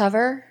battery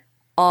cover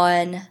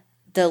on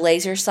the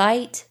laser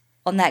sight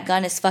on that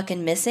gun is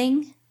fucking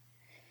missing,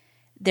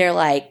 they're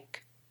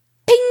like,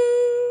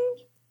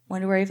 ping!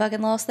 Wonder where he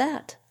fucking lost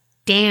that.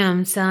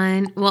 Damn,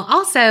 son. Well,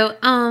 also,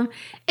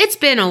 it's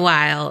been a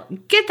while.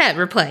 Get that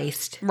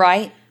replaced.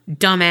 Right?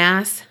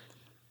 Dumbass.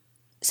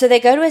 So they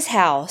go to his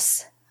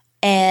house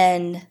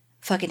and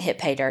fucking hit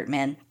pay dirt,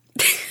 man.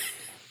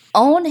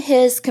 On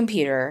his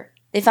computer,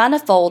 they find a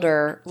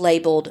folder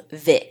labeled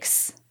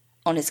Vicks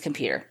on his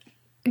computer.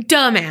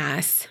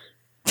 Dumbass.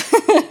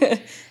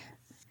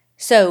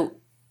 So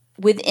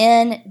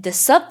within the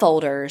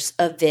subfolders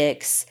of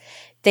Vicks,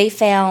 they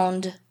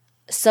found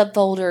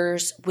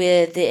subfolders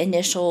with the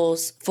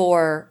initials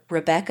for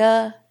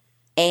Rebecca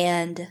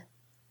and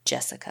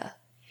Jessica.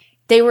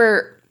 They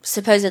were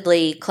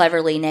supposedly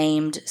cleverly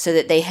named so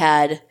that they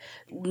had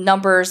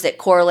numbers that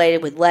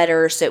correlated with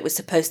letters, so it was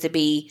supposed to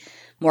be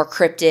more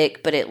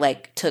cryptic, but it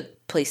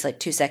took police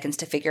 2 seconds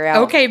to figure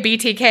out. Okay,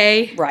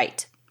 BTK.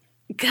 Right.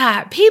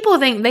 God, people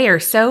think they are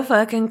so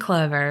fucking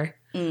clever.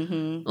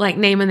 Mm-hmm. Like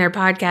naming their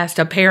podcast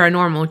A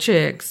Paranormal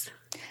Chicks.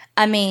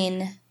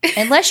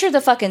 Unless you're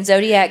the fucking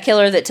Zodiac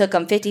killer that took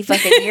them 50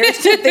 fucking years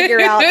to figure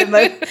out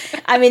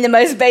the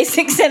most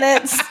basic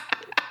sentence.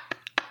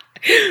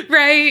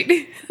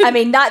 Right.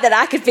 Not that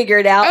I could figure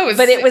it out,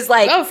 but it was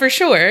oh, for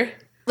sure.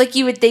 Like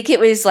you would think it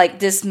was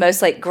this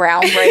most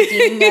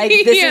groundbreaking,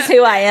 this is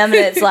who I am.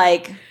 And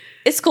it's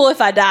it's cool if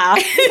I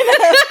die.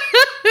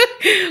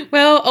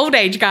 Well, old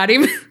age got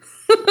him.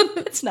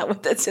 That's not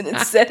what that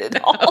sentence said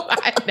at all.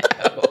 I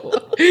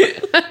know.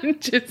 I'm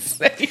just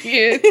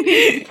saying.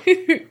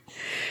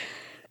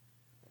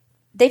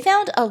 They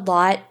found a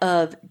lot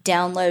of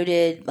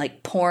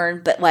downloaded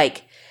porn, but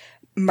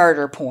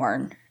murder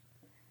porn.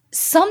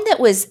 Some that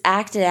was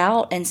acted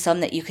out and some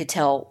that you could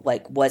tell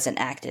wasn't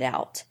acted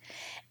out.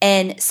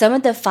 And some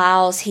of the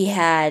files he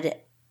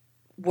had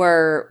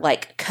were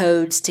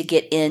codes to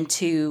get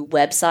into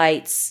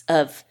websites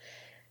of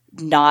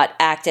not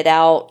acted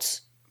out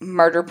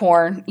murder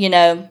porn,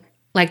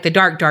 Like the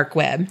dark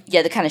web.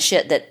 Yeah, the kind of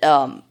shit that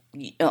I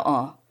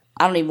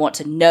don't even want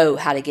to know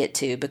how to get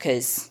to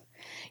because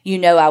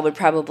I would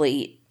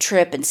probably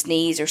trip and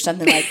sneeze or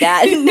something like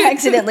that and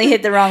accidentally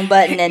hit the wrong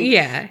button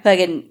and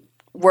fucking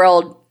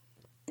world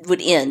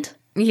would end.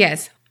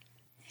 Yes.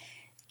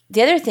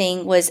 The other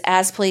thing was,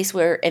 as police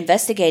were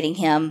investigating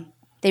him,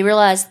 they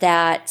realized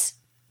that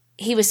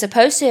he was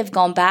supposed to have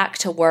gone back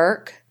to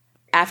work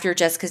after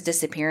Jessica's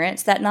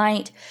disappearance that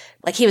night.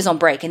 He was on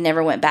break and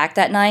never went back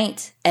that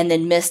night and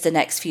then missed the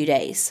next few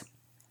days.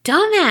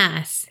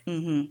 Dumbass.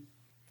 Mm-hmm.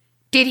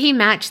 Did he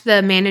match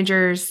the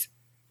manager's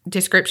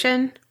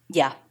description?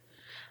 Yeah.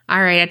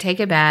 All right, I take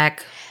it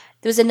back.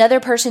 There was another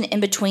person in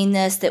between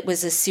this that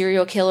was a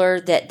serial killer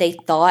that they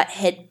thought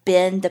had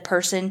been the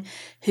person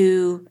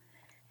who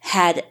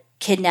had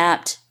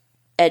kidnapped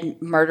and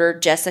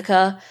murdered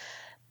Jessica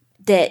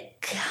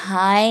that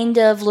kind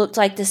of looked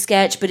like the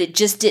sketch, but it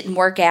just didn't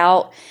work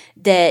out,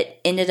 that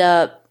ended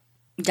up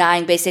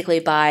dying basically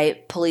by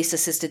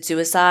police-assisted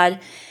suicide,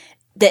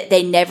 that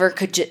they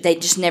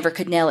just never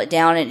could nail it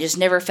down, and it just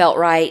never felt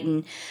right.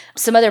 And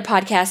some other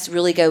podcasts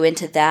really go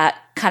into that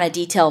kind of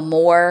detail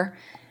more,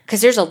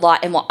 because there's a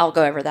lot, and I'll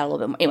go over that a little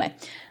bit more. Anyway,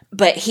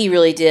 but he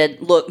really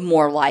did look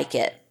more like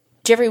it.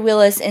 Jeffrey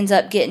Willis ends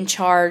up getting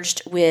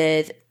charged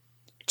with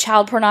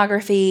child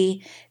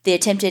pornography, the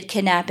attempted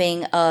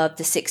kidnapping of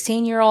the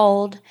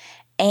 16-year-old,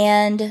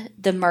 and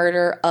the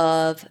murder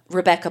of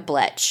Rebecca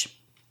Bletch.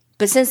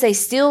 But since they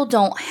still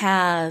don't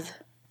have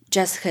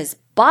Jessica's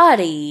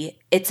body,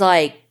 it's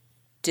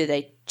do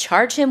they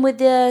charge him with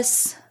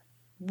this?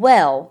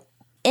 Well,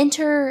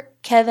 enter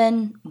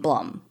Kevin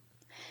Blum.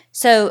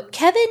 So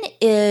Kevin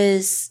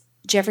is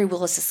Jeffrey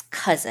Willis's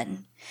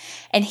cousin,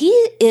 and he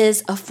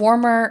is a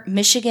former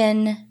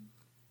Michigan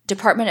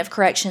Department of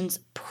Corrections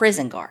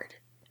prison guard.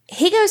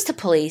 He goes to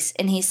police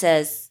and he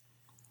says,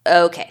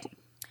 Okay.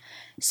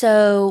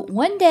 So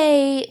one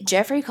day,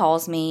 Jeffrey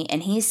calls me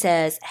and he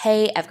says,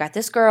 hey, I've got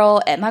this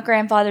girl at my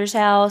grandfather's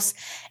house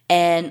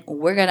and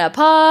we're going to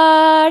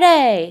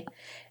party.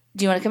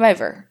 Do you want to come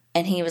over?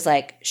 And he was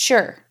like,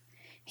 sure.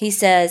 He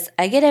says,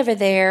 I get over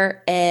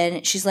there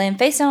and she's laying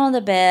face down on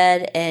the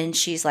bed and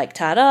she's like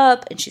tied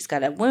up and she's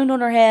got a wound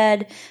on her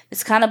head.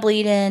 It's kind of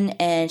bleeding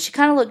and she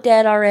kind of looked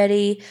dead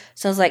already.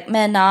 So I was like,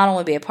 man, no, I don't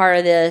want to be a part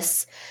of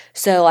this.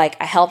 So like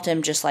I helped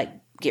him just like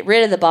get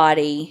rid of the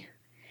body.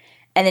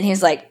 And then he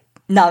was like,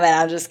 no,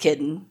 man, I'm just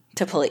kidding,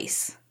 to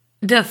police.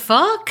 The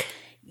fuck?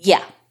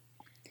 Yeah.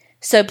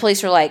 So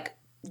police were like,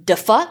 the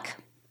fuck?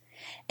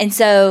 And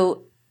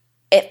so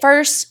at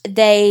first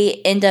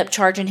they end up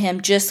charging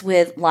him just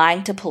with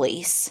lying to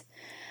police.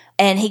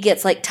 And he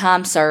gets like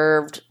time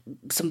served,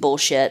 some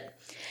bullshit.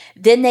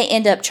 Then they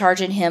end up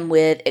charging him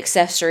with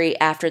accessory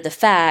after the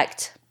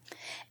fact.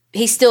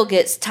 He still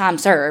gets time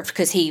served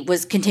because he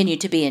was continued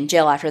to be in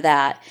jail after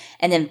that.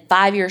 And then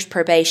 5 years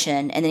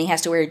probation, and then he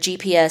has to wear a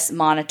GPS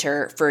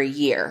monitor for a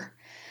year.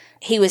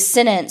 He was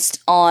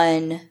sentenced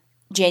on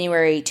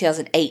January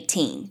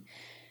 2018.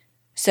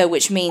 So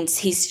which means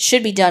he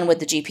should be done with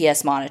the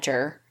GPS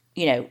monitor,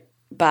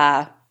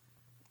 by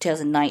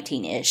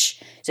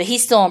 2019-ish. So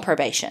he's still on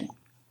probation.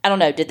 I don't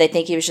know. Did they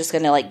think he was just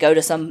going to go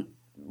to some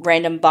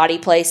random body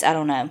place? I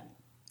don't know.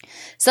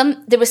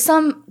 There was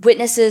some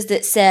witnesses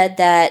that said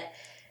that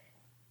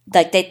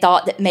they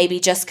thought that maybe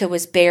Jessica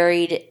was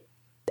buried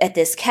at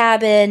this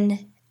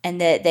cabin and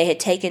that they had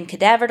taken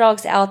cadaver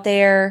dogs out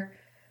there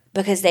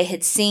because they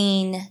had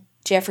seen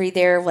Jeffrey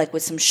there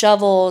with some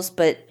shovels,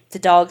 but the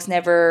dogs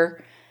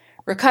never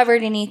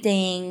recovered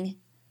anything.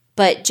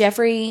 But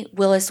Jeffrey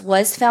Willis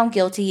was found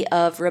guilty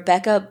of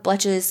Rebecca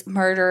Bletch's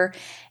murder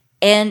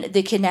and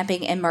the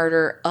kidnapping and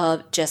murder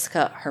of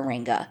Jessica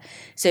Haringa.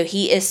 So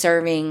he is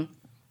serving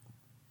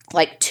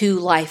 2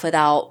 life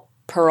without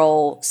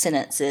parole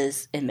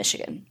sentences in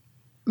Michigan.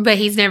 But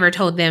he's never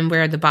told them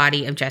where the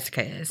body of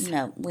Jessica is.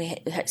 No.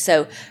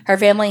 So her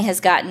family has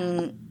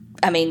gotten,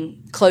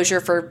 closure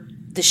for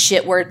the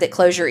shit word that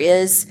closure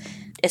is,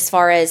 as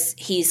far as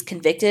he's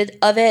convicted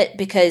of it,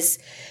 because,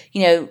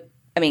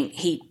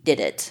 he did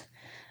it.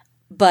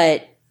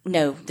 But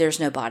no, there's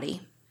no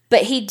body.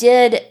 But he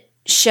did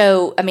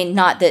show,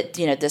 not that,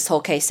 this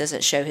whole case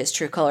doesn't show his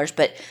true colors,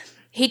 but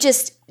he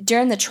just,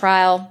 during the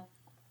trial,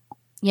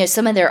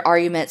 some of their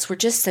arguments were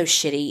just so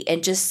shitty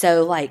and just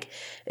so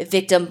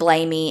victim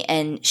blamey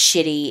and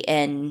shitty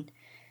and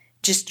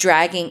just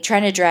trying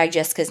to drag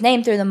Jessica's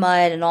name through the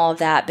mud and all of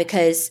that,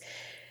 because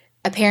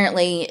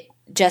apparently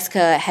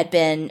Jessica had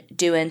been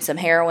doing some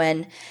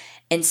heroin.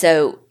 And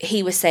so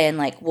he was saying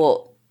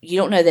well, you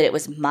don't know that it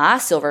was my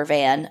silver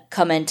van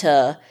coming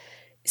to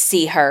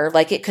see her.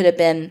 It could have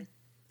been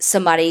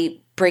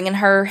somebody bringing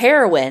her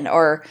heroin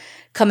or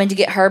coming to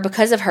get her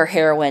because of her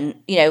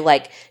heroin,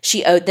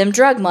 she owed them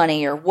drug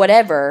money or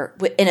whatever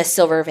in a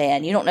silver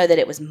van. You don't know that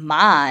it was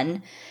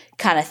mine,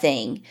 kind of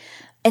thing.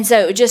 And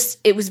so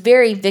it was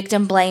very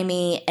victim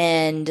blamey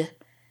and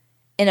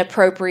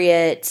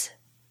inappropriate.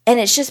 And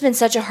it's just been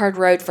such a hard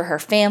road for her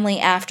family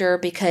after,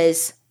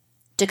 because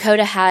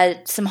Dakota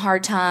had some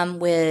hard time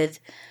with,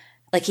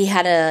 he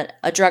had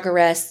a drug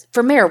arrest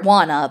for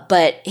marijuana,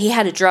 but he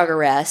had a drug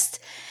arrest.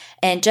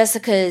 And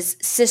Jessica's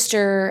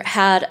sister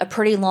had a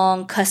pretty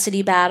long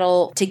custody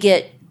battle to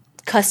get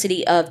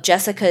custody of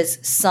Jessica's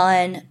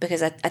son,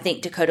 because I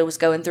think Dakota was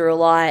going through a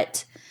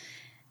lot.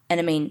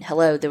 And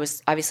hello, there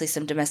was obviously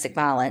some domestic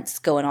violence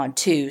going on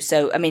too.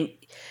 So,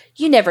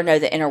 you never know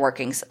the inner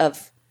workings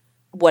of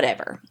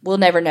whatever. We'll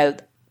never know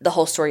the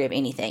whole story of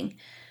anything.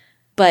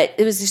 But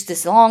it was just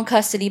this long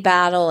custody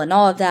battle and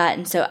all of that.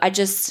 And so I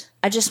just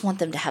want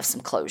them to have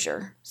some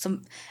closure. I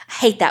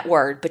hate that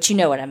word, but you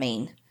know what I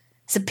mean.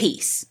 Some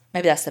peace.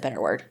 Maybe that's the better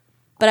word.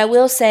 But I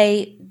will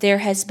say there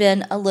has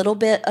been a little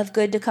bit of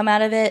good to come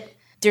out of it.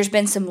 There's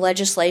been some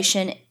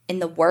legislation in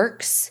the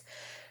works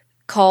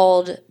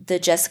called the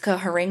Jessica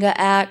Haringa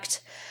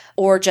Act,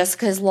 or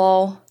Jessica's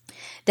Law,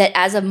 that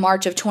as of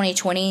March of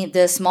 2020,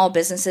 the small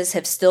businesses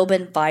have still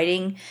been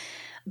fighting.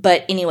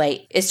 But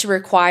anyway, it's to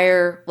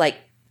require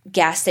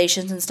gas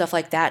stations and stuff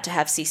like that to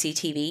have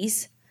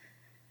CCTVs.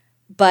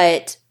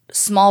 But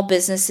small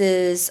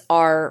businesses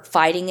are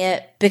fighting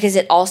it because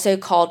it also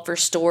called for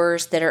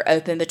stores that are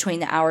open between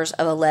the hours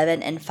of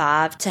 11 and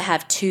 5 to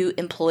have 2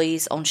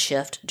 employees on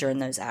shift during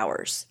those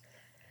hours.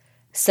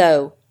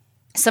 So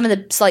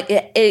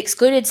it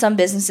excluded some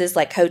businesses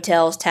like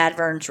hotels,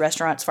 taverns,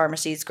 restaurants,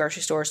 pharmacies,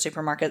 grocery stores,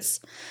 supermarkets.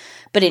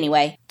 But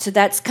anyway, so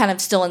that's kind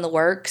of still in the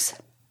works.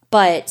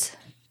 But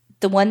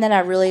the one that I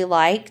really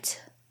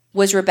liked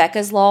was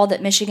Rebecca's Law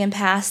that Michigan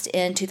passed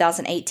in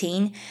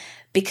 2018,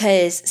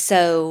 because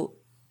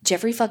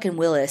Jeffrey fucking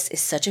Willis is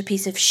such a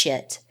piece of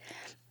shit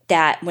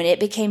that when it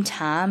became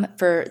time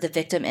for the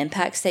victim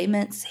impact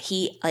statements,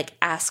 he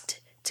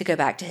asked to go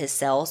back to his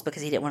cells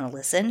because he didn't want to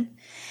listen.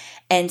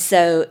 And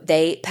so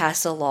they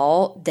passed a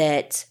law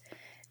that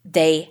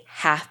they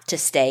have to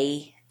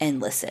stay and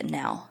listen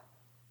now.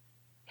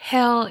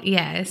 Hell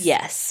yes.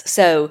 Yes.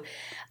 So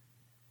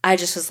I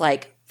just was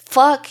like,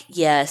 fuck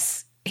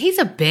yes. He's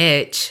a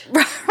bitch.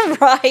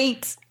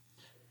 Right.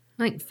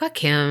 Like, fuck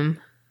him.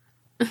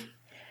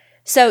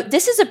 So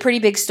this is a pretty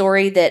big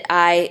story that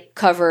I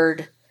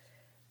covered.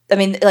 I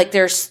mean, like,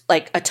 there's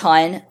like a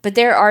ton, but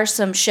there are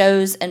some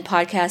shows and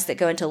podcasts that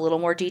go into a little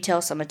more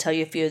detail. So I'm going to tell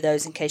you a few of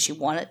those in case you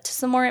want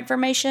some more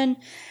information.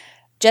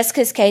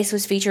 Jessica's case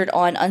was featured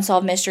on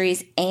Unsolved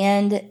Mysteries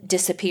and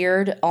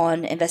Disappeared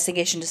on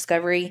Investigation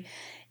Discovery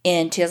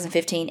in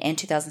 2015 and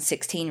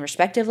 2016,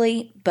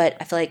 respectively. But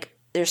I feel like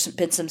there's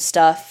been some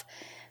stuff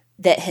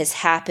that has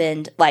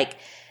happened. Like,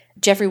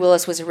 Jeffrey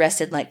Willis was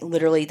arrested like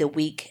literally the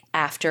week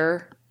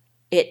after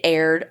it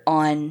aired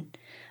on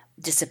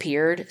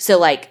Disappeared. So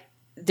like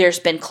there's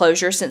been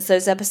closure since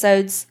those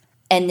episodes.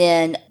 And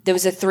then there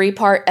was a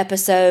 3-part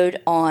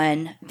episode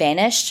on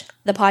Vanished,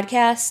 the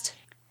podcast.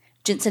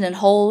 Jensen and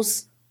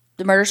Holes,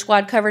 the Murder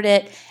Squad covered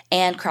it,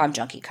 and Crime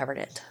Junkie covered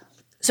it.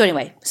 So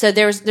anyway, so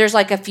there's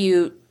like a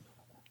few,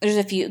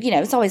 you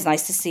know, it's always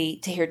nice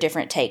to hear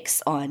different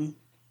takes on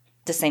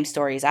the same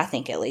stories, I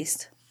think, at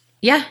least.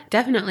 Yeah,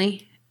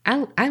 definitely.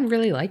 I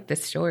really like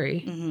this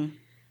story. Mm-hmm.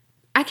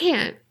 I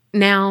can't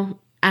now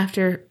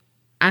after,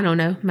 I don't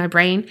know, my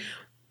brain,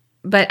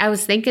 but I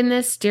was thinking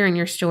this during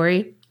your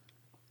story.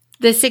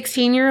 The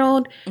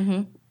 16-year-old,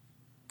 mm-hmm.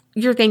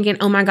 You're thinking,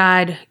 oh my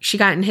God, she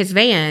got in his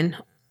van.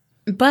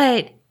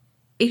 But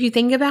if you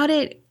think about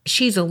it,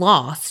 she's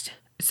lost.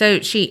 So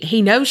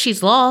he knows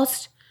she's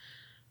lost.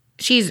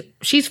 She's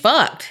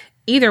fucked.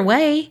 Either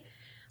way.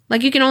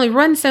 Like, you can only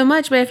run so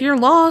much, but if you're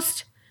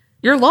lost,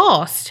 you're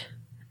lost.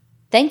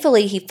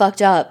 Thankfully, he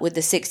fucked up with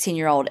the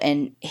 16-year-old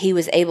and he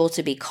was able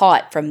to be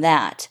caught from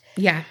that.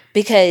 Yeah.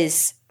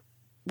 Because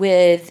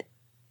with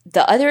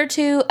the other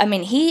two, I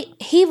mean,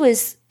 he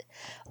was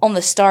on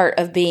the start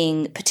of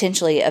being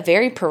potentially a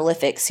very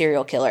prolific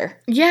serial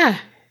killer. Yeah.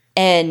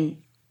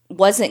 And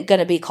wasn't going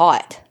to be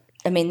caught.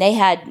 I mean, they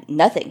had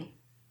nothing.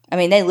 I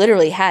mean, they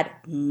literally had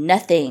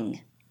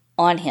nothing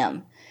on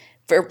him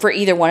for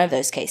either one of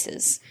those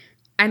cases.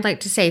 I'd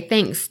like to say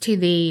thanks to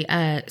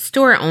the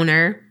store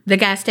owner, the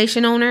gas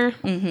station owner.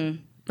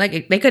 Mm-hmm.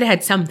 Like, they could have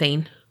had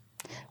something.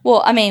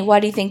 Well, I mean,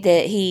 why do you think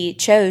that he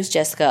chose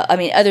Jessica? I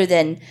mean, other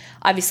than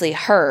obviously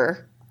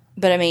her,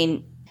 but I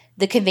mean,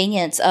 the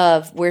convenience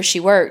of where she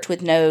worked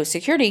with no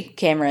security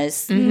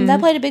cameras, mm-hmm. that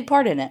played a big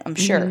part in it, I'm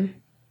sure. Mm-hmm.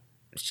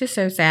 It's just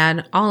so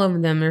sad. All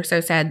of them are so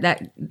sad.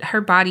 That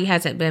her body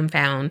hasn't been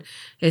found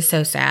is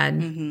so sad.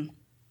 Mm-hmm.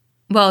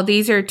 Well,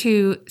 these are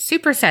 2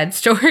 super sad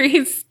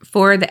stories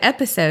for the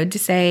episode to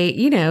say,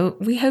 you know,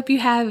 we hope you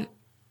have a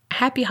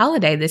happy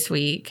holiday this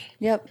week.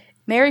 Yep.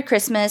 Merry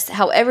Christmas,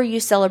 however you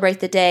celebrate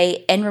the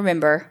day, and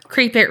remember,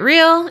 keep it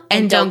real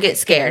and don't get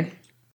scared.